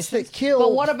populations. cats that kill.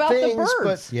 But what about things, the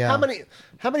birds? But Yeah.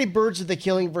 how many birds are they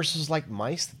killing versus like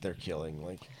mice that they're killing?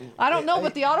 Like I don't know,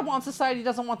 but the Audubon Society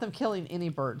doesn't want them killing any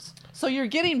birds. So you're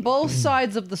getting both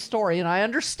sides of the story, and I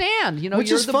understand. You know, Which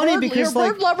you're is the funny bird, because, you're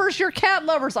like- bird lovers, you're cat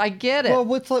lovers. I get it. Well,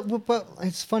 but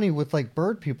it's funny with like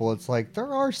bird people. It's like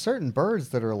there are certain birds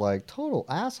that are like total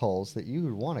assholes that you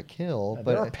would want to kill. Yeah,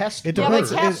 but there are pest it yeah,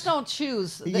 depends. but cats it- don't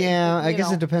choose. yeah, I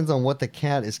guess it depends. depends on what the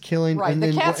cat is killing. Right, and the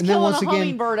then, cat's and then killing once a again,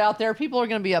 hummingbird out there. People are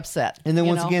going to be upset. and then you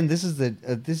once know? again, this is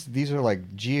these are like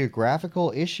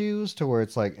geographical issues to where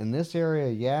it's like in this area,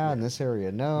 yeah, in this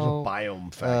area, no. There's a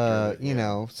biome factor. you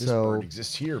know, this so- bird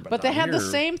exists here, But they not had the here.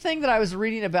 same thing that I was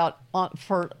reading about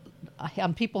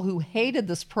on people who hated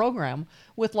this program,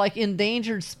 with like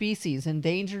endangered species,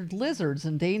 endangered lizards,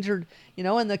 endangered,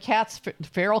 and the cats,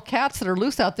 feral cats that are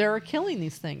loose out there are killing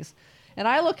these things. And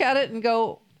I look at it and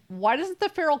go, why doesn't the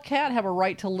feral cat have a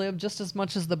right to live just as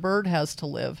much as the bird has to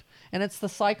live? And it's the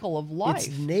cycle of life. It's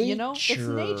You know, it's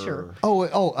nature.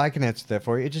 Oh, I can answer that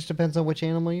for you. It just depends on which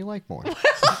animal you like more.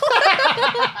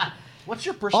 What's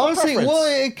your personal Honestly, preference?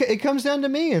 well, it comes down to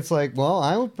me. It's like, well,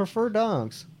 I would prefer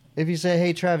dogs. If you say,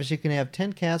 hey, Travis, you can have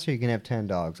 10 cats or you can have 10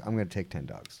 dogs, I'm going to take 10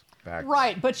 dogs. Facts.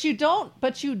 Right, but you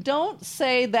don't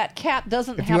say that cat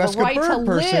doesn't If you have ask a a right to bird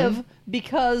person- live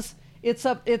because it's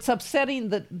upsetting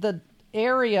the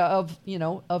area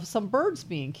of some birds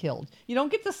being killed. You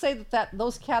don't get to say that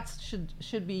those cats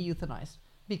should be euthanized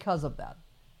because of that.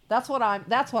 That's what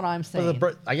I'm saying. Well, the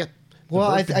bird, I get.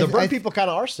 Well, the bird people kind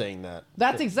of are saying that.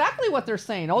 That's exactly what they're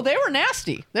saying. Oh, they were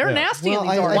nasty. They're Yeah. nasty Well, in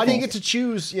these I articles. Why do you get to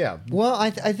choose? Yeah. Well, I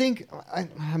think,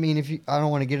 I mean, I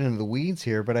don't want to get into the weeds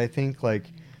here, but I think,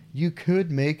 like, you could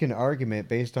make an argument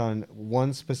based on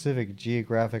one specific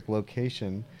geographic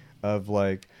location of,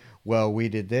 like, well, we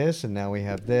did this, and now we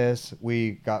have this.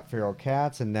 We got feral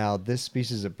cats, and now this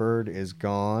species of bird is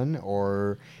gone,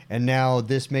 and now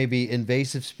this maybe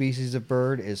invasive species of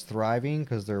bird is thriving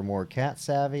because they're more cat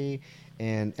savvy.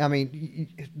 And I mean,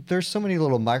 there's so many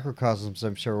little microcosms,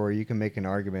 I'm sure, where you can make an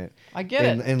argument. I get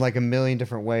it. In like a million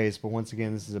different ways. But once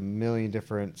again, this is a million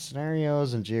different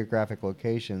scenarios and geographic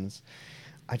locations.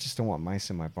 I just don't want mice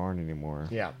in my barn anymore.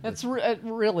 Yeah. That's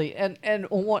really, and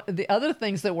the other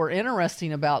things that were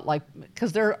interesting about, like,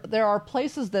 because there are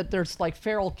places that there's like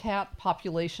feral cat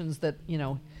populations that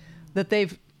that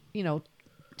they've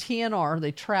TNR,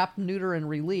 they trap, neuter, and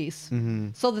release,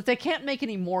 so that they can't make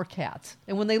any more cats.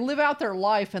 And when they live out their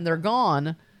life and they're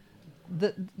gone,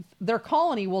 their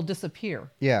colony will disappear.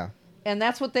 Yeah. And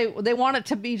that's what they want it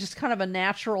to be, just kind of a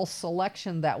natural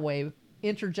selection that way,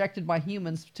 interjected by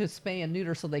humans to spay and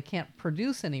neuter so they can't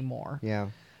produce anymore. Yeah.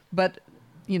 But,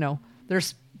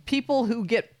 there's people who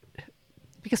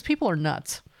because people are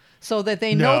nuts. So that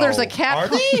they know there's a cat. Are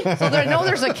they? So they know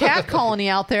there's a cat colony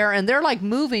out there, and they're like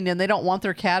moving, and they don't want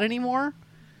their cat anymore.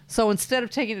 So instead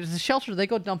of taking it to the shelter, they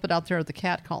go dump it out there at the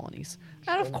cat colonies.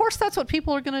 And of course, that's what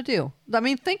people are going to do. I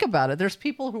mean, think about it. There's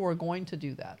people who are going to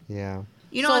do that. Yeah.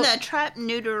 You know, So- on the trap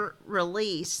neuter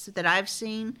release that I've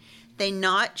seen, they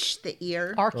notch the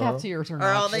ear. Our cat's ears are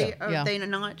Are all notched. they Yeah. are they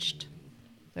notched?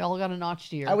 They all got a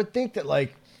notched ear. I would think that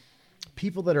like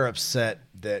people that are upset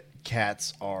that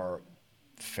cats are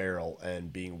feral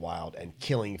and being wild and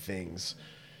killing things,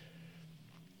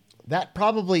 that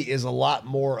probably is a lot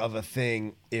more of a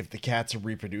thing if the cats are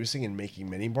reproducing and making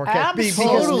many more cats.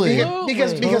 Absolutely.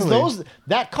 Because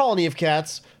that colony of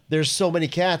cats, there's so many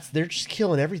cats, they're just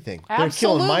killing everything. They're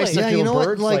killing mice, they're Yeah, killing you know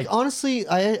birds. what? Like honestly,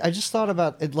 I just thought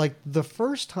about it. Like the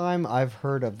first time I've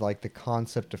heard of like the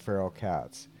concept of feral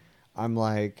cats,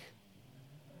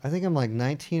 I think I'm like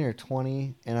 19 or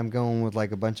 20, and I'm going with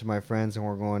like a bunch of my friends, and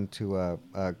we're going to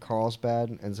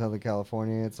Carlsbad in Southern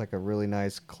California. It's like a really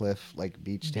nice cliff, like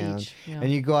beach town, yeah.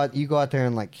 and you go out there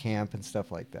and like camp and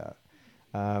stuff like that.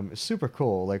 It's super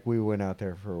cool. Like we went out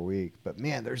there for a week, but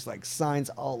man, there's like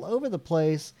signs all over the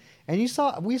place, and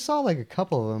we saw like a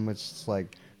couple of them. It's just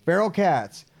like feral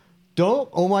cats.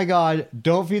 Oh my God,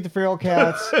 don't feed the feral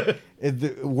cats.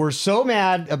 We're so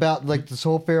mad about like this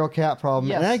whole feral cat problem.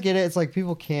 Yes. And I get it. It's like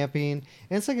people camping,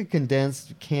 and it's like a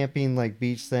condensed camping like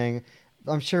beach thing.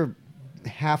 I'm sure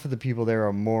half of the people there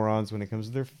are morons when it comes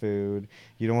to their food.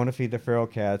 You don't want to feed the feral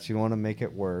cats. You don't want to make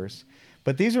it worse.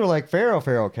 But these were like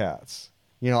feral cats.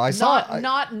 You know, I saw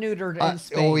not neutered and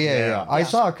spayed. Oh yeah. I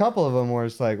saw a couple of them where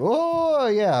it's like, oh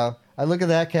yeah. I look at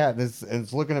that cat and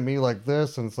it's looking at me like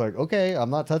this, and it's like, okay, I'm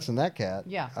not touching that cat.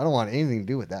 Yeah. I don't want anything to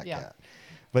do with that cat.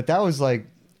 But that was like,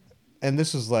 and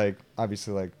this was like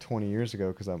obviously like 20 years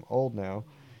ago because I'm old now.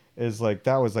 Is like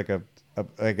that was like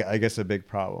I guess a big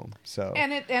problem. So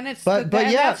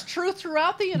that's true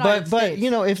throughout the United States. But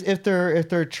you know if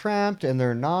they're trapped and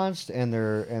they're notched and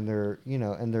they're you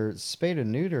know and they're spayed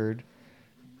and neutered,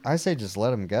 I say just let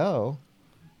them go.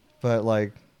 But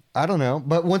like I don't know.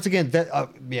 But once again,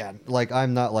 like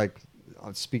I'm not like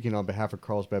speaking on behalf of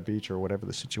Carlsbad Beach or whatever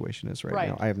the situation is right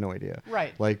now. I have no idea.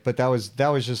 Right. Like, but that was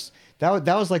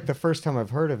like the first time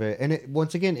I've heard of it, and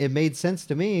once again it made sense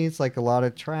to me. It's like a lot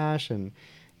of trash and.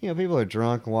 You know, people are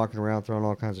drunk and walking around throwing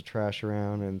all kinds of trash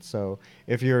around. And so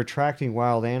if you're attracting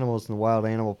wild animals and the wild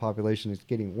animal population is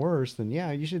getting worse, then yeah,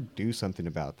 you should do something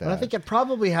about that. But I think it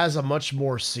probably has a much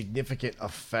more significant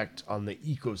effect on the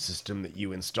ecosystem that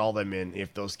you install them in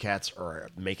if those cats are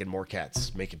making more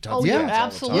cats, making tons of cats.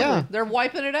 Absolutely. All the time. They're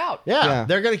wiping it out. Yeah,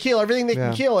 they're going to kill everything they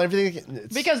can kill.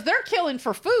 Because they're killing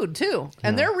for food, too.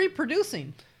 And they're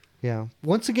reproducing. Yeah.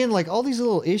 Once again, like all these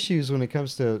little issues when it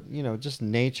comes to, you know, just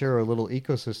nature or little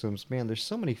ecosystems, man, there's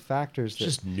so many factors.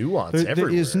 Just nuance everywhere. There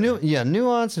is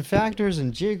nuance and factors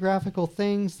and geographical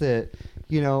things that,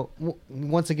 you know,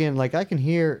 once again, like I can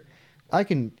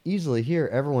easily hear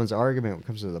everyone's argument when it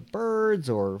comes to the birds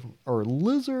or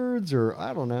lizards or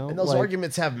I don't know. And those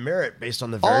arguments have merit based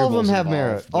on the all variables of them have involved,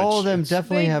 merit. All of them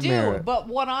definitely have merit. But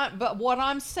what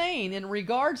I'm saying in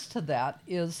regards to that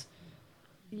is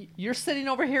you're sitting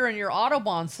over here in your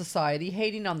Audubon Society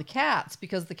hating on the cats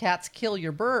because the cats kill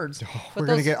your birds. We're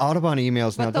going to get Audubon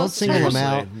emails now. Don't single them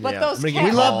out. But those cats,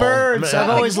 we love birds. I've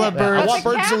always loved birds. I want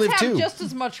birds to live cats have too. just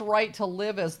as much right to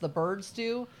live as the birds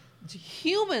do.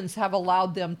 Humans have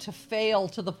allowed them to fail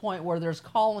to the point where there's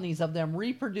colonies of them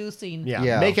reproducing,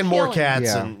 making more cats,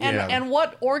 and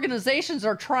what organizations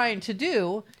are trying to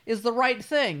do is the right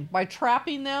thing by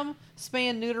trapping them,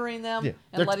 spaying, neutering them,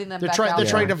 and letting them back out. They're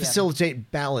trying to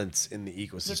facilitate balance in the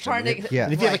ecosystem. They're trying to,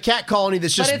 and if you have a cat colony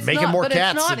that's just making more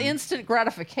cats, it's not instant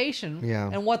gratification.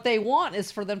 And what they want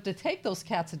is for them to take those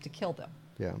cats and to kill them.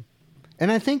 Yeah,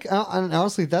 and I think, and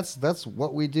honestly, that's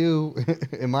what we do.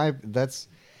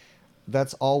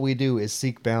 That's all we do is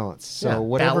seek balance. So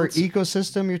whatever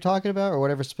ecosystem you're talking about or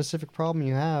whatever specific problem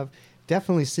you have,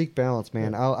 definitely seek balance,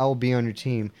 man. I will be on your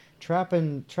team. Trap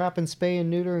and spay and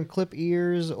neuter and clip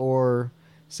ears or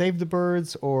save the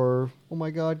birds or, oh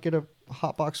my God, get a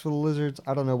hot box for the lizards.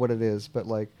 I don't know what it is, but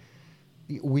like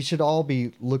we should all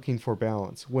be looking for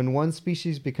balance. When one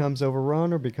species becomes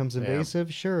overrun or becomes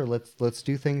invasive, sure, let's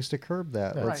do things to curb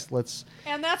that. Let's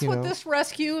And that's what this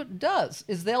rescue does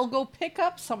is they'll go pick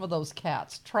up some of those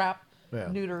cats, trap,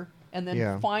 neuter, and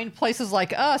then find places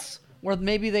like us where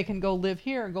maybe they can go live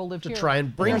here and go live here. To try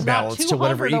and bring balance to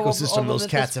whatever ecosystem those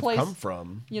cats have come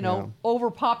from. You know,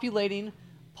 overpopulating,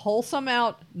 pull some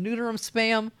out, neuter them,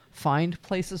 spay them, find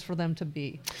places for them to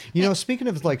be. You know, speaking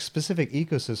of like specific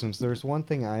ecosystems, there's one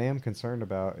thing I am concerned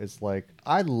about. Is like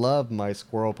I love my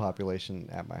squirrel population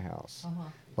at my house.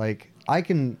 Like I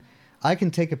can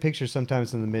take a picture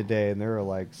sometimes in the midday, and there are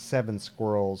like 7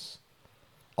 squirrels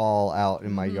all out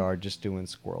in my yard just doing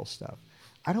squirrel stuff.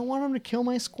 I don't want them to kill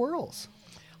my squirrels.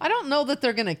 I don't know that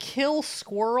they're going to kill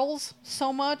squirrels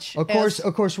so much. Of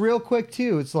course, real quick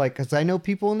too. It's like because I know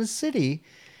people in the city.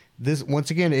 This once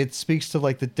again, it speaks to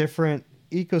like the different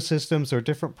ecosystems or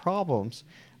different problems.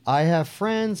 I have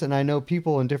friends and I know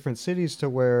people in different cities to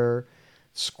where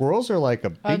Squirrels are like a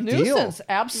big nuisance, deal.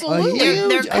 absolutely.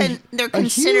 They're a huge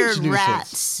considered nuisance.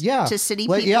 rats Yeah. to city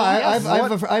Like, people. Yeah, Yes.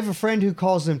 I have a friend who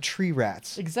calls them tree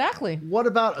rats. Exactly. What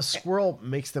about a squirrel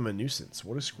makes them a nuisance?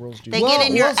 What do squirrels do? They get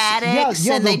in your attics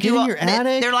yeah, and they they'll get do. in your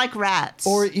attic. They're like rats.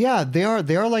 Or yeah, they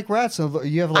are like rats. So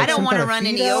you have like I don't some want kind to of run feed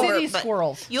any out. over. City but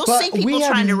squirrels. You'll But see people we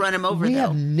trying to have- run them over. We though.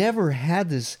 have never had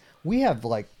this. We have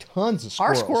like tons of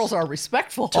Our squirrels. squirrels are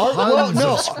respectful.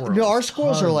 Our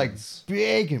squirrels are like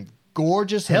big and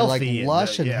gorgeous Healthy and like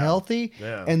lush and yeah. healthy,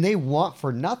 Yeah. and they want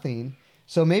for nothing.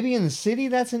 So maybe in the city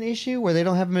that's an issue where they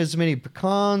don't have as many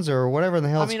pecans or whatever the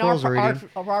hell I mean, squirrels are eating.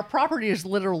 our property is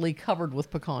literally covered with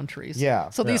pecan trees. Yeah.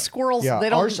 So Yeah. these squirrels, Yeah. they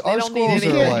don't, Our they don't need squirrels You are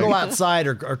anything. can't like- go outside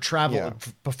or travel Yeah.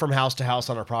 from house to house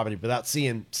on our property without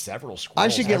seeing several squirrels.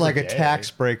 I should get like a every day.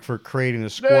 tax break for creating a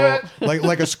squirrel,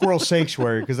 like a squirrel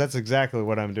sanctuary, because that's exactly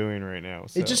what I'm doing right now.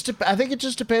 So. I think it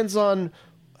just depends on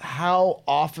how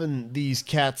often these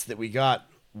cats that we got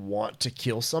want to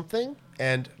kill something,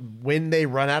 and when they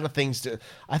run out of things to.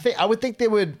 I would think they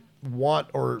would want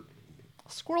or.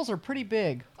 Squirrels are pretty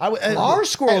big. Our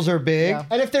squirrels are big. Yeah.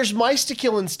 And if there's mice to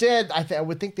kill instead, I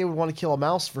would think they would want to kill a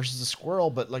mouse versus a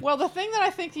squirrel. But like, Well, the thing that I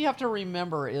think you have to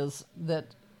remember is that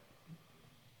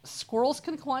squirrels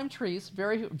can climb trees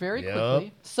very, very Yep.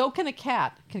 quickly. So can a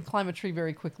cat can climb a tree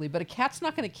very quickly. But a cat's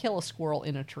not going to kill a squirrel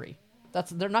in a tree.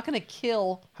 They're not going to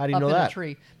kill How do you up know in that? a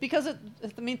tree because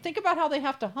think about how they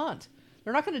have to hunt.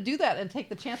 They're not going to do that and take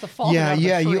the chance of falling out of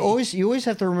Yeah. a tree. You always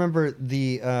have to remember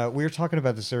the. We were talking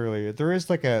about this earlier. There is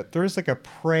like a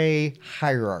prey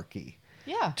hierarchy.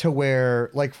 Yeah. To where,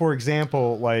 like, for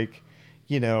example, like,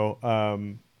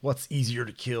 what's easier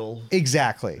to kill?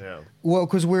 Exactly. Yeah. Well,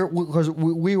 because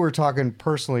we were talking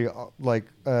personally, like,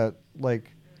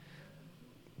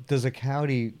 does a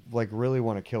coyote like really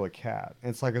want to kill a cat?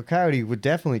 And it's like a coyote would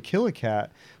definitely kill a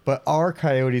cat, but our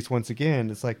coyotes, once again,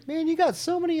 it's like, man, you got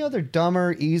so many other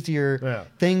dumber, easier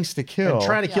things to kill. And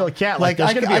trying to kill a cat, like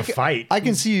there's going to be a fight. I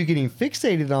can see you getting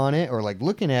fixated on it, or like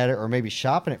looking at it, or maybe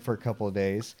shopping it for a couple of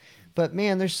days. But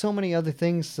man, there's so many other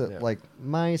things that, like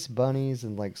mice, bunnies,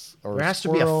 and like or There has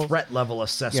squirrels. to be a threat level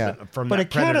assessment from But that a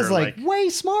cat predator, is like way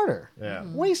smarter. Yeah.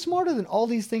 Way smarter than all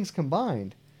these things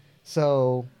combined.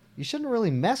 So you shouldn't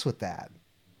really mess with that.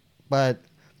 But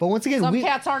once again, Some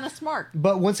cats aren't as smart.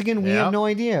 But once again, we Yeah. have no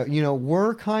idea.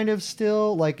 We're kind of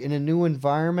still like in a new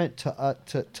environment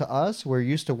to us. We're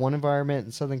used to one environment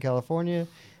in Southern California.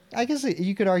 I guess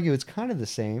you could argue it's kind of the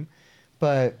same,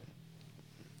 but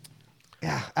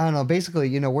yeah, I don't know.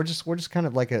 Basically, we're just kind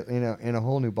of like in a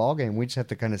whole new ballgame. We just have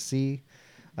to kind of see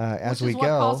as Which we is what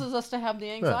go. causes us to have the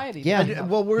anxiety. Yeah. And,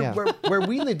 well, where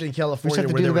we lived in California, have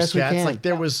to where do there the was best we cats, can. like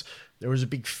there was a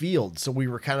big field, so we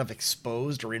were kind of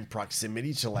exposed or in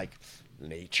proximity to like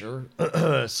nature.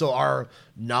 So our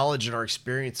knowledge and our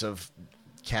experience of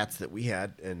cats that we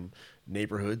had and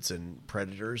neighborhoods and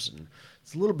predators, and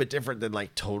it's a little bit different than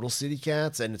like total city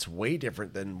cats, and it's way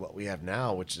different than what we have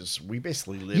now, which is we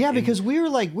basically live. Yeah, in, because we were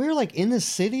like in the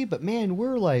city, but man,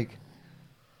 we're like,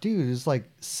 dude, it's like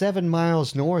 7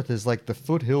 miles north is like the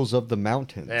foothills of the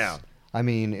mountains. Yeah. I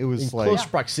mean, it was in like close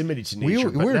proximity to nature.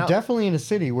 but we're now- definitely in a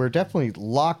city. We're definitely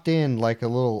locked in like a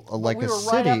little like we a were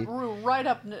city. right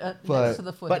up But- next to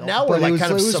the foothills. but now we're like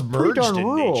kind of it was submerged pretty darn in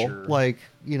rural, nature. like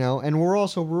and we're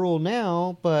also rural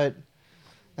now, but.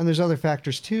 And there's other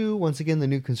factors too. Once again, the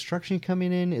new construction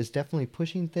coming in is definitely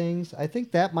pushing things. I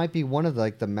think that might be one of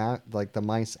the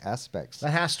mice aspects. That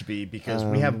has to be because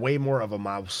we have way more of a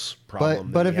mouse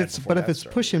problem. But than if we had it's before that if it's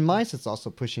started. pushing mice, it's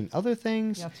also pushing other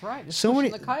things. That's right. It's so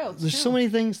pushing many the coyotes, there's too. so many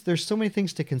things. There's so many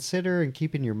things to consider and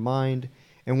keep in your mind.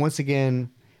 And once again,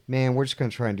 man, we're just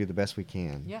going to try and do the best we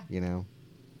can. Yeah.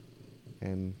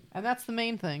 And that's the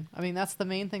main thing. I mean, that's the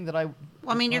main thing that I. Well,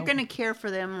 I mean, you're going to care for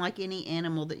them like any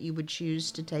animal that you would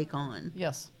choose to take on.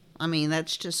 Yes. I mean,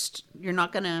 that's just, you're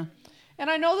not going to. And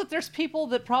I know that there's people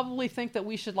that probably think that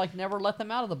we should like never let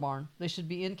them out of the barn. They should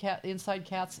be inside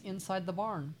cats inside the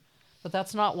barn. But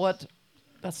that's not what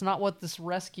this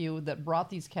rescue that brought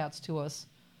these cats to us.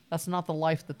 That's not the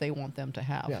life that they want them to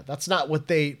have. Yeah, that's not what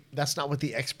the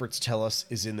experts tell us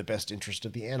is in the best interest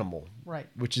of the animal. Right.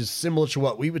 Which is similar to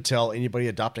what we would tell anybody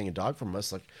adopting a dog from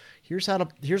us. Like, here's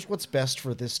what's best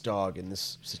for this dog in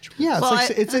this situation. yeah, Well,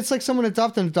 it's like someone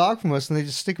adopting a dog from us and they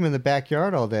just stick him in the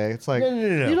backyard all day. It's like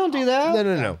No. you don't do that.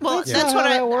 No. Well, That's that's not what how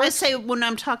that I works. say when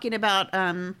I'm talking about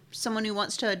someone who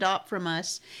wants to adopt from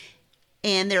us,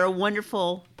 and they're a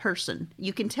wonderful person.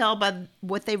 You can tell by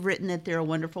what they've written that they're a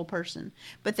wonderful person.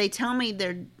 But they tell me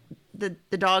the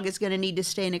dog is going to need to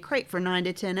stay in a crate for 9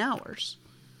 to 10 hours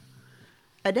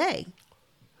a day.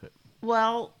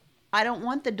 Well, I don't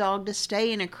want the dog to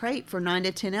stay in a crate for 9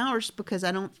 to 10 hours because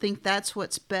I don't think that's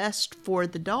what's best for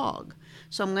the dog.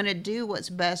 So I'm going to do what's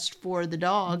best for the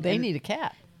dog. They need a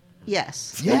cat.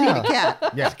 Yes. Yeah. They need a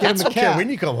cat. Yeah, cats don't care when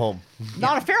you come home.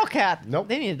 Not a feral cat. Nope.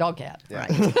 They need a dog cat. Yeah.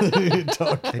 They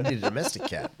need a domestic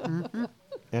cat.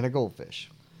 And a goldfish.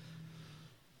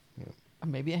 Or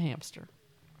maybe a hamster.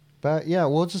 But yeah,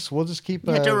 we'll just keep.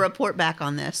 You have to report back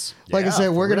on this. Like I Yeah, said,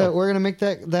 for we're real. gonna make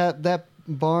that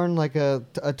barn like a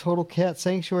total cat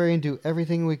sanctuary and do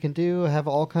everything we can do. Have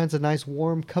all kinds of nice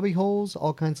warm cubby holes,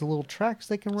 all kinds of little tracks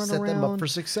they can run Set around. them up for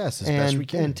success as best we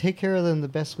can. And take care of them the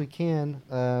best we can.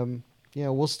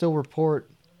 We'll still report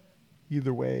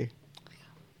either way.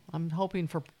 I'm hoping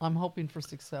for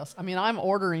success. I mean, I'm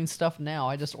ordering stuff now.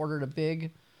 I just ordered a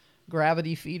big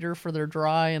gravity feeder for their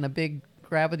dry and a big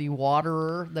gravity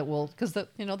waterer that will, because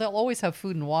they'll always have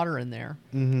food and water in there.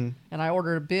 Mm-hmm. And I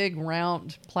ordered a big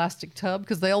round plastic tub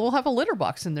because they will have a litter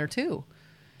box in there too.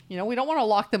 We don't want to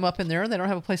lock them up in there and they don't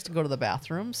have a place to go to the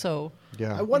bathroom. So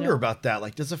Yeah. I wonder about that.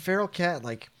 Like, does a feral cat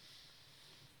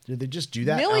did they just do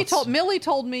that? Millie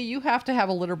told me you have to have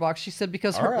a litter box. She said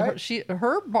because All right.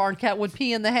 her barn cat would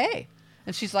pee in the hay.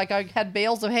 And she's like, I had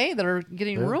bales of hay that are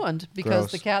getting ruined because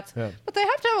Gross. the cats. Yeah. But they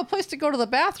have to have a place to go to the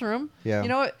bathroom. Yeah.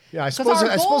 Yeah, I 'cause suppose- our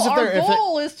I suppose if our they're- if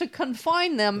goal is to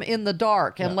confine them in the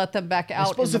dark and let them back out. I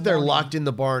suppose in if the they're morning. locked in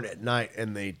the barn at night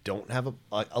and they don't have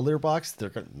a litter box, they're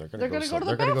gonna They're go gonna go to the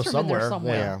they're gonna go bathroom in there somewhere.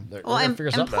 somewhere. Yeah. Yeah. They're Well, gonna and figure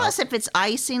something plus, out. if it's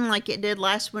icing like it did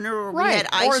last winter, where Right. we had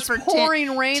Or ice it's for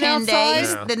pouring rain 10 outside.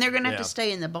 days, Yeah. then they're going to have Yeah. to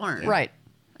stay in the barn. Right.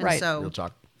 And Right. So, Real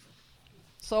talk.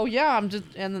 So yeah,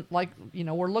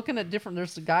 we're looking at different.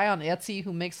 There's a guy on Etsy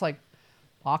who makes like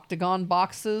octagon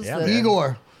boxes. Yeah, that- man.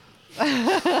 Igor.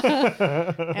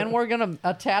 and we're gonna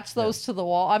attach those to the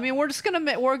wall. I mean, we're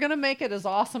gonna make it as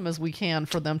awesome as we can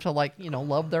for them to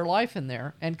love their life in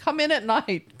there and come in at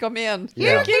night. Come in.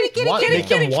 Yeah. Kitty, Make them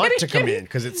kitty, want kitty, to come kitty. in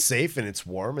because it's safe and it's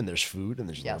warm and there's food and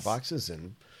there's litter Yes. boxes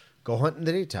and go hunt in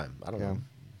the daytime. I don't know.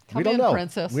 Come we don't in, know.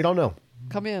 princess. We don't know.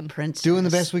 Come in. Princess. Doing the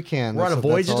best we can. We're on a That's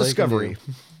voyage of all you can do. discovery,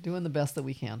 Doing the best that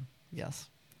we can. Yes.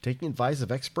 taking advice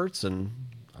of experts, and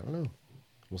I don't know.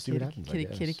 We'll see what happens. I Kitty,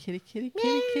 guess. kitty, kitty, kitty,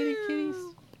 kitty, kitty, kitties.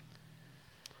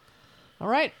 All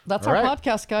right, that's All our right.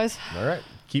 podcast, guys. All right.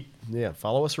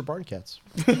 Follow us for barn cats.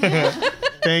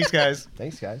 Thanks, guys.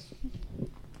 Thanks, guys.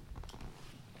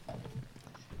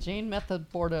 Jane met the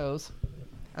Bordeaux's.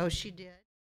 Oh, she did.